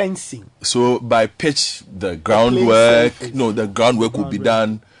 and fencing. So by pitch, the groundwork, the groundwork will be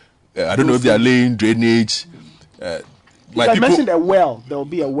done. I don't know if they are laying drainage. I mentioned a well. There will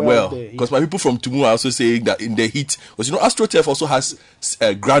be a well there. Because my people from Tumu are also saying that in the heat, because AstroTurf also has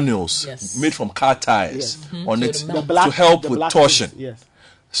granules made from car tires on it to help with torsion. Yes.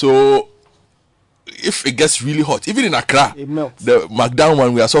 So if it gets really hot, even in Accra, it melts. The Markdown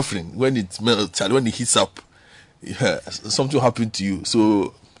one we are suffering when it melts and when it heats up, something will happen to you.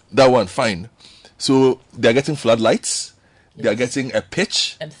 So that one, fine. So they are getting floodlights, they are getting a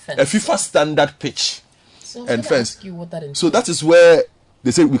pitch, and a FIFA standard pitch, so and fence. Ask you what that so that is where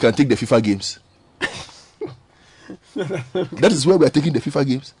they say we can take the FIFA games. That is where we are taking the FIFA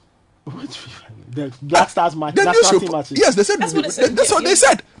games. Which FIFA? The Black Stars match. Matches. Yes, they said that's what, that's what they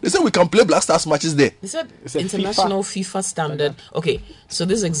said. They said we can play Black Stars matches there. They said international FIFA standard. Okay, so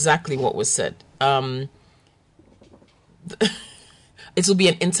this is exactly what was said. It will be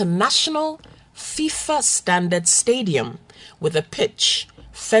an international FIFA standard stadium with a pitch,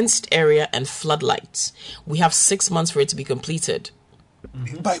 fenced area, and floodlights. We have 6 months for it to be completed.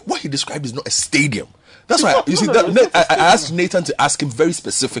 But what he described is not a stadium. That's why I asked Nathan to ask him very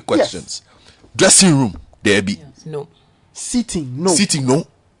specific questions. Yes. Dressing room, there be. Yes. No. Seating, no. Seating, no.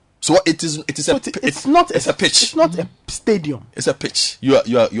 So it is so a it's pitch. It's not a stadium. It's a pitch. You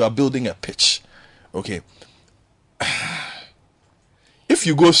are building a pitch. Okay. If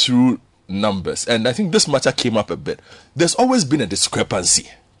you go through numbers, and I think this matter came up a bit, there's always been a discrepancy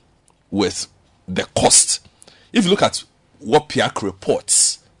with the cost. If you look at what PIAC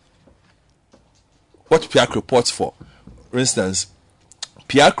reports, for instance,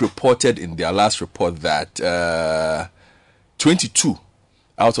 PIAC reported in their last report that 22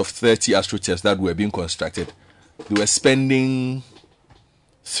 out of 30 AstroTurfs that were being constructed, they were spending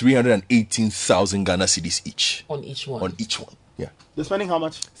 318,000 Ghana cedis each. On each one? On each one, yeah. They're spending how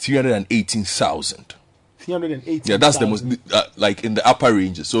much? 318,000. 318,000. Yeah, that's the most, like in the upper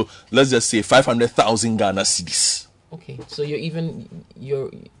ranges. So let's just say 500,000 Ghana cedis. Okay, so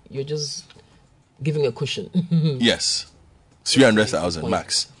you're just giving a cushion. Yes. 300,000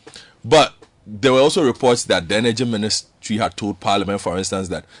 max. But there were also reports that the Energy Ministry had told Parliament, for instance,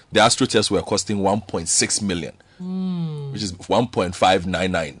 that the AstroTurfs were costing 1.6 million, which is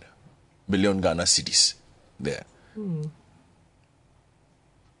 1.599 million Ghana cedis there.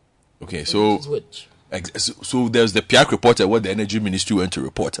 Okay, so there's the PIAC report and what the Energy Ministry went to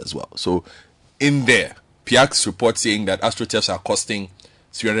report as well. So in there, PIAC's report saying that AstroTurfs are costing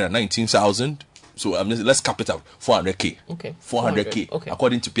 319,000. So let's cap it out 400k. Okay. 400k. Okay.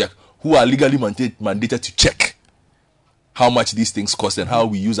 According to PIAC, who are legally mandated to check how much these things cost and how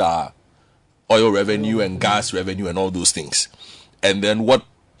we use our oil revenue and gas revenue and all those things. And then what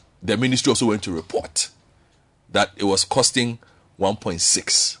the ministry also went to report, that it was costing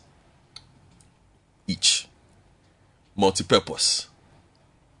 1.6 each, multi-purpose.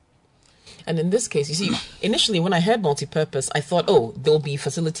 And in this case, you see, initially when I heard multi-purpose, I thought, oh, there'll be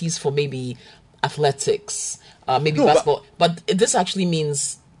facilities for maybe athletics, maybe basketball. But this actually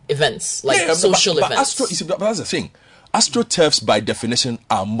means events, like social events. But that's the thing. AstroTurfs, by definition,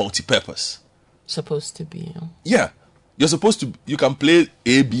 are multi-purpose. Supposed to be. Yeah. You're supposed to, you can play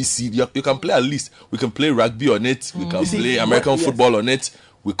A, B, C, you can play at least, we can play rugby on it, we can play American football on it,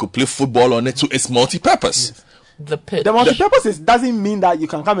 we could play football on it, so it's multi-purpose. Yes. The multi-purpose doesn't mean that you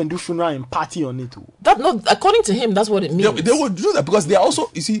can come and do funeral and party on it. According to him, that's what it means. They would do that because they are also,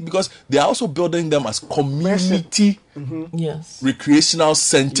 because they are also building them as community recreational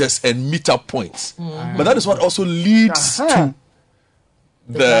centers and meetup points. But that is what also leads to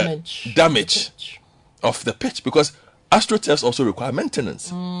the damage of the pitch, because AstroTurfs also require maintenance.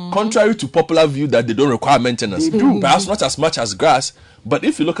 Contrary to popular view that they don't require maintenance. They do. Perhaps not as much as grass, but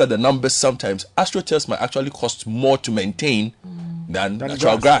if you look at the numbers, sometimes AstroTurfs might actually cost more to maintain than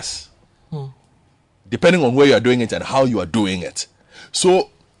natural grass. Depending on where you are doing it and how you are doing it.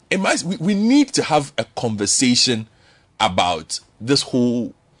 So we need to have a conversation about this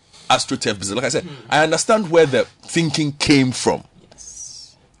whole AstroTurf business. Like I said, I understand where the thinking came from.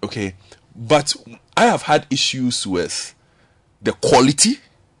 Yes. Okay. But I have had issues with the quality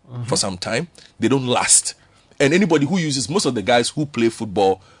for some time. They don't last. And anybody who uses, most of the guys who play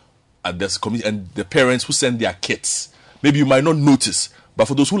football at this community and the parents who send their kids, maybe you might not notice, but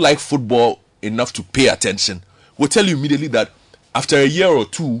for those who like football enough to pay attention, will tell you immediately that after a year or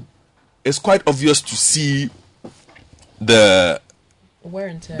two, it's quite obvious to see the wear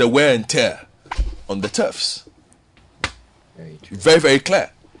and tear on the turfs. Very true. Very, very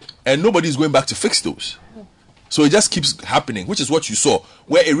clear. And nobody is going back to fix those. So it just keeps happening, which is what you saw,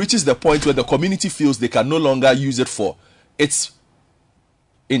 where it reaches the point where the community feels they can no longer use it for its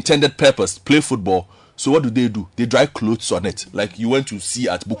intended purpose, play football. So what do? They dry clothes on it, like you went to see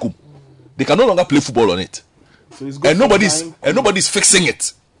at Bukum. They can no longer play football on it. So it's and nobody's fixing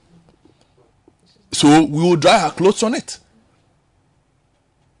it. So we will dry our clothes on it.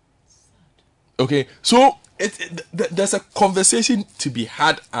 Okay, so there's a conversation to be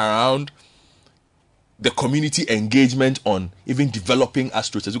had around the community engagement on even developing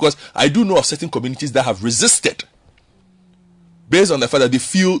AstroTurfs, because I do know of certain communities that have resisted based on the fact that they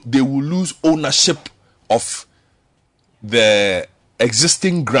feel they will lose ownership of the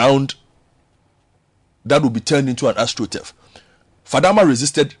existing ground that will be turned into an AstroTurf. Fadama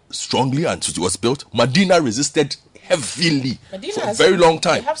resisted strongly and it was built. Medina resisted heavily for a very long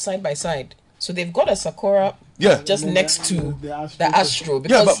time. They have side by side. So they've got a Sakura just next to the Astro.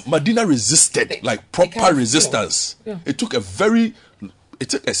 Yeah, but Medina resisted, like proper resistance. Yeah. It took a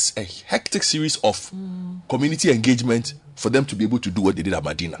hectic series of community engagement for them to be able to do what they did at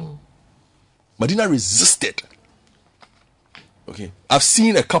Medina. Medina resisted. Okay, I've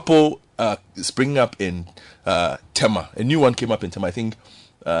seen a couple springing up in Tema. A new one came up in Tema. I think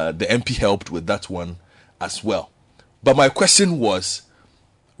the MP helped with that one as well. But my question was,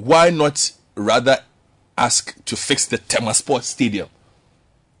 why not rather ask to fix the Tema Sports Stadium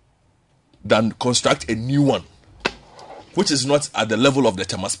than construct a new one, which is not at the level of the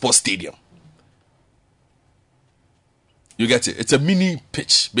Tema Sports Stadium? You get it? It's a mini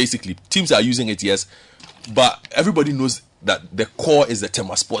pitch, basically. Teams are using it, yes, but everybody knows that the core is the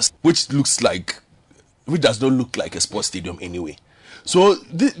Tema Sports, which does not look like a sports stadium anyway. So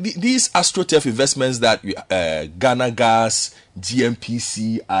these AstroTurf investments that Ghana Gas,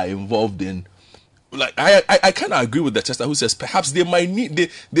 GMPC are involved in, like I kind of agree with the tester who says perhaps they might need the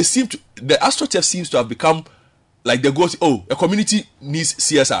AstroTurf seems to have become like they go to, a community needs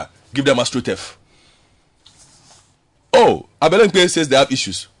CSR, give them AstroTurf. Abelenque says they have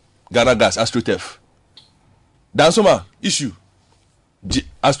issues, Ghana Gas, AstroTurf. Dansoma issue,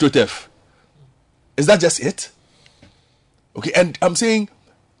 AstroTurf. Is that just it? Okay, and I'm saying,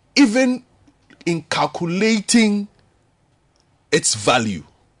 even in calculating its value,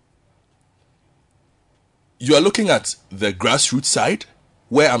 you are looking at the grassroots side,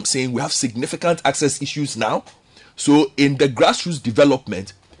 where I'm saying we have significant access issues now. So in the grassroots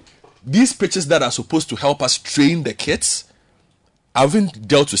development, these pitches that are supposed to help us train the kids haven't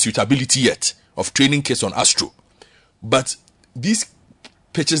dealt with suitability yet of training kids on Astro. But these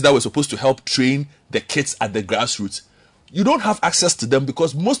pitches that were supposed to help train the kids at the grassroots, you don't have access to them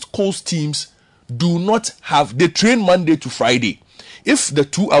because most coast teams do not have, they train Monday to Friday. If the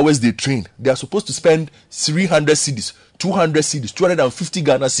 2 hours they train, they are supposed to spend 300 cedis, 200 cedis, 250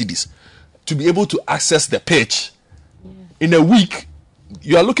 Ghana cedis. to be able to access the pitch in a week.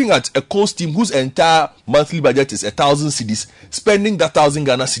 You are looking at a coach team whose entire monthly budget is 1,000 cedis, spending that 1,000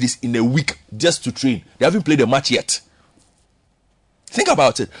 Ghana cedis in a week just to train. They haven't played a match yet. Think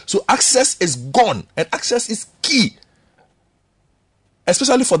about it. So access is gone, and access is key,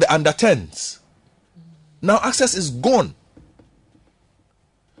 especially for the under 10s. Now access is gone.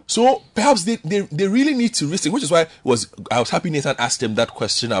 So perhaps they really need to rethink, which is why I was happy Nathan asked him that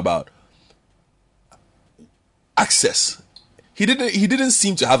question about access. He didn't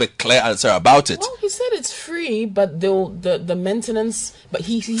seem to have a clear answer about it. Well, he said it's free, but the maintenance. But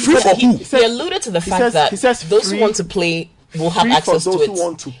he alluded to the fact that those who want to play will have access to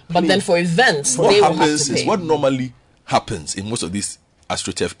it. But then for events, they will have to pay. What normally happens in most of these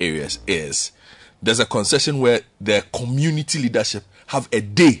AstroTurf areas is there's a concession where the community leadership have a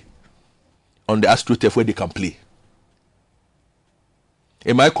day on the AstroTurf where they can play.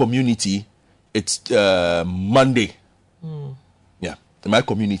 In my community, it's Monday. Yeah, in my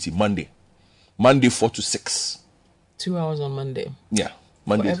community, Monday 4 to 6. 2 hours on Monday. Yeah,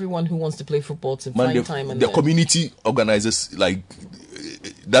 Monday. For everyone who wants to play football to Monday, find time. And the community organizes,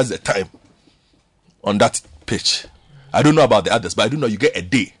 that's the time on that pitch. I don't know about the others, but I do know you get a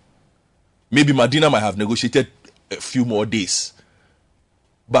day. Maybe Medina might have negotiated a few more days.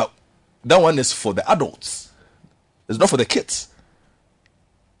 But that one is for the adults. It's not for the kids.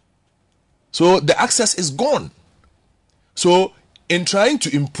 So the access is gone. So in trying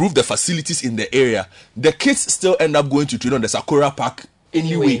to improve the facilities in the area, the kids still end up going to train on the Sakura Park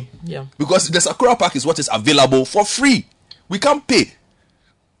anyway. Yeah. Because the Sakura Park is what is available for free. We can't pay.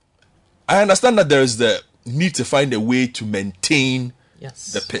 I understand that there is the need to find a way to maintain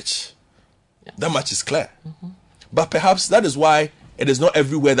the pitch. Yes. That much is clear. Mm-hmm. But perhaps that is why it is not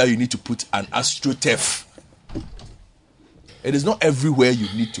everywhere that you need to put an AstroTurf. It is not everywhere you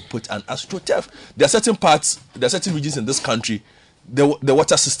need to put an AstroTurf. There are certain regions in this country, the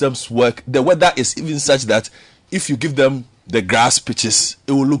water systems work. The weather is even such that if you give them the grass pitches,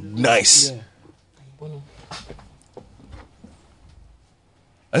 it will look nice. Yeah.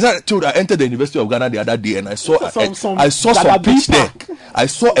 As I told, I entered the University of Ghana the other day and I saw some pitch there. I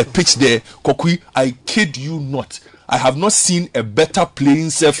saw a pitch there, Kokui. I kid you not. I have not seen a better playing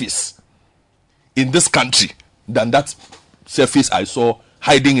surface in this country than that surface I saw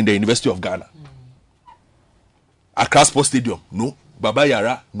hiding in the University of Ghana. Accra Sports Stadium, no. Baba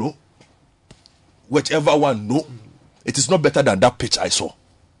Yara, no. Whichever one, no. It is not better than that pitch I saw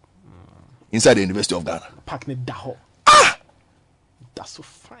inside the University of Ghana. That's so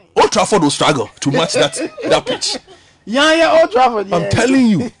fine. Old Trafford will struggle to match that pitch. Yeah, Old Trafford. Yeah. I'm telling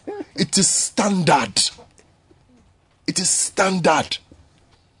you, it is standard. It is standard.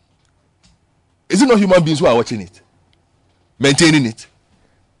 Is it not human beings who are watching it? Maintaining it?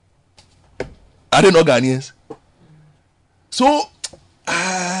 Are they not Ghanaians? So,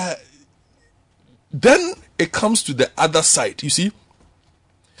 then it comes to the other side. You see,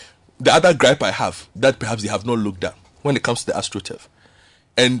 the other gripe I have that perhaps they have not looked at when it comes to the AstroTurf.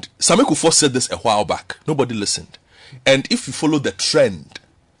 And Sammy Kufuor said this a while back. Nobody listened. And if you follow the trend,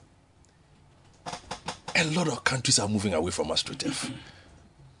 a lot of countries are moving away from AstroTurf.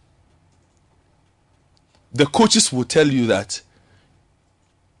 The coaches will tell you that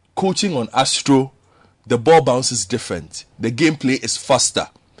coaching on Astro, the ball bounces different. The gameplay is faster.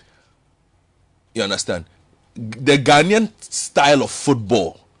 You understand? The Ghanaian style of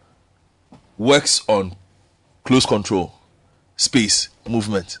football works on close control, space,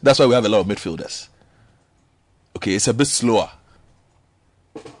 movement. That's why we have a lot of midfielders. Okay, it's a bit slower.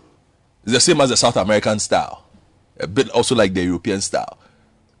 It's the same as the South American style. A bit also like the European style.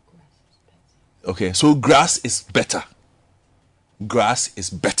 Okay, so grass is better. Grass is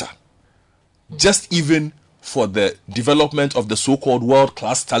better. Just even for the development of the so-called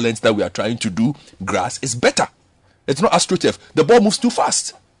world-class talents that we are trying to do, grass is better. It's not AstroTurf. The ball moves too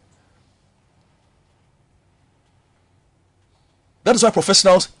fast. That is why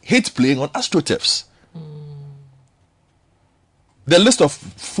professionals hate playing on AstroTurfs. The list of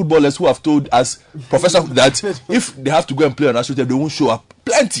footballers who have told us, professors, that if they have to go and play on AstroTurf, they won't show up.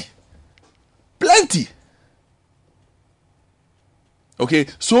 Plenty. Okay,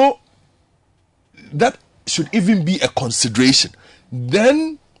 so that should even be a consideration.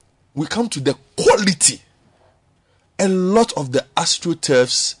 Then we come to the quality. A lot of the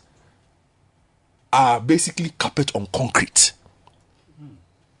AstroTurfs are basically carpet on concrete.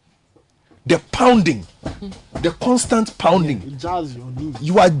 The pounding, the constant pounding.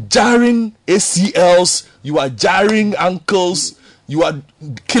 You are jarring ACLs, you are jarring ankles, you are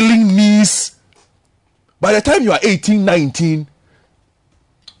killing knees. By the time you are 18, 19,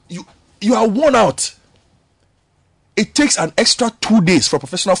 you are worn out. It takes an extra 2 days for a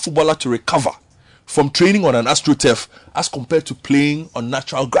professional footballer to recover from training on an AstroTurf as compared to playing on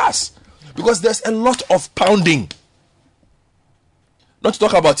natural grass, because there's a lot of pounding. Not to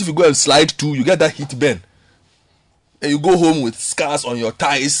talk about if you go and slide too, you get that heat burn, and you go home with scars on your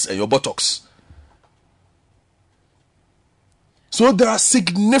thighs and your buttocks. So there are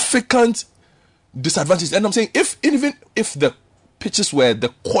significant disadvantages, and I'm saying even if the pitches were the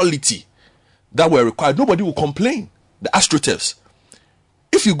quality that were required, nobody will complain. The AstroTurfs.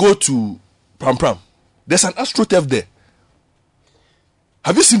 If you go to Pram Pram, there's an AstroTurf there.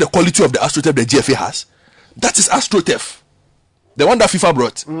 Have you seen the quality of the AstroTurf the GFA has? That is AstroTurf, the one that FIFA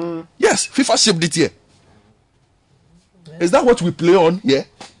brought. Yes, FIFA shipped it here. Is that what we play on here?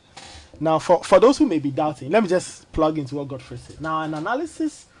 Now, for those who may be doubting, let me just plug into what Godfrey said. Now, an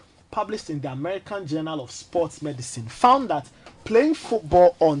analysis published in the American Journal of Sports Medicine found that playing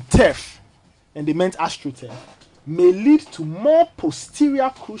football on turf, and they meant AstroTurf, may lead to more posterior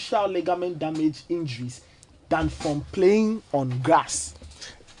crucial ligament damage injuries than from playing on grass.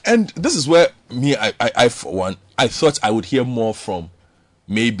 And this is where I for one, I thought I would hear more from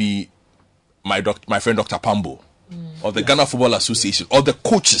maybe my friend Dr. Pambo, or the Ghana Football Association, or the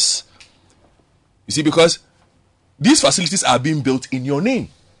coaches. You see, because these facilities are being built in your name,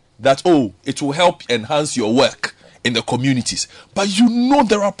 that it will help enhance your work in the communities, but you know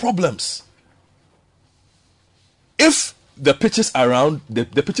there are problems. If the pitches around, the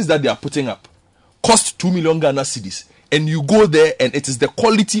pitches that they are putting up cost 2 million Ghana cedis, and you go there and it is the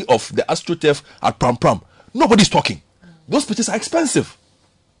quality of the AstroTurf at Pram Pram, nobody's talking. Those pitches are expensive.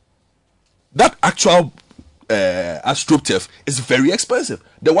 That actual AstroTurf is very expensive.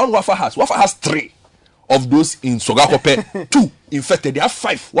 The one Wafa has 3 of those in Sogakope. 2, in fact, they have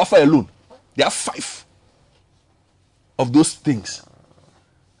 5. Wafa alone, they have 5 of those things.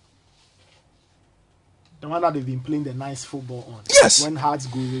 The one that they've been playing the nice football on. Yes. When Hearts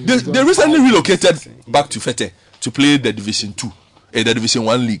go. They recently relocated back to Fete to play the Division 2, the Division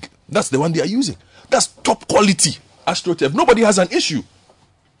 1 league. That's the one they are using. That's top quality AstroTurf. Nobody has an issue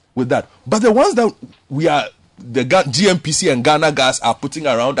with that. But the ones that the GMPC and Ghana Gas are putting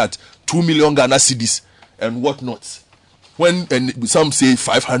around at 2 million Ghana cedis and whatnot. And some say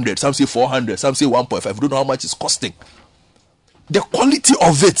 500, some say 400, some say 1.5. I don't know how much it's costing. The quality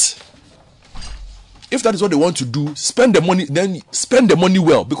of it. If that is what they want to do, spend the money, then spend the money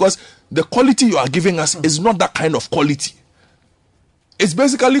well, because the quality you are giving us is not that kind of quality. It's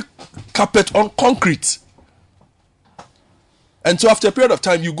basically carpet on concrete. And so after a period of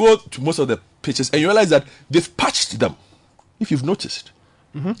time, you go to most of the pitches and you realize that they've patched them. If you've noticed,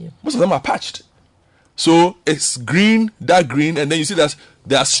 most of them are patched. So it's green, dark green, and then you see that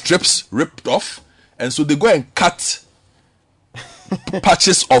there are strips ripped off, and so they go and cut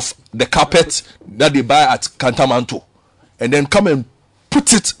patches of the carpet that they buy at Cantamanto, and then come and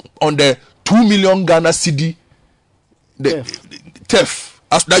put it on the 2 million Ghana cedi the turf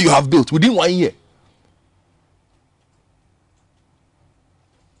that you have built within 1 year.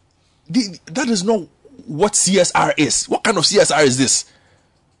 That is not what CSR is. What kind of CSR is this?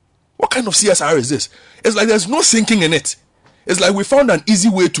 What kind of CSR is this? It's like there's no thinking in it. It's like we found an easy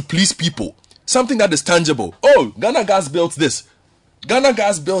way to please people. Something that is tangible. Oh, Ghana Gas built this. Ghana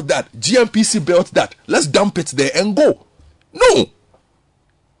Gas built that. GMPC built that. Let's dump it there and go. No.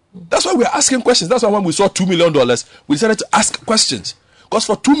 That's why we're asking questions. That's why when we saw $2 million, we decided to ask questions. Because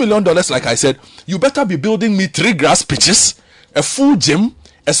for $2 million, like I said, you better be building me 3 grass pitches, a full gym,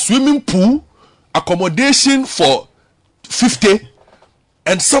 a swimming pool, accommodation for 50,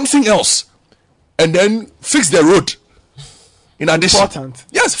 and something else. And then fix the road. In addition. Important.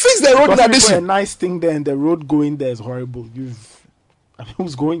 Yes, fix the road because in addition. A nice thing there, and the road going there is horrible.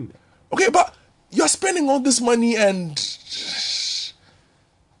 Who's going there? Okay, but you're spending all this money and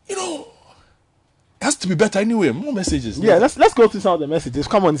it has to be better anyway. More messages. Yeah, let's go through some of the messages.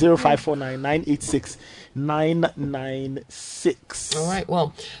 Come on, 0549-986-996. All right.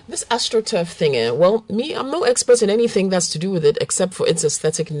 Well, this AstroTurf thing, I'm no expert in anything that's to do with it except for its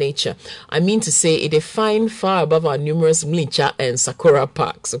aesthetic nature. I mean to say it is fine far above our numerous Mlicha and Sakura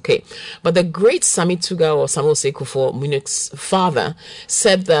parks. Okay. But the great Sami Tuga, or Samuel Sekufo, Munich's father,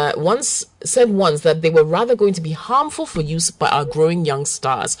 said once that they were rather going to be harmful for use by our growing young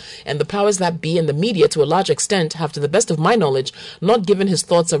stars, and the powers that be and the media to a large extent have, to the best of my knowledge, not given his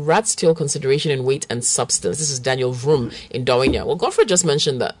thoughts of rat's tail consideration in weight and substance. This is Daniel Vroom in Dawenya. Well, Godfrey just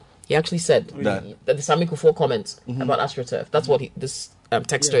mentioned that. He actually said that the Sami Kufuor comments about AstroTurf. That's what this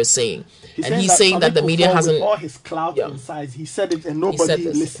texter is saying. He's saying that the media hasn't... With all his clout inside, he said it and nobody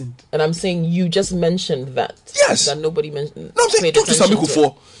listened. And I'm saying you just mentioned that. Yes. That nobody mentioned. No, I'm saying talk to Sami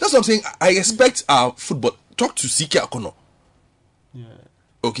Kufuor. That's what I'm saying. I expect our football. Talk to CK Akono. Yeah.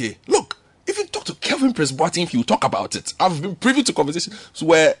 Okay. Look, if you talk to Kevin Prince-Boateng, he will talk about it. I've been privy to conversations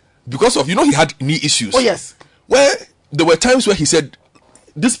where, because of, he had knee issues. Oh, yes. Where there were times where he said,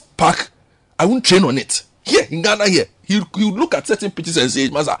 this park, I won't train on it. Here, in Ghana, here. He would look at certain pitches and say,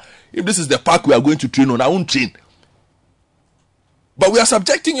 Master, if this is the park we are going to train on, I won't train. But we are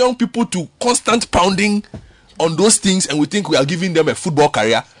subjecting young people to constant pounding on those things, and we think we are giving them a football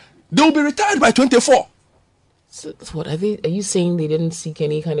career. They will be retired by 24. So what are you saying? They didn't seek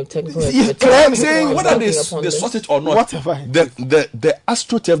any kind of technical? I'm saying whether they sought it or not. Whatever. The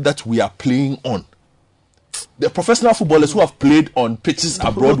AstroTurf that we are playing on, the professional footballers who have played on pitches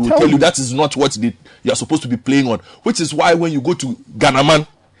abroad will tell you that is not what you are supposed to be playing on. Which is why when you go to Ghanaman,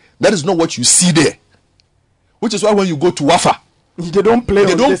 that is not what you see there. Which is why when you go to Wafa, they don't play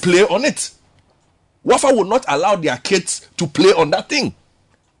on it. Wafa will not allow their kids to play on that thing.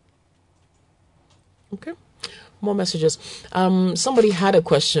 Okay. More messages. Somebody had a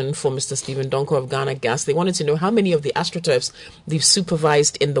question for Mr. Stephen Donko of Ghana Gas. They wanted to know how many of the AstroTurfs they've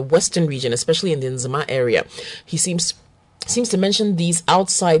supervised in the Western region, especially in the Nzema area. He seems to mention these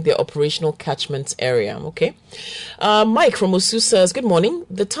outside their operational catchment area. Okay. Mike from Osu says, good morning.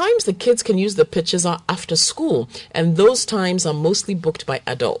 The times the kids can use the pitches are after school, and those times are mostly booked by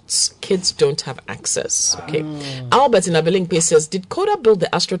adults. Kids don't have access. Okay. Albert in Abelingpe says, did Coda build the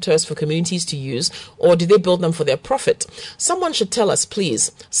AstroTurfs for communities to use, or did they build them for their profit? Someone should tell us,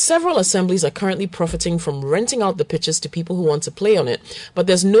 please. Several assemblies are currently profiting from renting out the pitches to people who want to play on it, but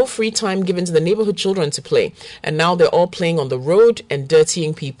there's no free time given to the neighborhood children to play, and now they're all playing on the road and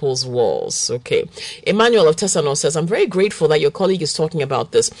dirtying people's walls. Okay. Emmanuel of Tessano says, I'm very grateful that your colleague is talking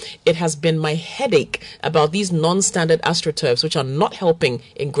about this. It has been my headache about these non-standard AstroTurfs, which are not helping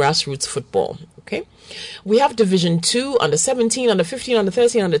in grassroots football. Okay. We have Division 2, under 17, under 15, under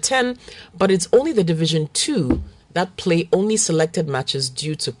 13, under 10, but it's only the Division 2 that play only selected matches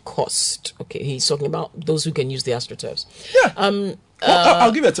due to cost. Okay. He's talking about those who can use the AstroTurfs. Yeah.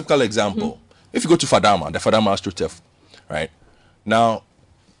 I'll give you a typical example. If you go to Fadama, the Fadama AstroTurf, right? Now,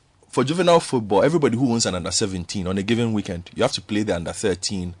 for juvenile football, everybody who owns an under 17 on a given weekend, you have to play the under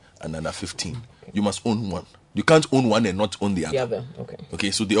 13 and under 15. Okay. You must own one. You can't own one and not own the other. The other, okay.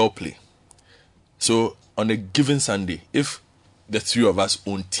 Okay, so they all play. So on a given Sunday, if the three of us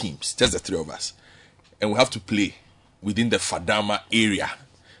own teams, just the three of us, and we have to play within the Fadama area,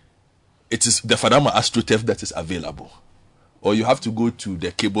 it is the Fadama AstroTurf that is available. Or you have to go to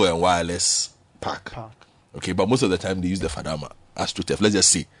the Cable and Wireless Park. Okay, but most of the time they use the Fadama AstroTurf. Let's just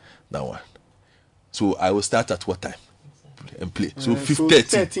see that one. So I will start at what time and play? So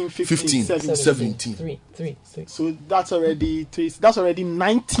 13, 15, 17. Three. So that's already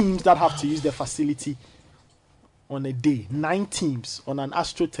 9 teams that have to use the facility on a day. 9 teams on an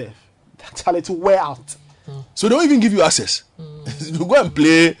AstroTurf. That's how it will wear out. So they don't even give you access. You go and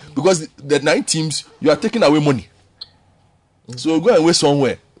play because the 9 teams, you are taking away money. So go and wait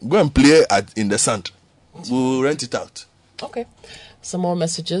somewhere. Go and play in the sand. We'll rent it out. Okay. Some more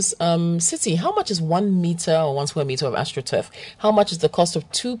messages. City, how much is 1 meter or 1 square meter of AstroTurf? How much is the cost of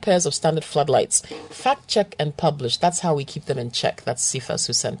 2 pairs of standard floodlights? Fact check and publish. That's how we keep them in check. That's Sifas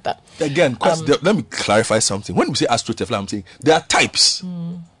who sent that. Again, let me clarify something. When we say AstroTurf, I'm saying there are types.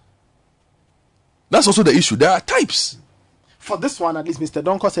 That's also the issue. There are types. For this one, at least, Mr.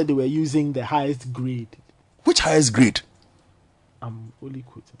 Donko said they were using the highest grade. Which highest grade? I'm only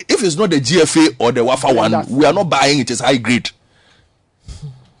quoting. If it's not the GFA or the Wafa one, we are not buying it as high grade.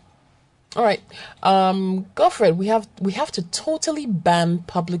 All right, Godfred, we have to totally ban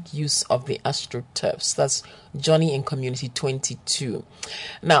public use of the AstroTurfs. That's Johnny in Community 22.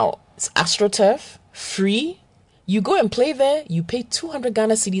 Now, it's AstroTurf, free. You go and play there. You pay 200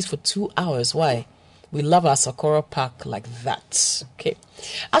 Ghana cedis for 2 hours. Why? We love our Sakura Park like that. Okay.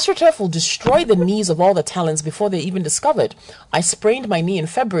 AstroTurf will destroy the knees of all the talents before they're even discovered. I sprained my knee in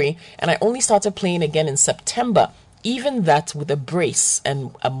February, and I only started playing again in September. Even that with a brace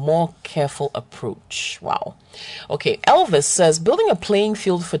and a more careful approach. Wow. Okay, Elvis says, building a playing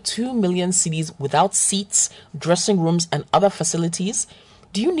field for 2 million cedis without seats, dressing rooms, and other facilities.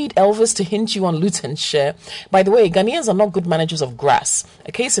 Do you need Elvis to hint you on Luton share? By the way, Ghanaians are not good managers of grass.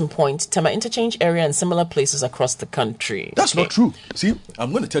 A case in point, Tema Interchange area and similar places across the country. That's not true. See,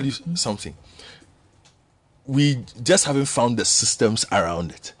 I'm going to tell you something. We just haven't found the systems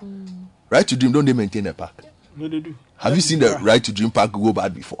around it. Right to Dream, don't they maintain a park? No, they do. Have you seen the Right to Dream Park go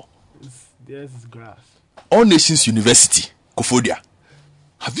bad before? This is grass. All Nations University, Kofodia.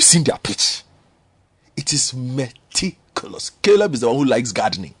 Have you seen their pitch? It is meticulous. Caleb is the one who likes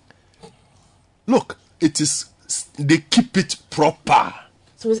gardening. Look, they keep it proper.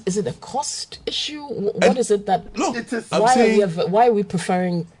 So is it a cost issue? What is it that... Look, why are we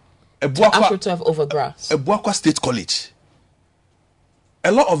preferring AstroTurf over grass? Ebuakwa State College.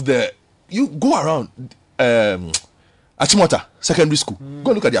 A lot of you go around Achimota Secondary School.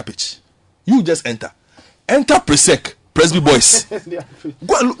 Go and look at their pitch. You just enter Presby Boys. Go and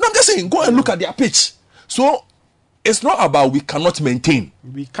look. No, I'm just saying, go and look at their pitch. So it's not about we cannot maintain.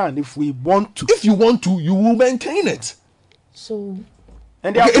 We can if we want to. If you want to, you will maintain it. So,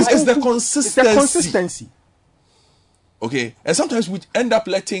 and it's the consistency. It's the consistency. Okay, and sometimes we end up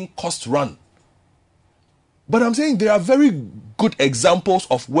letting cost run. But I'm saying there are very good examples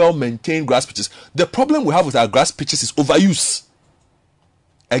of well-maintained grass pitches. The problem we have with our grass pitches is overuse.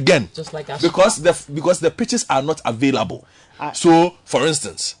 Again, just like because the pitches are not available. So, for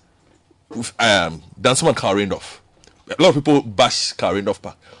instance, Dansoman Carl Randolph. A lot of people bash Carl Randolph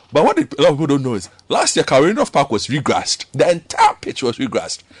Park. But what a lot of people don't know is last year Carl Randolph Park was regrassed. The entire pitch was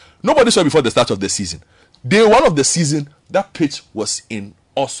regrassed. Nobody saw it before the start of the season. Day one of the season, that pitch was in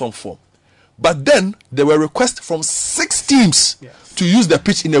awesome form. But then there were requests from 6 teams to use the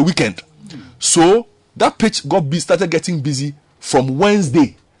pitch in a weekend. So that pitch started getting busy from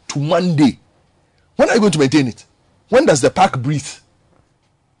Wednesday to Monday. When are you going to maintain it? When does the park breathe?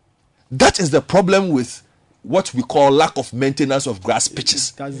 That is the problem with what we call lack of maintenance of grass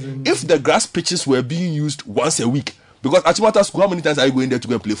pitches. If the grass pitches were being used once a week, because at Chimata School, how many times are you going there to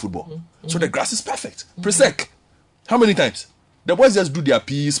go and play football? Mm-hmm. So the grass is perfect. Presec. How many times? The boys just do their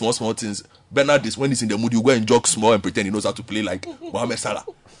PE, small things. Bernard is when he's in the mood, you go and jog small and pretend he knows how to play like Mohamed Salah.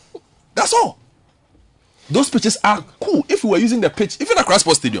 That's all. Those pitches are cool. If we were using the pitch, even at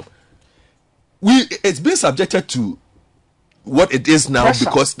Crossport Stadium, it's been subjected to what it is now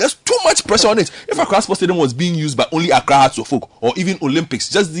because there's too much pressure on it. If Accra Sports Stadium was being used by only Accra Hearts of Folk or even Olympics,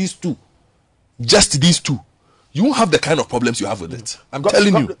 just these two, you won't have the kind of problems you have with it. I'm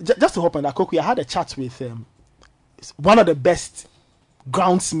telling you. Just to hop on that, Koku, I had a chat with one of the best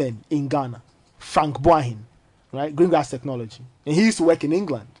groundsmen in Ghana, Frank Boahin, right? Green Grass Technology. And he used to work in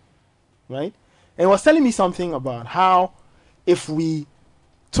England, right? And he was telling me something about how if we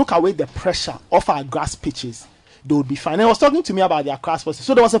took away the pressure off our grass pitches, they would be fine. And he was talking to me about their grass pitches.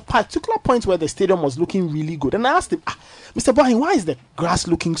 So there was a particular point where the stadium was looking really good. And I asked him, Mr. Boahin, why is the grass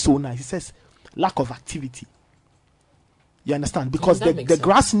looking so nice? He says, lack of activity. You understand? Because the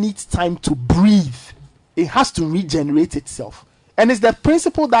grass needs time to breathe. It has to regenerate itself. And it's the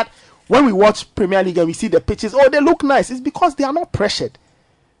principle that when we watch Premier League and we see the pitches, they look nice. It's because they are not pressured.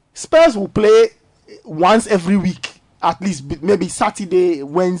 Spurs will play once every week, at least maybe Saturday,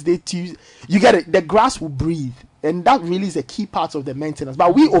 Wednesday, Tuesday. You get it. The grass will breathe. And that really is a key part of the maintenance.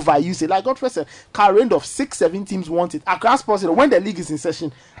 But we overuse it. Like Godfrey said, current of 6-7 teams want it. Accra Sports, when the league is in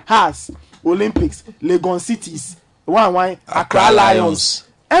session, has Olympics, Legon Cities, Accra Lions.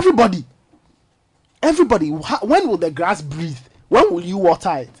 Everybody. When will the grass breathe? When will you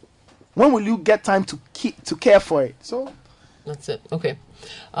water it? When will you get time to care for it? So that's it. Okay.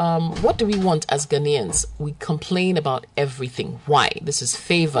 What do we want as Ghanaians? We complain about everything. Why? This is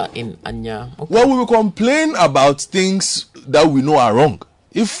favor in Anya. Okay. Well, we will complain about things that we know are wrong.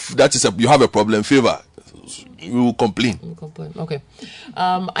 If that is you have a problem, favor, you will complain. Okay.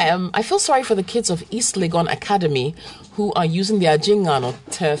 I feel sorry for the kids of East Legon Academy who are using their Jingano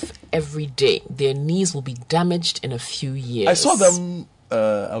turf every day. Their knees will be damaged in a few years. I saw them.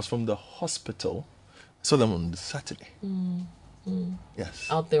 I was from the hospital. I saw them on Saturday. Yes.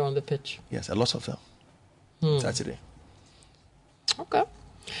 Out there on the pitch. Yes, a lot of them. Saturday. Okay.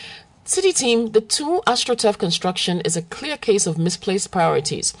 City team, the 2 AstroTurf construction is a clear case of misplaced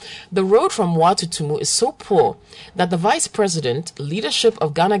priorities. The road from Wa to Tumu is so poor that the vice president, leadership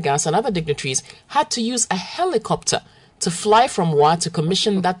of Ghana Gas and other dignitaries had to use a helicopter to fly from Wa to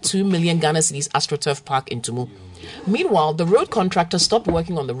commission that 2 million Ghana cedis AstroTurf park in Tumu. Meanwhile, the road contractor stopped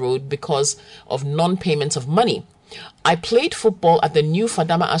working on the road because of non-payment of money. I played football at the new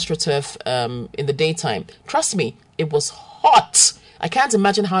Fadama AstroTurf in the daytime. Trust me, it was hot. I can't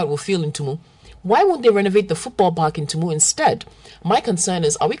imagine how it will feel in Tumu. Why won't they renovate the football park in Tumu instead? My concern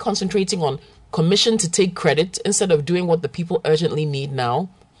is, are we concentrating on commission to take credit instead of doing what the people urgently need now?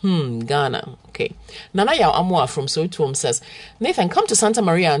 Ghana. Okay. Nanaya Amwa from Sotuom says, Nathan, come to Santa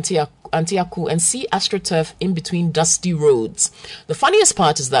Maria Antiaku and see AstroTurf in between dusty roads. The funniest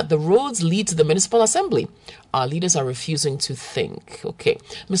part is that the roads lead to the municipal assembly. Our leaders are refusing to think. Okay.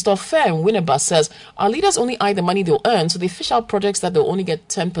 Mr. Fair in Winneba says, our leaders only eye the money they'll earn, so they fish out projects that they'll only get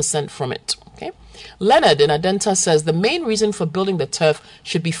 10% from it. Okay. Leonard in Adenta says, the main reason for building the turf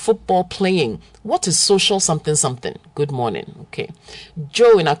should be football playing. What is social something something? Good morning. Okay.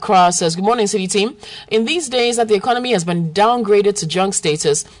 Joe in Accra says, good morning, City Team. In these days that the economy has been downgraded to junk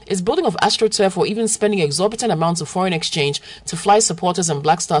status, is building of AstroTurf or even spending exorbitant amounts of foreign exchange to fly supporters and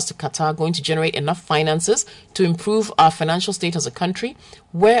Black Stars to Qatar going to generate enough finances to improve our financial state as a country?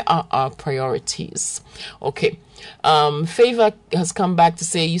 Where are our priorities? Okay. Favor has come back to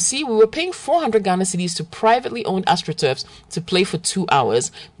say, you see, we were paying 400 Ghana cedis to privately owned AstroTurfs to play for 2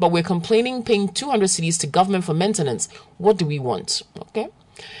 hours, but we're complaining paying 200 cedis to government for maintenance. What do we want? Okay.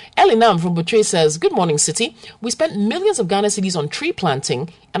 Elinam from Butray says, good morning, City. We spent millions of Ghana cedis on tree planting,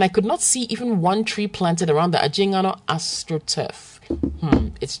 and I could not see even one tree planted around the Ajingano AstroTurf.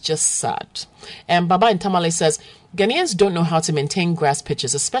 It's just sad. And Baba in Tamale says, Ghanaians don't know how to maintain grass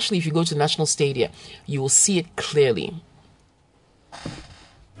pitches, especially if you go to National Stadia. You will see it clearly.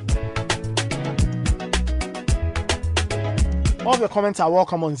 All of your comments are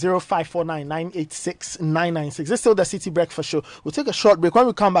welcome on 0549 986 996. This is still the City Breakfast Show. We'll take a short break. When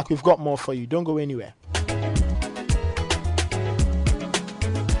we come back, we've got more for you. Don't go anywhere.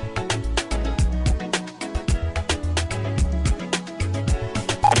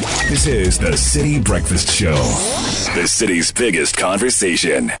 This is the City Breakfast Show, the city's biggest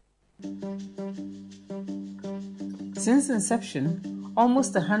conversation. Since inception,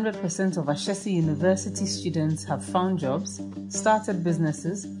 almost 100% of Ashesi University students have found jobs, started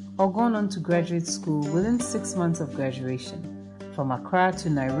businesses, or gone on to graduate school within 6 months of graduation. From Accra to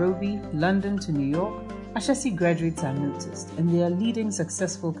Nairobi, London to New York, Ashesi graduates are noticed and they are leading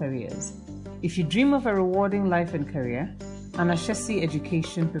successful careers. If you dream of a rewarding life and career, an Ashesi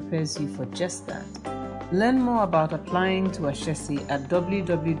education prepares you for just that. Learn more about applying to Ashesi at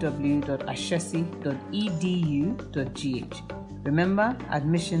www.ashesi.edu.gh. Remember,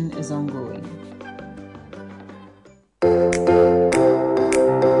 admission is ongoing.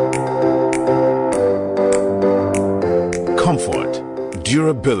 Comfort,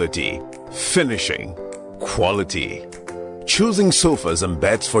 durability, finishing, quality. Choosing sofas and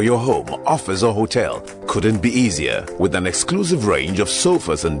beds for your home, office or hotel couldn't be easier with an exclusive range of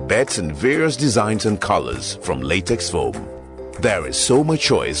sofas and beds in various designs and colors from Latex Foam. There is so much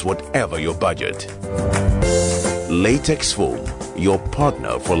choice whatever your budget. Latex Foam, your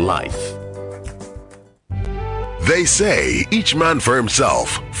partner for life. They say each man for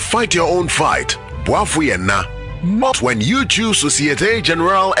himself. Fight your own fight. Boafuyenna. But when you choose Societe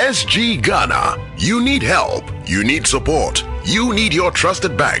Generale SG Ghana, you need help, you need support, you need your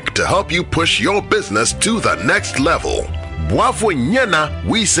trusted bank to help you push your business to the next level. Boafuyenna,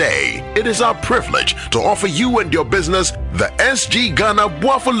 we say, it is our privilege to offer you and your business the SG Ghana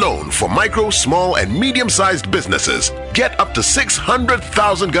Boafu loan for micro, small, and medium-sized businesses. Get up to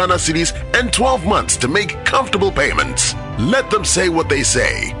 600,000 Ghana cedis and 12 months to make comfortable payments. Let them say what they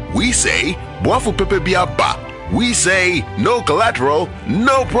say. We say, Boafu Pepe Biaba. We say, no collateral,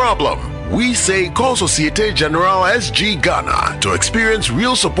 no problem. We say, call Societe Generale SG Ghana to experience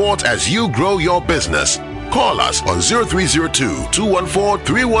real support as you grow your business. Call us on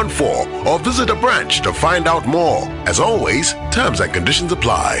 0302-214-314 or visit a branch to find out more. As always, terms and conditions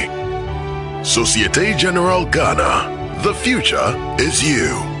apply. Societe Generale Ghana. The future is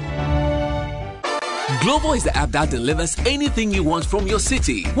you. Glovo is the app that delivers anything you want from your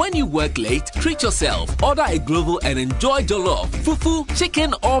city. When you work late, treat yourself. Order a Glovo and enjoy jollof, fufu,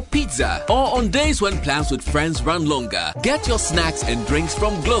 chicken or pizza. Or on days when plans with friends run longer, get your snacks and drinks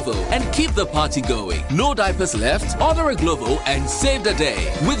from Glovo and keep the party going. No diapers left? Order a Glovo and save the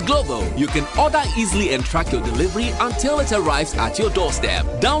day. With Glovo, you can order easily and track your delivery until it arrives at your doorstep.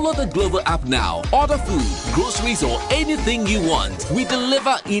 Download the Glovo app now. Order food, groceries or anything you want. We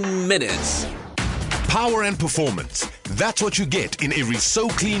deliver in minutes. Power and performance. That's what you get in every So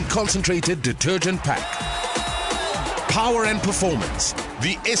Clean concentrated detergent pack. Power and performance.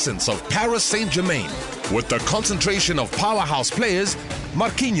 The essence of Paris Saint-Germain. With the concentration of powerhouse players,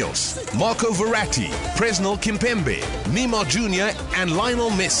 Marquinhos, Marco Verratti, Presnel Kimpembe, Neymar Jr. and Lionel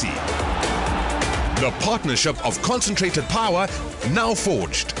Messi. The partnership of concentrated power now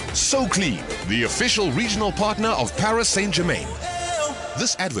forged. So Clean, the official regional partner of Paris Saint-Germain.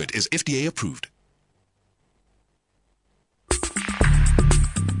 This advert is FDA approved.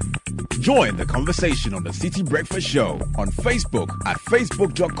 Join the conversation on the City Breakfast Show on Facebook at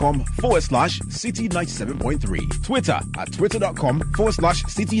facebook.com/City97.3, Twitter at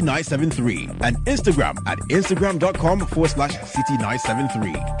twitter.com/City973, and Instagram at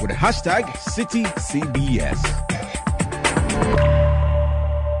instagram.com/City973 with the hashtag CityCBS.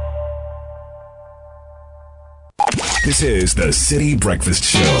 This is the City Breakfast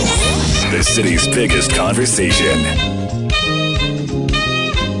Show, the city's biggest conversation.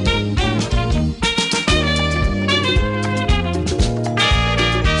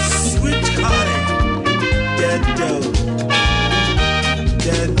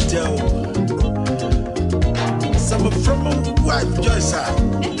 From my wife, Joyce.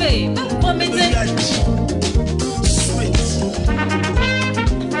 Hey, what me say? Sweet.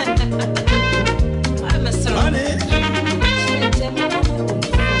 I'm a son. Honey.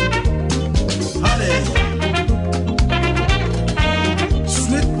 Honey.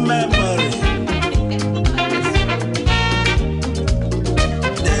 Sweet memory.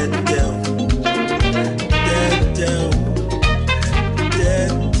 Dead girl.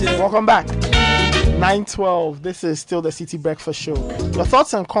 Welcome back. 9:12. This is still the City Breakfast Show. Your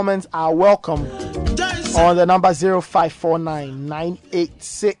thoughts and comments are welcome on the number 0549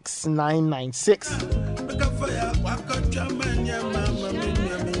 986 996.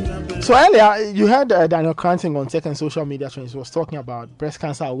 So earlier, you heard Daniel Cranting on Tech and Social Media Trends. He was talking about breast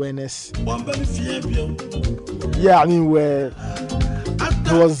cancer awareness. Yeah, I mean, where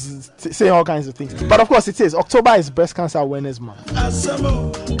he was saying all kinds of things. But of course, it is October is Breast Cancer Awareness Month,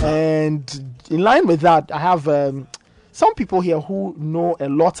 and in line with that, I have some people here who know a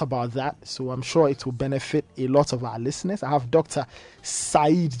lot about that, so I'm sure it will benefit a lot of our listeners. I have Dr.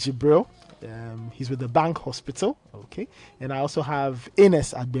 Saeed Jibril. He's with the Bank Hospital, okay, and I also have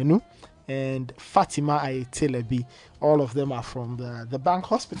Ines Adbenu and Fatima Ayetelebi. All of them are from the Bank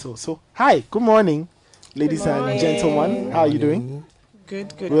Hospital. So, hi, good morning, ladies and gentlemen. How are you doing?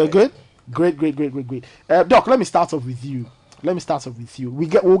 Good. We're good. Great. Doc, let me start off with you.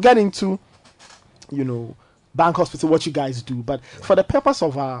 We'll get into, Bank Hospital, what you guys do. But for the purpose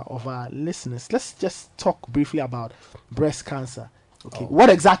of our listeners, let's just talk briefly about breast cancer. Okay, What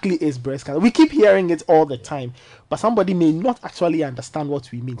exactly is breast cancer? We keep hearing it all the time, but somebody may not actually understand what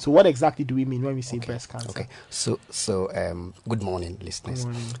we mean. So what exactly do we mean when we say breast cancer? Okay, so good morning, listeners.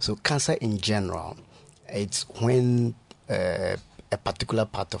 Good morning. So cancer in general, it's when a particular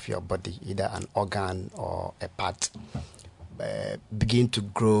part of your body, either an organ or a part, begin to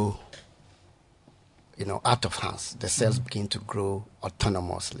grow, out of hands. The cells begin to grow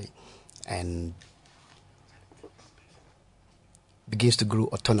autonomously, and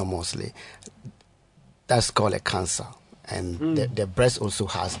That's called a cancer, and the breast also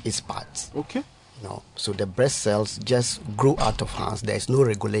has its parts. Okay. So the breast cells just grow out of hands. There is no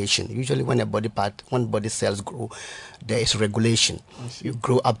regulation. Usually, when body cells grow, there is regulation. You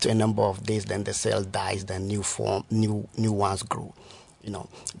grow up to a number of days, then the cell dies, then new ones grow.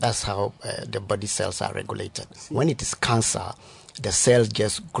 That's how the body cells are regulated. When it is cancer, the cells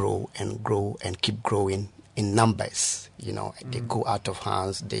just grow and keep growing in numbers. They go out of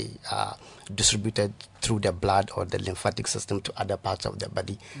hands. They are distributed through the blood or the lymphatic system to other parts of the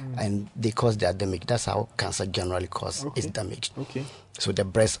body, and they cause their damage. That's how cancer generally causes its damage. Okay. So the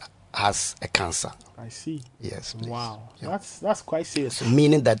breast has a cancer. I see. Yes. Please. Wow. Yeah. That's quite serious. So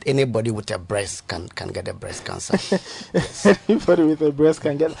meaning that anybody with a breast can get a breast cancer. Anybody with a breast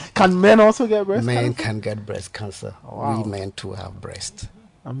can get. Can men also get breast cancer? Men can get breast cancer. Wow. We men too have breast.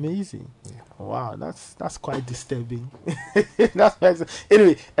 Amazing. Yeah. Wow, that's quite disturbing.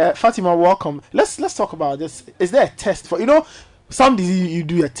 Anyway, Fatima, welcome. Let's talk about this. Is there a test for some disease you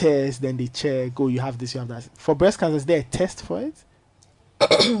do a test, then they check, you have this, you have that. For breast cancer, is there a test for it?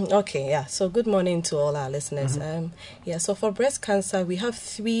 Okay, yeah. So good morning to all our listeners. So for breast cancer, we have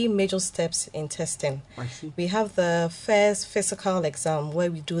 3 major steps in testing. I see. We have the first physical exam where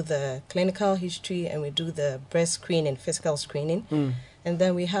we do the clinical history and we do the breast screening, physical screening. And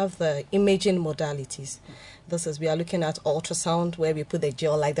then we have the imaging modalities. This is, we are looking at ultrasound where we put the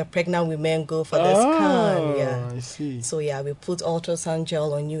gel, like the pregnant women go for the scan. Yeah. I see. So we put ultrasound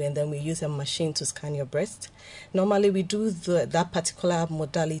gel on you and then we use a machine to scan your breast. Normally we do that particular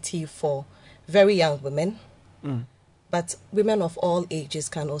modality for very young women. But women of all ages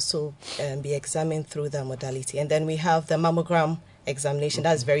can also be examined through the modality. And then we have the mammogram examination.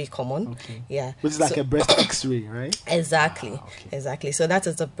 That's very common. Okay. Yeah. Which is like a breast x-ray, right? Exactly. Exactly. So that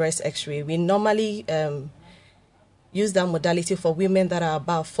is the breast x-ray. We normally use that modality for women that are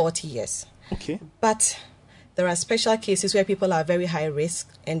about 40 years. Okay. But There are special cases where people are very high risk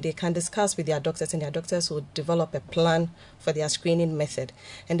and they can discuss with their doctors, and their doctors will develop a plan for their screening method.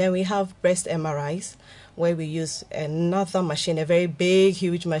 And then we have breast MRIs, where we use another machine, a very big,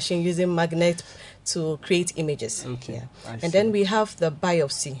 huge machine using magnet to create images. Okay. Yeah. And then we have the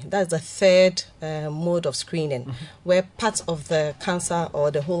biopsy. That's the third mode of screening, where part of the cancer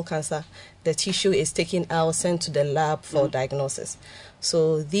or the whole cancer, the tissue is taken out, sent to the lab for diagnosis.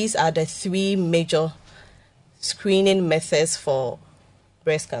 So these are the three major screening methods for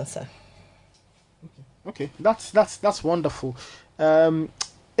breast cancer. Okay, that's wonderful.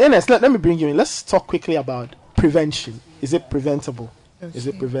 Ernest, let me bring you in. Let's talk quickly about prevention. Is it preventable? Okay. Is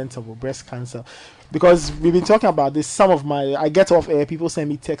it preventable, breast cancer? Because we've been talking about this. I get off air, people send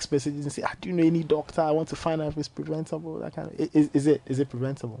me text messages and say, do you know any doctor? I want to find out if it's preventable. That kind of, is it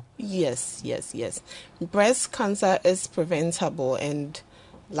preventable? Yes. Breast cancer is preventable, and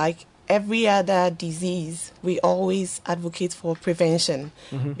like every other disease, we always advocate for prevention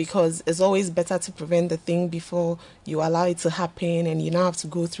because it's always better to prevent the thing before you allow it to happen and you now have to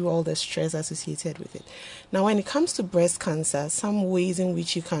go through all the stress associated with it. Now, when it comes to breast cancer, some ways in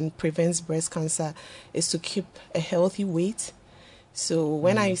which you can prevent breast cancer is to keep a healthy weight. So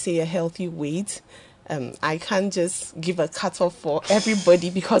when I say a healthy weight, I can't just give a cutoff for everybody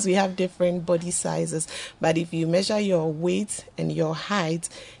because we have different body sizes. But if you measure your weight and your height,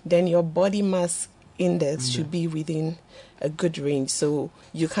 then your body mass index should be within a good range. So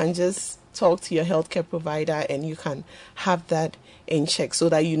you can just talk to your healthcare provider and you can have that in check so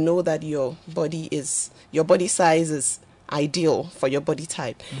that you know that your body size is ideal for your body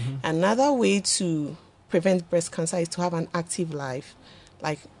type. Another way to prevent breast cancer is to have an active life,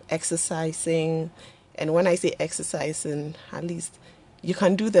 like exercising. And when I say exercising, at least you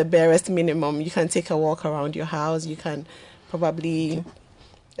can do the barest minimum. You can take a walk around your house. You can probably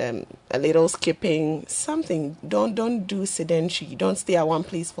a little skipping, something. Don't do sedentary. Don't stay at one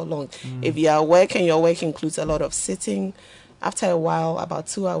place for long. If you are working, your work includes a lot of sitting. After a while, about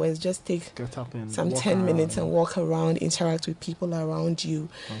 2 hours, just take some 10 minutes and walk around, interact with people around you.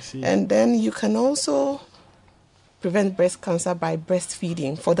 And then you can also prevent breast cancer by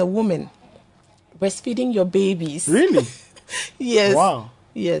breastfeeding for the woman. Breastfeeding your babies. Really? Yes. Wow.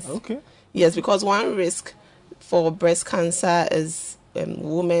 Yes. Okay. Yes, because one risk for breast cancer is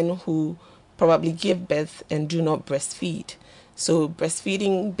women who probably give birth and do not breastfeed. So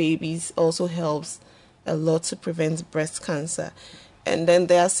breastfeeding babies also helps a lot to prevent breast cancer. And then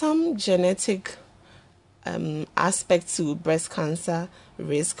there are some genetic aspects to breast cancer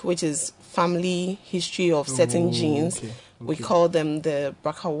risk, which is family history of certain genes. Okay. We call them the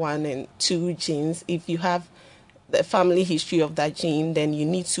BRCA1 and 2 genes. If you have the family history of that gene, then you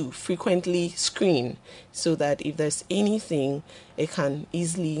need to frequently screen so that if there's anything, it can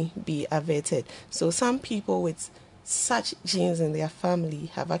easily be averted. So some people with such genes in their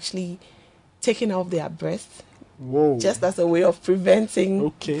family have actually taken off their breast just as a way of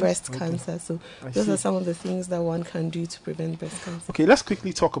preventing breast cancer. So those are some of the things that one can do to prevent breast cancer. Okay, let's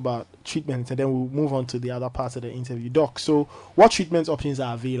quickly talk about treatment and then we'll move on to the other part of the interview. Doc, so what treatment options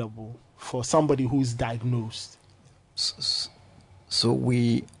are available for somebody who's diagnosed? So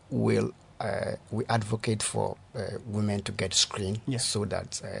we will we advocate for women to get screened so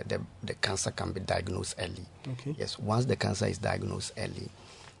that the cancer can be diagnosed early. Okay. Yes, once the cancer is diagnosed early,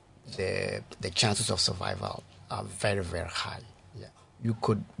 the chances of survival are very, very high. Yeah, you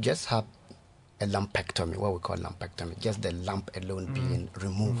could just have a lumpectomy, what we call lumpectomy, just the lump alone being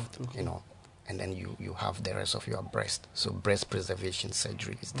removed, you know, and then you have the rest of your breast. So breast preservation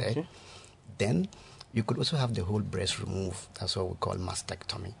surgery is there. Okay. Then you could also have the whole breast removed. That's what we call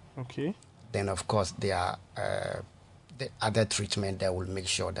mastectomy. Okay. Then, of course, there are the other treatment that will make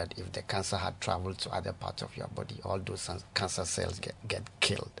sure that if the cancer had traveled to other parts of your body, all those cancer cells get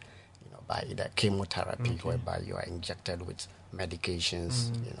killed, you know, by either chemotherapy, whereby you are injected with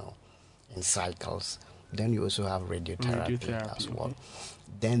medications, you know, in cycles. Then you also have radiotherapy as well. Okay.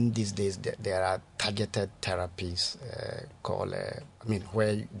 Then these days there are targeted therapies called,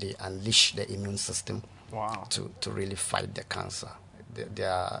 where they unleash the immune system to really fight the cancer. They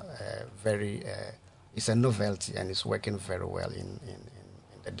are very, it's a novelty and it's working very well in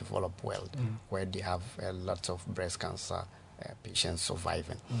the developed world where they have a lot of breast cancer patients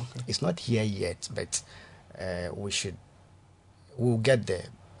surviving. Okay. It's not here yet, but we'll get there.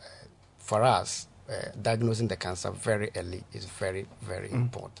 For us, diagnosing the cancer very early is very, very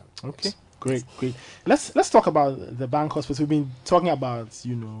important. Okay, yes. Great. Let's talk about the Bank Hospital. We've been talking about,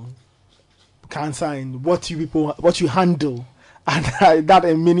 cancer and what you handle and that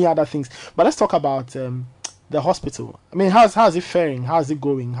and many other things. But let's talk about the hospital. How's it faring? How's it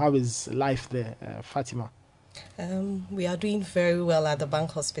going? How is life there, Fatima? We are doing very well at the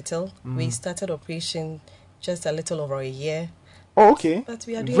Bank Hospital. We started operation just a little over a year. Oh, okay. But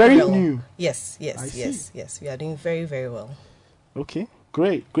we are doing very well. new. Yes. I see. We are doing very, very well. Okay,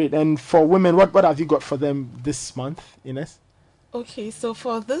 great. And for women, what have you got for them this month, Ines? Okay, so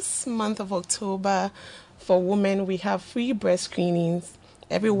for this month of October, for women, we have free breast screenings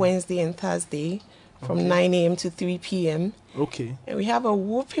every Wednesday and Thursday from 9 a.m. to 3 p.m. Okay. And we have a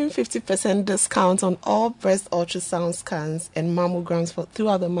whopping 50% discount on all breast ultrasound scans and mammograms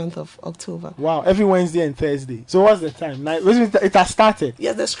throughout the month of October. Wow, every Wednesday and Thursday. So what's the time? It has started?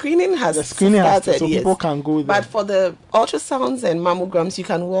 Yes, the screening has started, so yes. people can go there. But for the ultrasounds and mammograms, you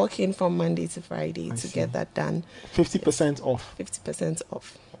can walk in from Monday to Friday to get that done. 50% off. 50%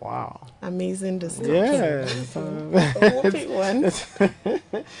 off. Wow. Amazing discount. Yeah. A whopping one.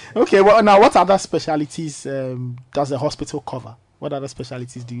 Okay, well, now what other specialties does the hospital cover? What other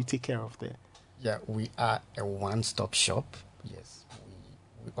specialties do you take care of there? Yeah, we are a one-stop shop. Yes,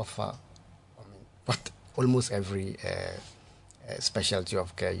 we offer almost every specialty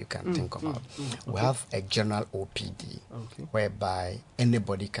of care you can think about. We have a general OPD, whereby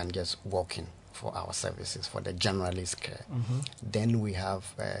anybody can just walk in for our services, for the generalist care. Then we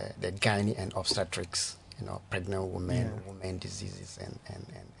have the gynae and obstetrics, pregnant women, women diseases, and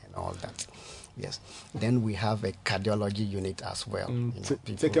all that. Yes. Then we have a cardiology unit as well.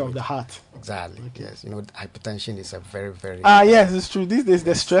 Take care of the heart. Exactly. Okay. Yes. Hypertension is a very, very. Yes, it's true. These days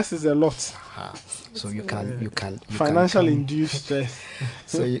the stress is a lot. So you can financial induced stress.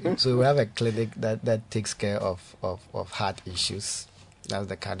 So we have a clinic that takes care of heart issues. That's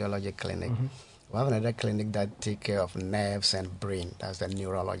the cardiology clinic. We have another clinic that takes care of nerves and brain. That's the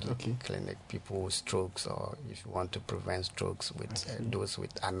neurology clinic. People with strokes, or if you want to prevent strokes with those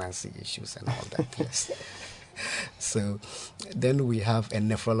with anansi issues and all that. Yes. So then we have a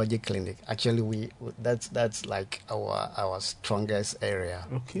nephrology clinic. Actually, that's like our strongest area.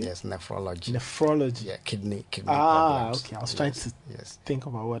 Yes, nephrology. Yeah, kidney problems. Okay. I was trying to think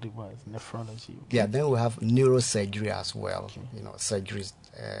about what it was. Nephrology. Yeah, then we have neurosurgery as well. Surgeries.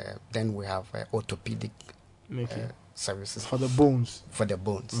 Then we have orthopedic services for the bones.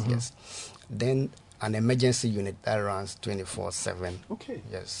 Yes. Then an emergency unit that runs 24/7. Okay.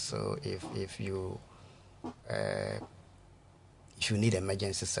 Yes. So if you need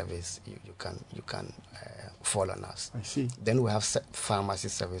emergency service, you can fall on us. I see. Then we have pharmacy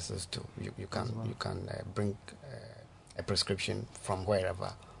services too. You can bring a prescription from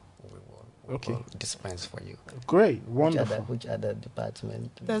wherever. We will dispense for you. Great, wonderful. Which other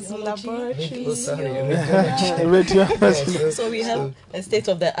department? There's laboratory. So we have a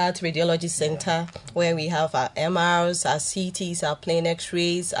state-of-the-art radiology center where we have our MRs, our CTs, our plain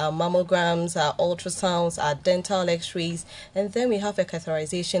X-rays, our mammograms, our ultrasounds, our dental X-rays, and then we have a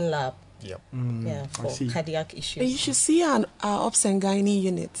catheterization lab. Yep. For cardiac issues. And you should see our ops and gynae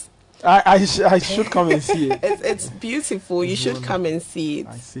units. I should come and see it. It's beautiful. You should come and see it.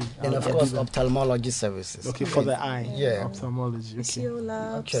 I see. And of course, ophthalmology services. Okay, for the eye. Yeah. Ophthalmology. Okay.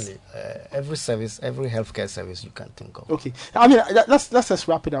 Actually, every service, every healthcare service you can think of. Okay. I mean, let's just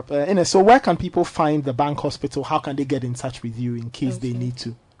wrap it up. Ines, so where can people find the Bank Hospital? How can they get in touch with you in case they need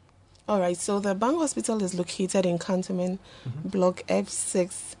to? All right. So the Bank Hospital is located in Cantonment, Block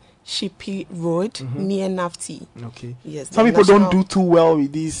F6. Shippy Road near NAFTI. Okay. Yes. Some people don't do too well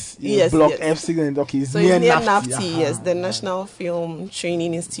with this block F6 and it's near NAFTI. Yes, the National Film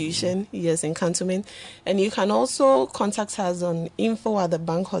Training Institution. Yes, in Cantonment. And you can also contact us on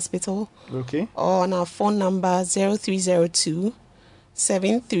info@thebankhospital. Okay. Or on our phone number 0302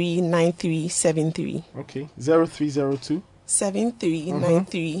 739373. Okay. 0302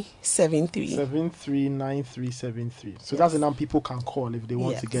 739373. 739373. So that's the number people can call if they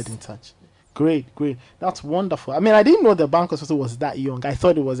want to get in touch. Great. That's wonderful. I mean, I didn't know the Bank Hospital was that young. I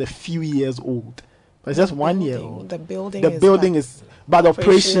thought it was a few years old. But it's just 1 year old. The building is but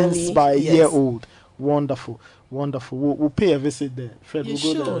operations by a year old. Wonderful. We'll pay a visit there. Fred, you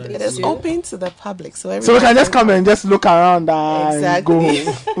we'll go should. there. It is open to the public, so we can just come and just look around and go.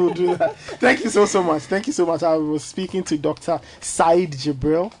 Exactly. We'll do that. Thank you so much. I was speaking to Dr. Said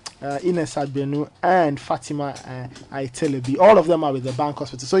Jibril, Ines Adbenu, and Fatima Aitelebi. All of them are with the Bank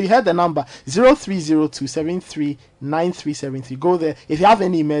Hospital. So you heard the number 0302 739373. Go there. If you have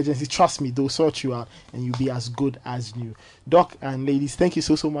any emergency, trust me, they'll sort you out and you'll be as good as new. Doc and ladies, thank you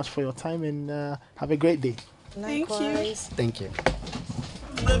so much for your time and have a great day. Thank you. Thank you.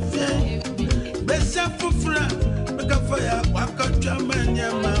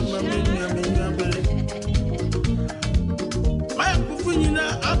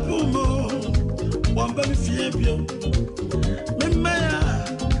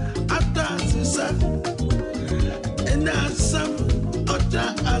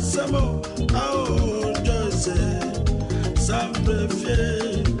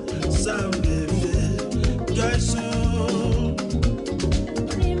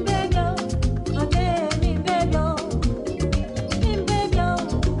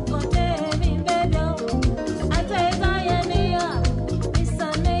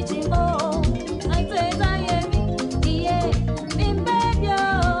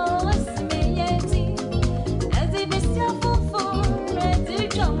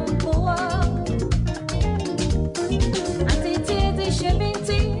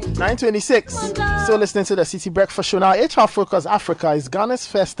 9:26. Still listening to the City Breakfast Show. Now, HR Focus Africa is Ghana's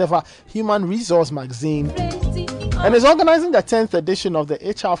first ever human resource magazine and is organizing the 10th edition of the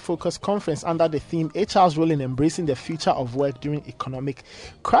HR Focus Conference under the theme HR's role in embracing the future of work during economic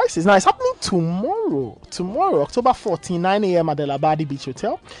crisis. Now, it's happening tomorrow, October 14, 9 a.m. at the Labadi Beach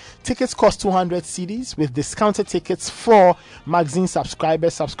Hotel. Tickets cost 200 cedis with discounted tickets for magazine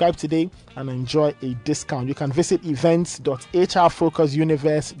subscribers. Subscribe today and enjoy a discount. You can visit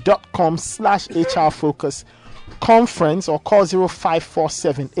events.hrfocusuniverse.com/HRFocus conference or call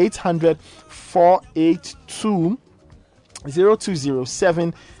 0547 800 482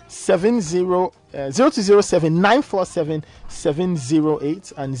 0207 947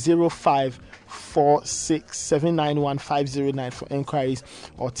 708 and 0546 791 509 for inquiries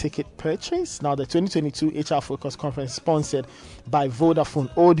or ticket purchase. Now, the 2022 HR Focus Conference is sponsored by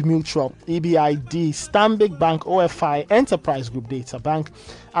Vodafone, Old Mutual, EBID, Stanbic Bank, OFI, Enterprise Group, Data Bank,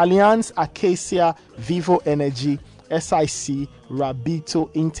 Allianz, Acacia, Vivo Energy, SIC, Rabito,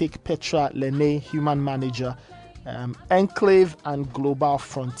 Intake, Petra, Lene, Human Manager, Enclave, and Global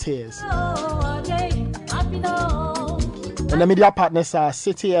Frontiers. And the media partners are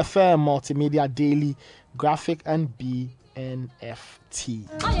City FM, Multimedia Daily, Graphic, and BNFT.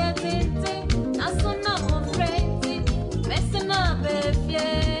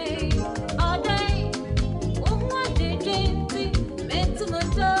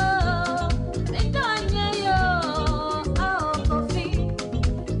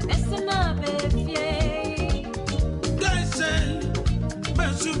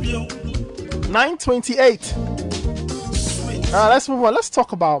 $9.28. Let's move on. Let's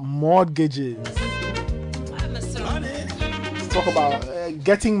talk about mortgages. Let's talk about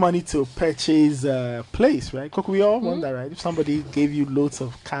getting money to purchase a place, right? Cook, we all want that, right? If somebody gave you loads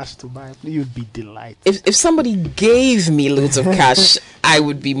of cash to buy, you'd be delighted. If somebody gave me loads of cash, I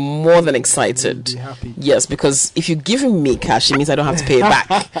would be more than excited. Be happy. Yes, because if you're giving me cash, it means I don't have to pay it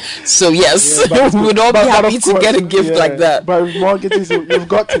back. So yes, we would all be happy to get a gift like that. But with mortgages, you've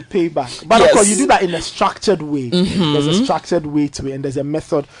got to pay back. But of course, you do that in a structured way. There's a structured way to it, and there's a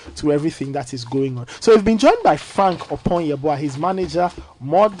method to everything that is going on. So we've been joined by Frank Opon-Yeboah, his manager,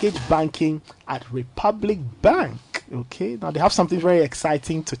 mortgage banking at Republic Bank. Okay, now they have something very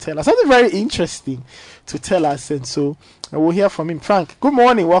exciting to tell us, something very interesting to tell us, and so we'll hear from him. Frank, good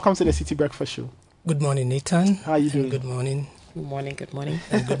morning. Welcome to the City Breakfast Show. Good morning, Nathan. How are you doing? Good morning. Good morning. Good morning.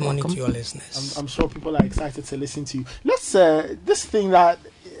 And good morning to your listeners. I'm sure people are excited to listen to you. Let's this thing that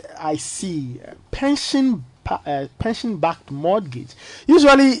I see, pension-backed mortgage.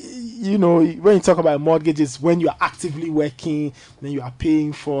 Usually, you know, when you talk about mortgages, when you are actively working, then you are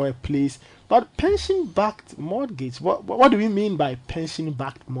paying for a place. But pension-backed mortgage, what do we mean by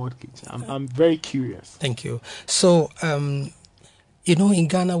pension-backed mortgage? I'm very curious. Thank you. So, you know, in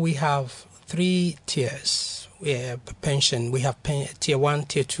Ghana we have 3 tiers. We have pension. We have tier 1,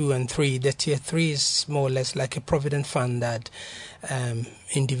 tier 2, and 3. The tier 3 is more or less like a provident fund that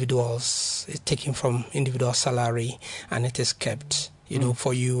individuals is taken from individual salary, and it is kept, you know,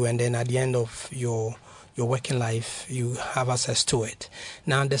 for you. And then at the end of your working life, you have access to it.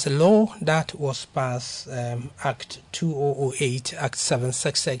 Now, there's a law that was passed, Act 2008, Act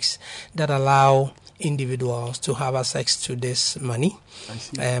 766, that allow individuals to have access to this money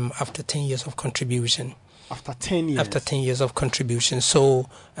after 10 years of contribution. After 10 years? After 10 years of contribution. So,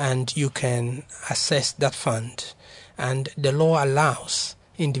 and you can access that fund. And the law allows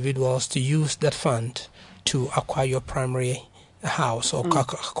individuals to use that fund to acquire your primary house or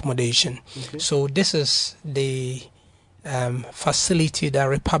accommodation. Okay. So this is the facility that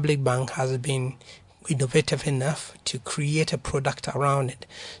Republic Bank has been innovative enough to create a product around it,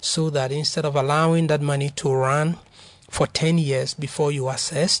 so that instead of allowing that money to run for 10 years before you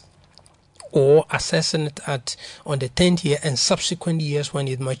assess, or assessing it on the 10th year and subsequent years when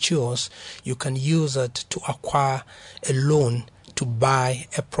it matures, you can use it to acquire a loan to buy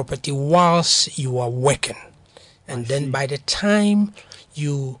a property whilst you are working. And then by the time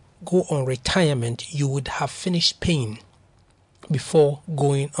you go on retirement, you would have finished paying before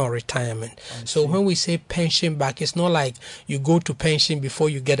going on retirement. So when we say pension back, it's not like you go to pension before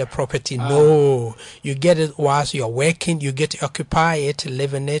you get a property. No, you get it whilst you're working. You get to occupy it,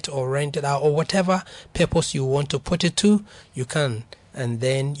 live in it, or rent it out, or whatever purpose you want to put it to, you can. And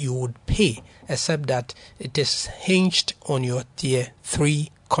then you would pay, except that it is hinged on your tier 3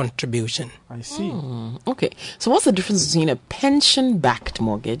 contribution. I see. Okay. So what's the difference between a pension-backed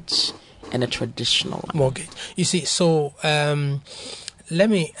mortgage and a traditional one? Mortgage? You see, so let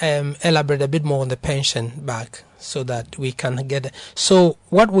me elaborate a bit more on the pension back so that we can get it. So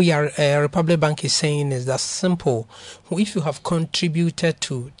what we are, Republic Bank is saying is that simple. If you have contributed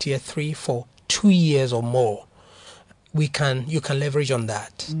to Tier 3 for 2 years or more, you can leverage on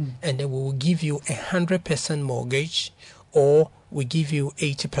that. And then we will give you 100% mortgage, or we give you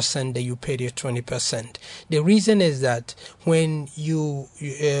 80%, that you pay your 20%. The reason is that when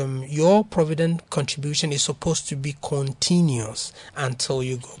your provident contribution is supposed to be continuous until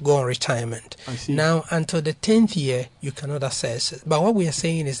you go on retirement. I see. Now, until the 10th year, you cannot access it. But what we are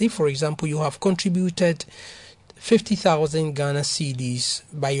saying is, if, for example, you have contributed 50,000 Ghana cedis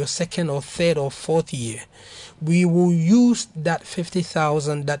by your second or third or fourth year, we will use that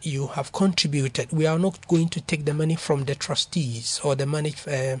 50,000 that you have contributed. We are not going to take the money from the trustees or the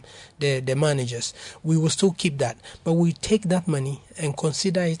managers. We will still keep that, but we take that money and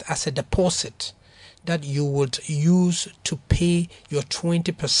consider it as a deposit that you would use to pay your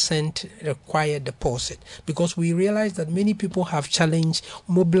 20% required deposit, because we realize that many people have challenged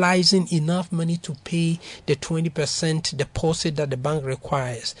mobilizing enough money to pay the 20% deposit that the bank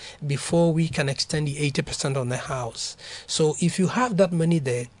requires before we can extend the 80% on the house. So if you have that money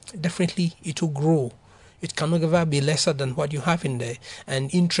there, definitely it will grow. It cannot ever be lesser than what you have in there,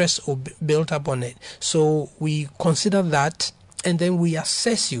 and interest will be built up on it. So we consider that, and then we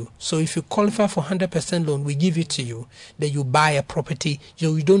assess you. So if you qualify for 100% loan, we give it to you. Then you buy a property.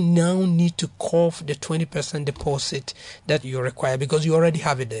 You don't now need to call for the 20% deposit that you require, because you already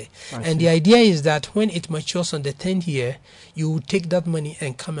have it there. And the idea is that when it matures on the 10th year, you will take that money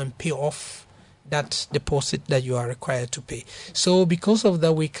and come and pay off that deposit that you are required to pay. So because of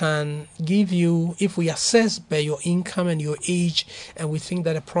that, we can give you, if we assess by your income and your age, and we think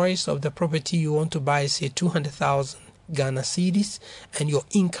that the price of the property you want to buy is, say, 200,000 Ghana cedis, and your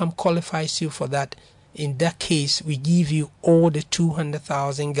income qualifies you for that, in that case we give you all the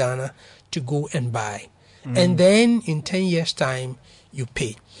 200,000 Ghana to go and buy. And then in 10 years time you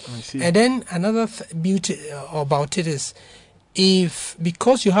pay. And then another beauty about it is, if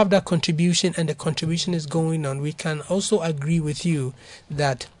because you have that contribution and the contribution is going on, we can also agree with you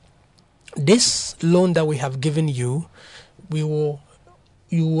that this loan that we have given you, you will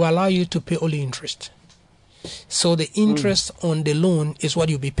allow you to pay only interest. So the interest on the loan is what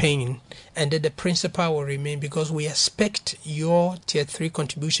you'll be paying, and then the principal will remain, because we expect your Tier 3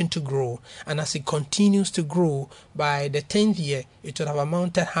 contribution to grow, and as it continues to grow, by the 10th year it will have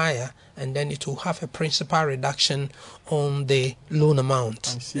amounted higher, and then it will have a principal reduction on the loan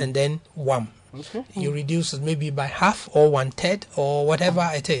amount, and then wham, you reduce it maybe by half or 1/3 or whatever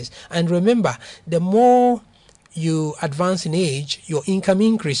it is. And remember, the more you advance in age, your income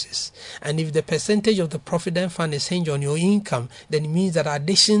increases, and if the percentage of the provident fund is hinged on your income, then it means that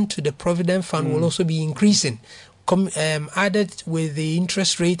addition to the provident fund will also be increasing, added with the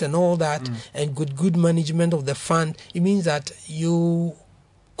interest rate and all that, and good management of the fund. It means that you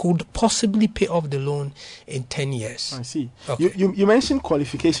could possibly pay off the loan in 10 years. I see. Okay. You mentioned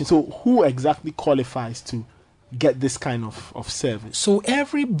qualification. So who exactly qualifies to get this kind of service? So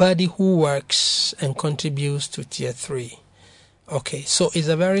everybody who works and contributes to Tier 3. Okay, so it's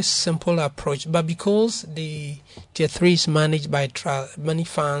a very simple approach, but because the Tier 3 is managed by money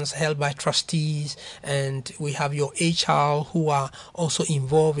funds held by trustees, and we have your HR who are also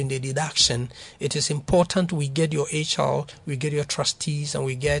involved in the deduction, it is important we get your HR, we get your trustees, and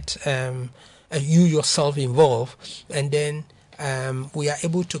we get you yourself involved, and then we are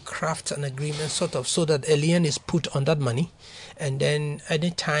able to craft an agreement so that a lien is put on that money, and then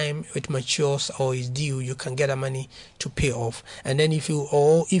anytime it matures or is due, you can get the money to pay off. And then if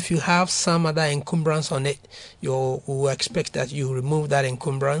you have some other encumbrance on it, we will expect that you remove that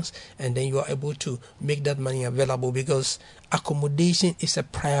encumbrance, and then you are able to make that money available, because accommodation is a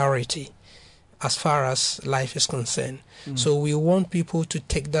priority as far as life is concerned. So we want people to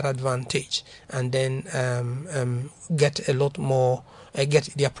take that advantage, and then get a lot more, get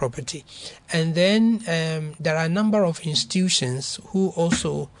their property. And then there are a number of institutions who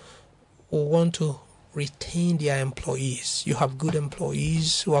also want to retain their employees. You have good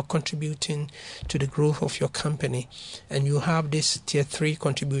employees who are contributing to the growth of your company, and you have this Tier 3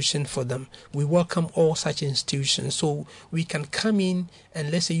 contribution for them. We welcome all such institutions, so we can come in, and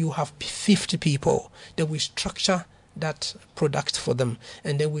let's say you have 50 people, then we structure that product for them,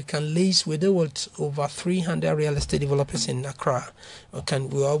 and then we can liaise with over 300 real estate developers in Accra.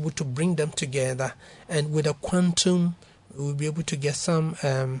 We are able to bring them together, and with a quantum we'll be able to get some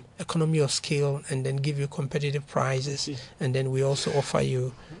economy of scale, and then give you competitive prices, and then we also offer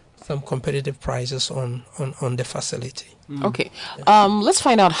you some competitive prices on the facility. Okay, let's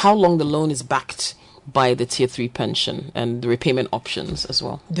find out how long the loan is backed buy the Tier 3 pension and the repayment options as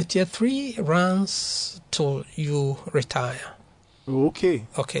well? The Tier 3 runs till you retire. Okay.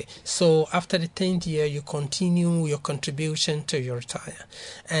 Okay. So after the 10th year, you continue your contribution to your retire.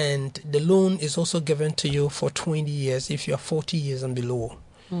 And the loan is also given to you for 20 years if you are 40 years and below.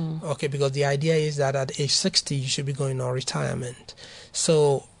 Okay, because the idea is that at age 60, you should be going on retirement.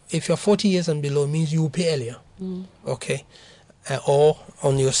 So if you're 40 years and below, it means you will pay earlier. Okay. Or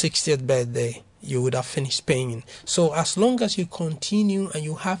on your 60th birthday, you would have finished paying. So as long as you continue and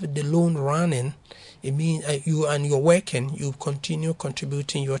you have the loan running, it means you're working, you continue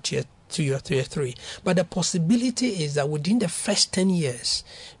contributing to your Tier 3. But the possibility is that within the first 10 years,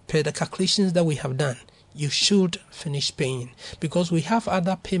 per the calculations that we have done, you should finish paying, because we have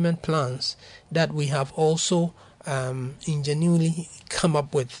other payment plans that we have also ingenuely come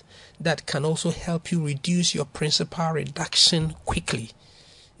up with that can also help you reduce your principal reduction quickly.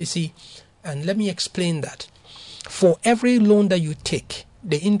 You see, and let me explain that. For every loan that you take,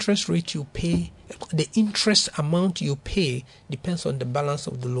 the interest rate you pay, the interest amount you pay depends on the balance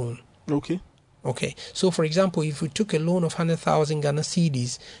of the loan. Okay. So, for example, if you took a loan of 100,000 Ghana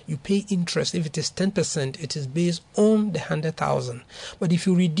cedis, you pay interest. If it is 10%, it is based on the 100,000. But if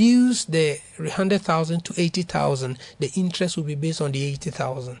you reduce the 100,000 to 80,000, the interest will be based on the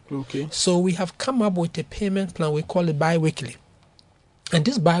 80,000. Okay. So we have come up with a payment plan. We call it bi-weekly. And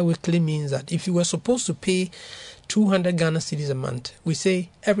this bi-weekly means that if you were supposed to pay 200 Ghana cedis a month, we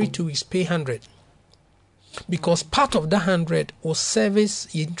say every 2 weeks pay 100. Because part of the 100 will service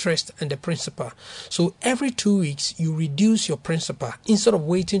interest and the principal. So every 2 weeks you reduce your principal instead of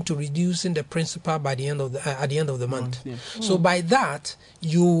waiting to reducing the principal by the end of the at the end of the month. So by that,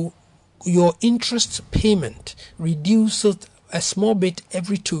 your interest payment reduces a small bit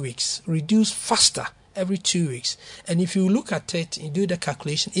every 2 weeks, reduce faster every 2 weeks. And if you look at it, you do the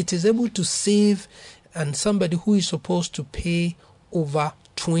calculation, it is able to save, and somebody who is supposed to pay over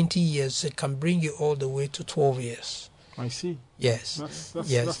 20 years, it can bring you all the way to 12 years. I see. Yes. That's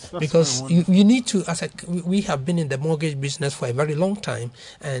Yes. very Because wonderful. you need to, we have been in the mortgage business for a very long time,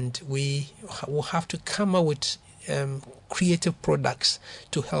 and we will have to come up with creative products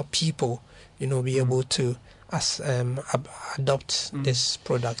to help people, be able to adopt this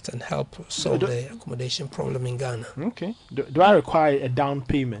product and help solve the accommodation problem in Ghana. Okay. Do I require a down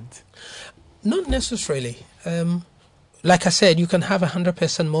payment? Not necessarily. Like I said, you can have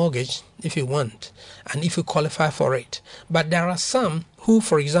 100% mortgage if you want, and if you qualify for it. But there are some who,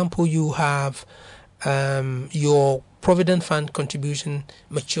 for example, you have your Provident Fund contribution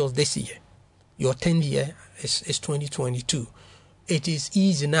matures this year. Your 10th year is 2022. It is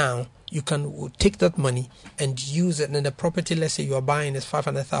easy now. You can take that money and use it. And the property, let's say you are buying is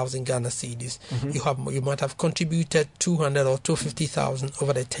 500,000 Ghana cedis. You might have contributed 200 or 250,000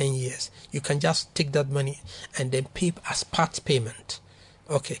 over the 10 years. You can just take that money and then pay as part payment.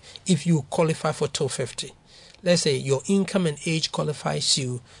 Okay, if you qualify for 250, let's say your income and age qualifies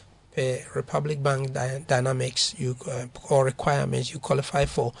you. Republic Bank Dynamics, or requirements, you qualify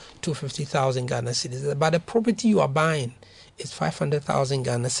for 250,000 Ghana cedis. But the property you are buying is 500,000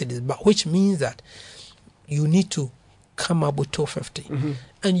 Ghana cedis, but which means that you need to come up with 250,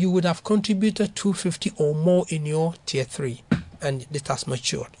 and you would have contributed 250 or more in your Tier 3, and it has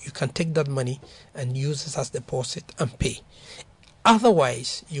matured. You can take that money and use it as deposit and pay.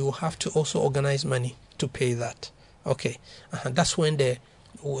 Otherwise, you will have to also organize money to pay that. Okay, that's when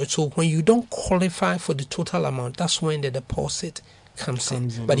when you don't qualify for the total amount, that's when the deposit comes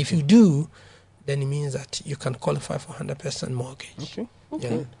in. But if you do, then it means that you can qualify for 100% mortgage. Okay.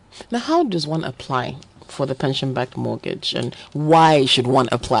 Yeah. Now, how does one apply for the pension-backed mortgage, and why should one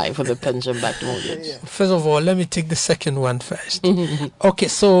apply for the pension-backed mortgage? First of all, let me take the second one first. Okay,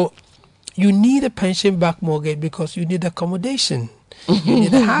 so you need a pension-backed mortgage because you need accommodation. You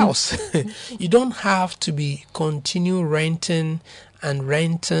need a house. You don't have to be continue renting and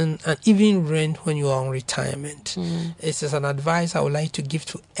even rent when you are on retirement. It is an advice I would like to give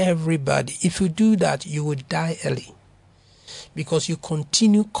to everybody. If you do that, you will die early, because you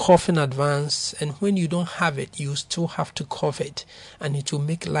continue coughing advance, and when you don't have it, you still have to cough it, and it will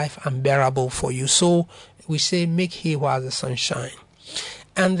make life unbearable for you. So we say make hay while the sun shines.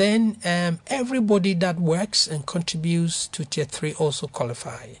 And then everybody that works and contributes to Tier 3 also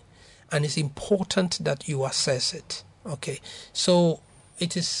qualify, and it's important that you assess it. Okay, so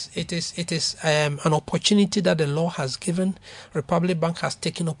it is an opportunity that the law has given. Republic Bank has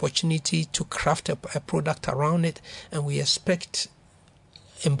taken opportunity to craft a product around it, and we expect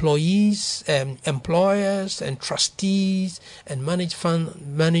employees, employers, and trustees, and fund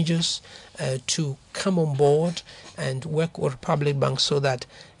managers to come on board and work with Republic Bank so that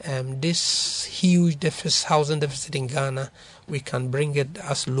this huge housing deficit in Ghana, we can bring it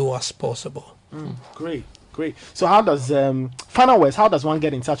as low as possible. Great. So how does, final words, how does one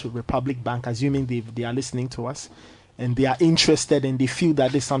get in touch with Republic Bank, assuming they are listening to us and they are interested and they feel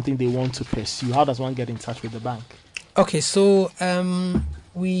that this is something they want to pursue? How does one get in touch with the bank? Okay, so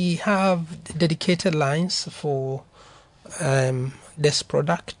we have dedicated lines for this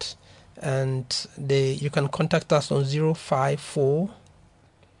product, and you can contact us on 054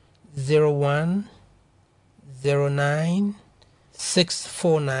 01 09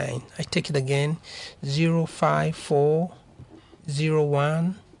 649. I take it again, 054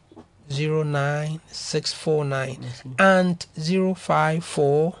 01 09 649 and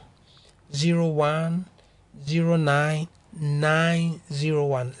 054 01 09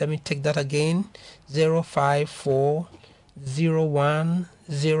 901. Let me take that again, 054 01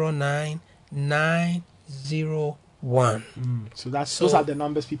 09 901. So those are the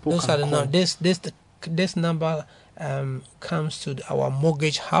numbers people those can are the call. This number comes to our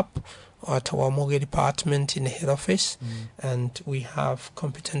mortgage hub at our mortgage department in the head office, and we have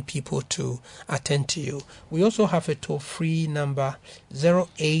competent people to attend to you. We also have a toll-free number,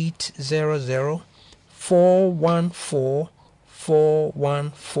 0800 414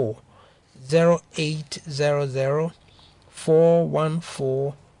 414, 0800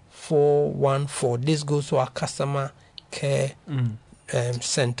 414 414. This goes to our customer care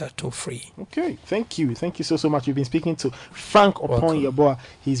center toll-free. Okay, thank you so much. You've been speaking to Frank Opon-Yeboah.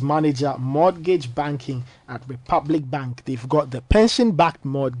 He's manager mortgage banking at Republic Bank. They've got the pension-backed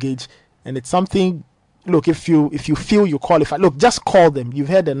mortgage, and it's something. Look, if you feel you qualify, look, just call them. You've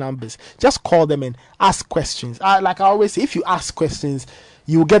heard the numbers. Just call them and ask questions. Like I always say, if you ask questions,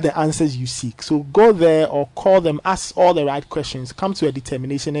 you will get the answers you seek. So go there or call them, ask all the right questions, come to a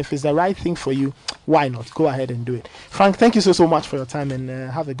determination. If it's the right thing for you, why not? Go ahead and do it. Frank, thank you so much for your time, and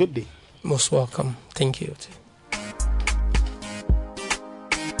have a good day. Most welcome. Thank you.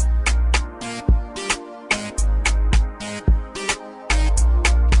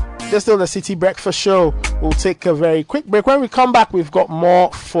 This is still the City Breakfast Show. We'll take a very quick break. When we come back, we've got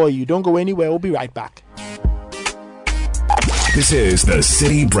more for you. Don't go anywhere. We'll be right back. This is the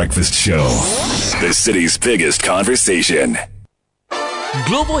City Breakfast Show, the city's biggest conversation.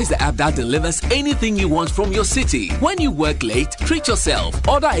 Glovo is the app that delivers anything you want from your city. When you work late, treat yourself.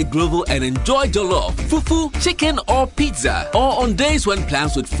 Order a Glovo and enjoy jollof, fufu, chicken or pizza. Or on days when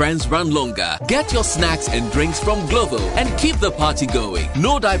plans with friends run longer, get your snacks and drinks from Glovo and keep the party going.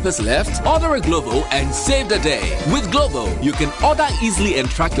 No diapers left? Order a Glovo and save the day. With Glovo, you can order easily and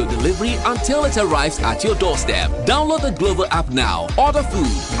track your delivery until it arrives at your doorstep. Download the Glovo app now. Order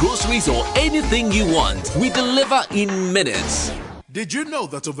food, groceries or anything you want. We deliver in minutes. Did you know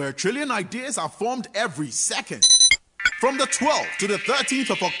that over 1 trillion ideas are formed every second? From the 12th to the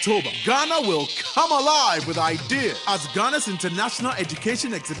 13th of October, Ghana will come alive with ideas as Ghana's International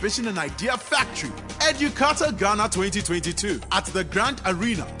Education Exhibition and Idea Factory, Educata Ghana 2022, at the Grand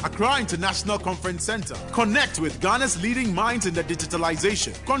Arena, Accra International Conference Center. Connect with Ghana's leading minds in the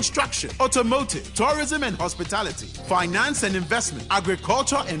digitalization, construction, automotive, tourism and hospitality, finance and investment,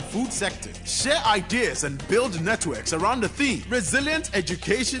 agriculture and food sectors. Share ideas and build networks around the theme, resilient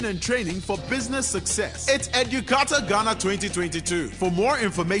education and training for business success. It's Educata Ghana 2022. For more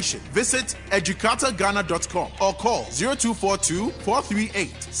information, visit educataghana.com or call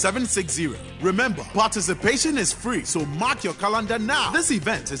 0242-438-760. Remember, participation is free, so mark your calendar now. This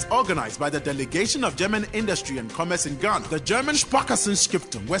event is organized by the Delegation of German Industry and Commerce in Ghana, the German Sparkassen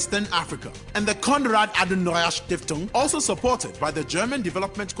Stiftung Western Africa, and the Konrad Adenauer Stiftung, also supported by the German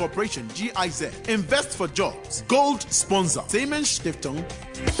Development Corporation, GIZ. Invest for Jobs. Gold sponsor, Siemens Stiftung.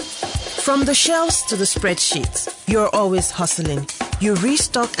 From the shelves to the spreadsheets, you're always hustling. You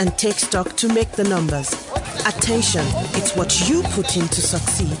restock and take stock to make the numbers. Attention, it's what you put in to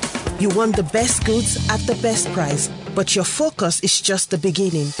succeed. You want the best goods at the best price, but your focus is just the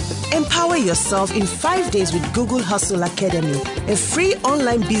beginning. Empower yourself in 5 days with Google Hustle Academy, a free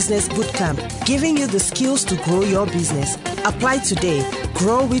online business bootcamp giving you the skills to grow your business. Apply today.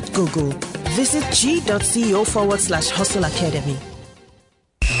 Grow with Google. Visit g.co/Hustle Academy.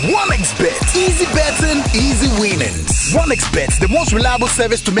 1xBet. Easy betting, easy winnings. 1xBet, the most reliable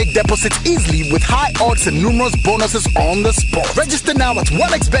service to make deposits easily with high odds and numerous bonuses on the spot. Register now at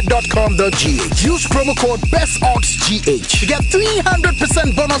 1xbet.com.gh. Use promo code BESTODDSGH. You get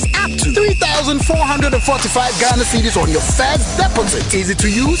 300% bonus up to 3,445 Ghana cedis on your first deposit. Easy to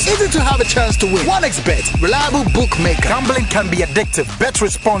use, easy to have a chance to win. 1xBet, reliable bookmaker. Gambling can be addictive. Bet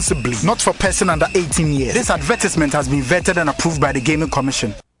responsibly. Not for person under 18 years. This advertisement has been vetted and approved by the Gaming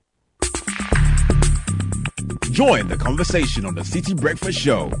Commission. Join the conversation on the City Breakfast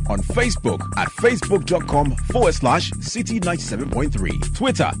Show on Facebook at facebook.com/City97.3,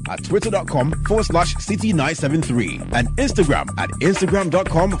 Twitter at twitter.com/City973, and Instagram at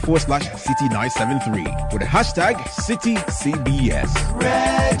instagram.com/City973 with the hashtag CityCBS.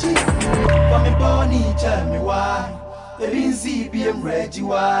 Reggie, for me Bonnie, tell me why. The Lindsay BM Reggie,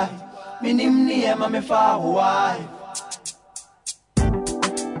 why? Me name near me far why?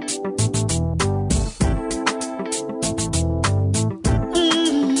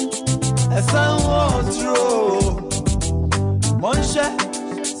 Someone's true. Monsha,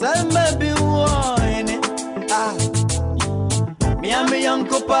 some be one. Ah, me and me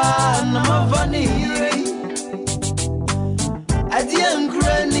uncle pan, I'm a funny. I didn't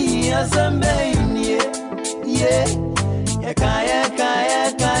granny as a man, yeah. Kaya,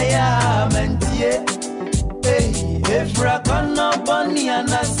 mentie. Hey, if I can't bunny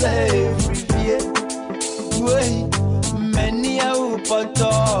and I say, wait, many a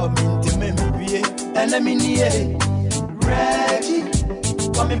upatom. And I'm in here, Reggie.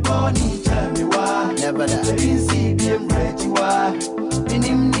 For me, Bonnie, tell me why. Never that. The Lindsay BM Reggie, why? In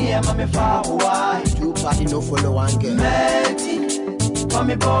him near, me far why? Two party no follow one girl. Betty, for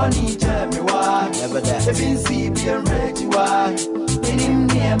me, Bonnie, tell me why. Never that. The Lindsay BM Reggie, why? In him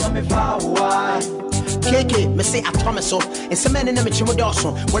near, me far why? KK, me say I Thomas so, and some men in the Michimu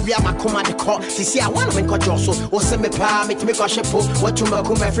Dawson, when we are my command the court, see I want to make a josso, or send me pa, me to make a shepo, what to make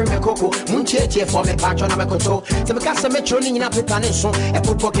my friend Coco, Munche for me patron of my control, to make us a metro in a pepaneson, and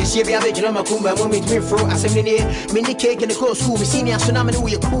put pocket she be a vigil Macumba, when me through assembly, mini cake in the close school, me senior tsunami,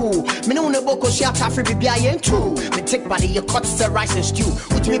 we are cool, me no boko shop, Afri BIN too, me take body, your cuts the rice and stew,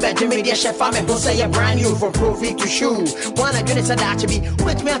 which me bet me dear chef, I'm a say a brand new from Profi to shoe, one I goodness that to be,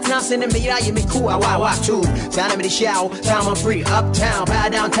 with me at Nelson and me, I me cool, wow. Too. Sound me the show, time I'm free, uptown,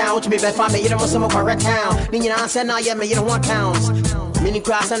 bad downtown, to me bad find me, you don't want some correct town. Mean you answer now, yeah, me, you don't want pounds. Mini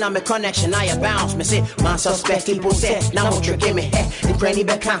cross and I'm a connection, I bounce. Me say, my suspect people say, now what you give me, eh? The granny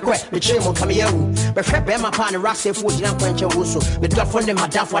back can't quit, the chain will come here. But Fred my partner, Ross, if we don't quench your whistle. The duff on them, my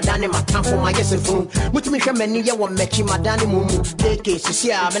duff, what down in my town for my yes and fool. With me, come and you want matching my Danny Mumu. KK, to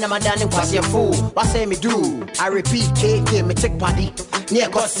see, I'm in my Danny, pass your fool. What say me do? I repeat, KK, me take party. Near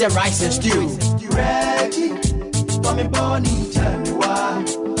cost the rice and stew. Reggie, for me Bonnie, tell me why.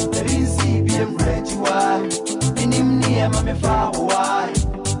 The Lindsay BM Reggie, why? In him near me far why?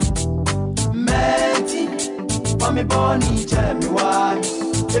 Matty, for me Bonnie, tell me why.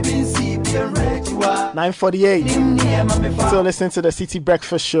 The Lindsay BM Reggie, why? 9:48. So listen to the City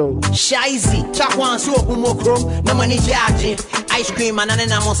Breakfast Show. Shizy, Chakwan so Umokro, no money charging. Ice cream and not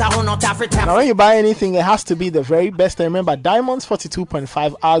Africa. Now when you buy anything, it has to be the very best. And remember, Diamond's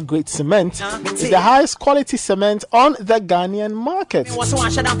 42.5 R grade cement is the highest quality cement on the Ghanaian market.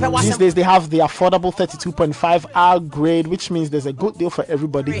 These days they have the affordable 32.5 R grade, which means there's a good deal for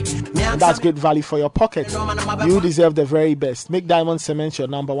everybody. And that's great value for your pocket. You deserve the very best. Make Diamond Cement your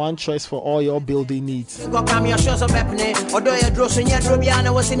number one choice for all your building needs. Now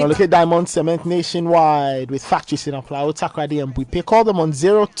look at Diamond Cement nationwide with factories in Aplau, Takrady and Buipe. Call them on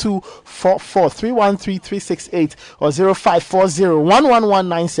 0244-313-368 or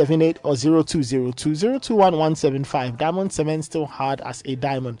 0540-111-978 or 0202-021-175. Diamond Cement, still hard as a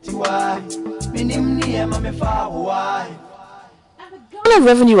diamond. Ghana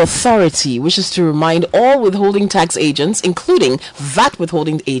Revenue Authority wishes to remind all withholding tax agents, including VAT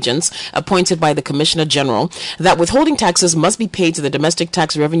withholding agents appointed by the Commissioner General, that withholding taxes must be paid to the Domestic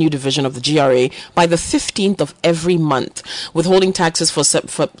Tax Revenue Division of the GRA by the 15th of every month. Withholding taxes for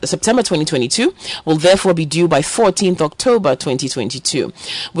September 2022 will therefore be due by 14th October 2022.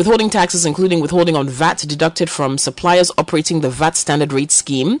 Withholding taxes, including withholding on VAT deducted from suppliers operating the VAT standard rate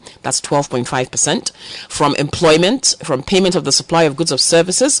scheme, that's 12.5%, from employment, from payment of the supply of goods of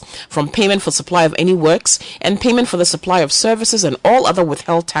services from payment for supply of any works and payment for the supply of services, and all other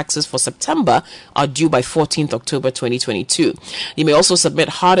withheld taxes for September are due by 14th October 2022. You may also submit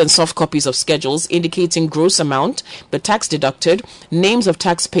hard and soft copies of schedules indicating gross amount, the tax deducted, names of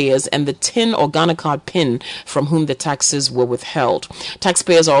taxpayers, and the TIN or Ghana card PIN from whom the taxes were withheld.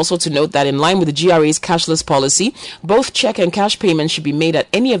 Taxpayers are also to note that in line with the GRA's cashless policy, both check and cash payments should be made at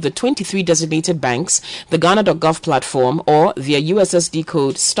any of the 23 designated banks, the Ghana.gov platform, or via USSD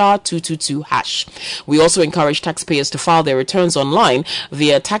code *222#. We also encourage taxpayers to file their returns online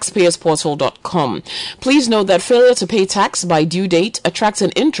via taxpayersportal.com. Please note that failure to pay tax by due date attracts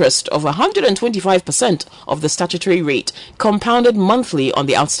an interest of 125% of the statutory rate, compounded monthly on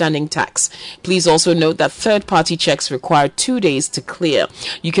the outstanding tax. Please also note that third-party checks require 2 days to clear.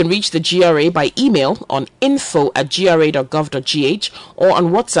 You can reach the GRA by email on info@gra.gov.gh or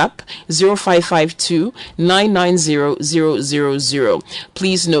on WhatsApp 0552 990 000.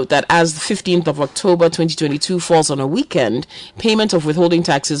 Please note that as the 15th of October 2022 falls on a weekend, payment of withholding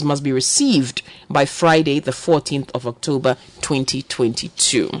taxes must be received by Friday the 14th of October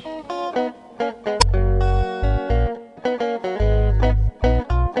 2022.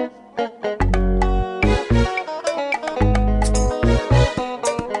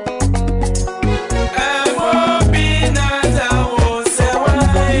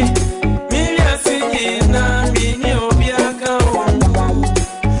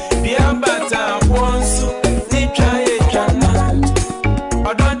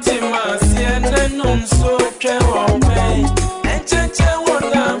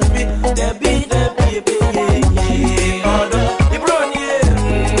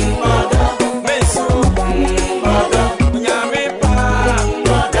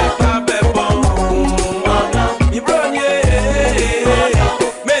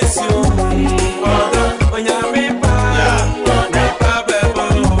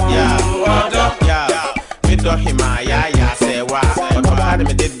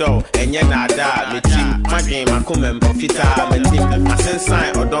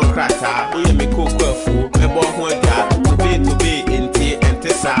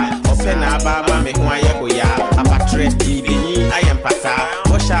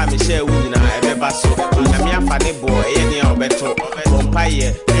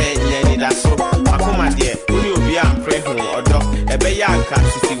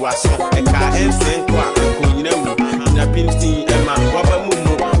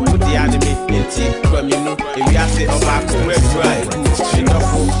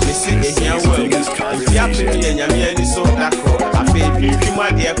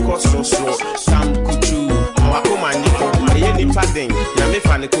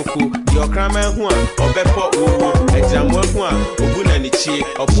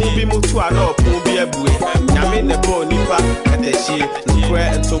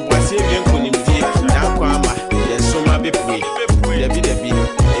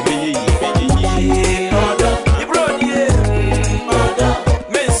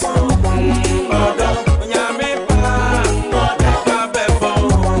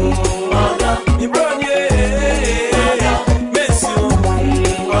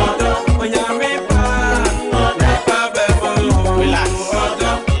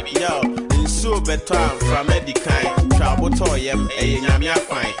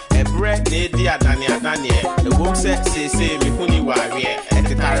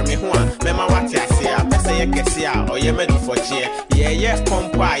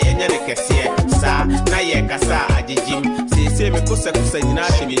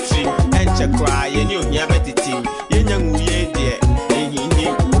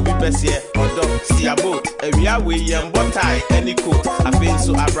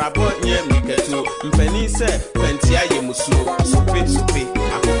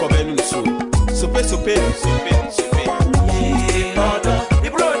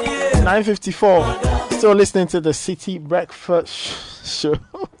 Still listening to the City Breakfast Show.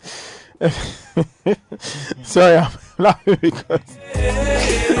 Sorry, I'm laughing because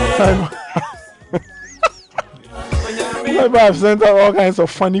I've sent out all kinds of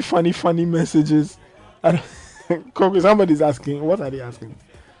funny messages. Somebody's asking, what are they asking?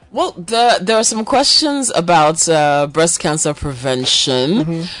 Well, there are some questions about breast cancer prevention.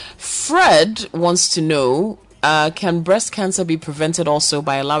 Mm-hmm. Fred wants to know, can breast cancer be prevented also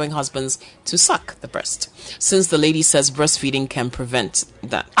by allowing husbands to suck the breast? Since the lady says breastfeeding can prevent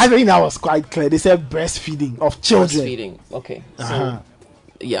that. I think that was quite clear. They said breastfeeding of children. Breastfeeding, okay. So,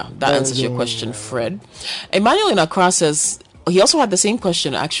 yeah, that answers your question, Fred. Emmanuel in Accra says, he also had the same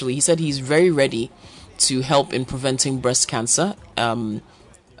question, actually. He said he's very ready to help in preventing breast cancer.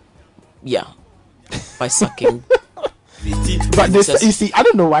 By sucking But you see, I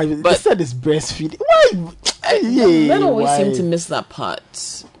don't know why they said it's breastfeeding. Why? Men always seem to miss that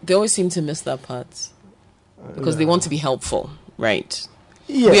part. They always seem to miss that part because they want to be helpful, right?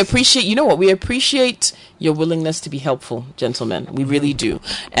 Yes. We appreciate, you know what? We appreciate your willingness to be helpful, gentlemen. We really do.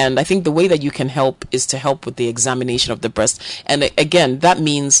 And I think the way that you can help is to help with the examination of the breast. And again, that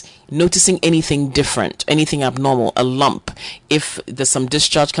means noticing anything different, anything abnormal, a lump, if there's some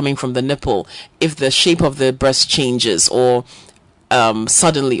discharge coming from the nipple, if the shape of the breast changes, or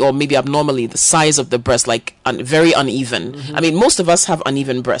suddenly or maybe abnormally the size of the breast, like very uneven. I mean, most of us have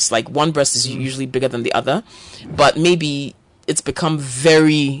uneven breasts. Like one breast is usually bigger than the other, but maybe it's become a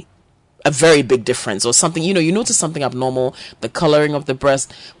very big difference or something. You know, you notice something abnormal, the coloring of the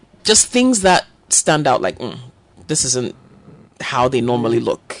breast, just things that stand out like, this isn't how they normally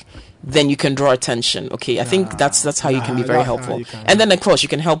look. Then you can draw attention. Okay, I think that's how you can be very helpful. And then of course you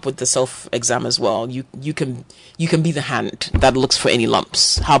can help with the self-exam as well. You can be the hand that looks for any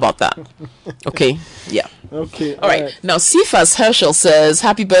lumps. How about that? Okay, yeah. Okay. All right. Now Cephas Herschel says,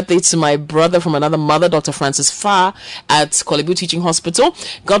 happy birthday to my brother from another mother, Dr. Francis Farr at Kolebu Teaching Hospital.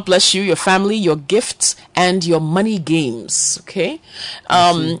 God bless you, your family, your gifts, and your money games. Okay.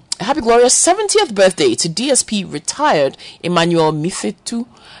 Happy glorious 70th birthday to DSP retired Emmanuel Mifetu.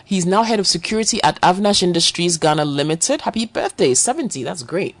 He's now head of security at Avnash Industries Ghana Limited. Happy birthday, 70. That's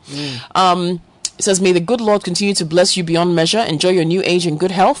great. It says, may the good Lord continue to bless you beyond measure. Enjoy your new age in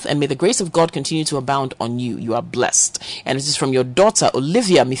good health, and may the grace of God continue to abound on you. You are blessed. And it is from your daughter,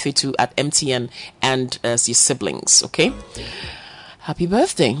 Olivia Mifetu at MTN, and your siblings. Okay? Happy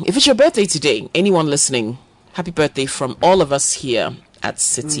birthday. If it's your birthday today, anyone listening, happy birthday from all of us here at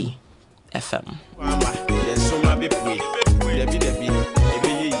City FM.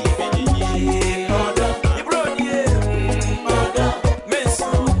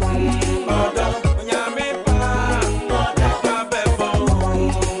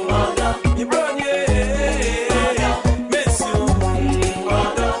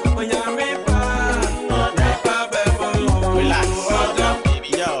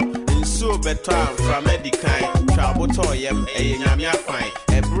 From Medicaid, Trabotoyem, a Yamia fine,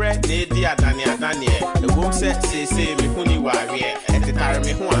 a bread, Nadia Dania Dania, the womb set, say, me huni warrior, and the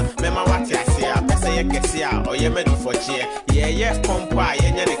Taramihua, Mema what I say, I say a cassia, or Yemedu for chair, yeah, compa,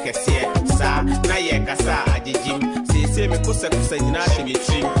 Yenya cassia, sa, Naya Cassa, Ajijim, say, me Kusa Kusina, me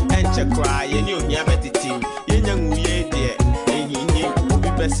trim, and Chakra, and you, Yabeti team, Yen Ye, dear, and you,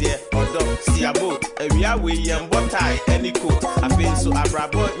 Bessie, or dog, see a boat, a real William Botai, any coat, I feel so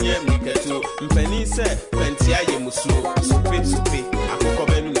abrabot, Yemika too. Mpeni se pentia ye musu supe supe akoko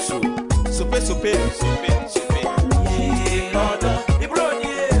benu supe supe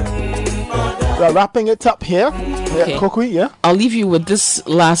We're wrapping it up here. Okay. Kokui, yeah. I'll leave you with this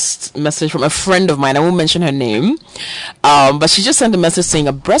last message from a friend of mine. I won't mention her name, but she just sent a message saying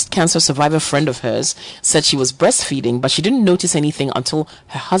a breast cancer survivor friend of hers said she was breastfeeding, but she didn't notice anything until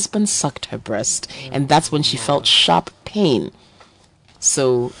her husband sucked her breast, and that's when she felt sharp pain.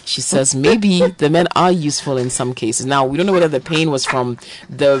 So she says maybe the men are useful in some cases. Now we don't know whether the pain was from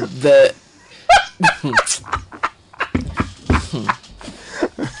the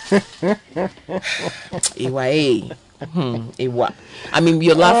I mean,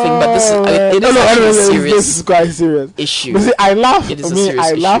 you're laughing, but this is a serious. This is quite serious issue. But see, I laugh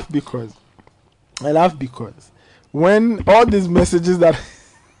because when all these messages that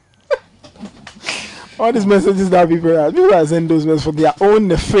people are sending those messages for their own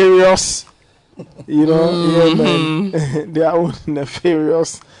nefarious, their own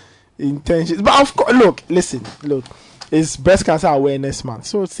nefarious intentions. But of course, look, it's Breast Cancer Awareness Month.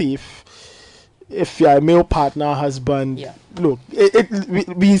 So see if you're a male partner, husband, look,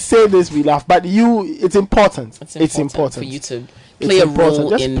 we say this, we laugh, but it's important. It's important for you to play a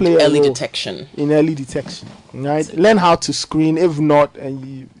role in early detection. Right? Learn how to screen. If not,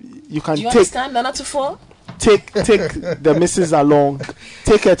 and you can Do you understand, Nana to 4? Take the missus along,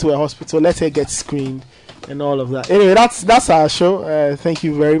 take her to a hospital, let her get screened, and all of that. Anyway, that's our show. Thank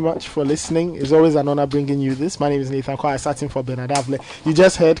you very much for listening. It's always an honor bringing you this. My name is Nathan Kwai, starting for Bernard Avle. You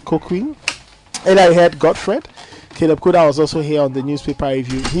just heard Kokwin, and I heard Godfred. Caleb Kuda was also here on the newspaper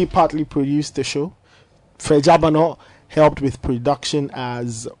review. He partly produced the show. Fred Jabano helped with production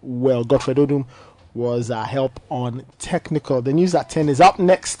as well. Godfred Odum was help on technical. The news at 10 is up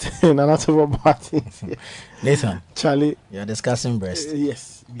next. Nathan, Charlie, you're discussing breast.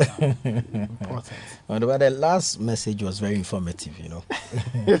 Yes. Important. But the last message was very informative,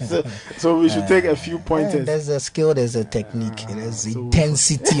 so we should take a few pointers. There's a skill, there's a technique, there's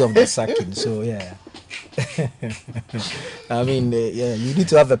intensity of the sucking. So yeah. I mean, yeah, you need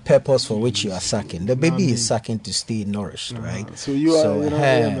to have a purpose for which you are sucking. The baby is sucking to stay nourished, right? So you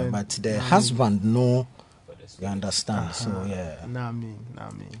are, but the husband, no, you understand. So yeah, nah, me.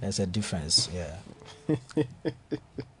 there's a difference. Yeah.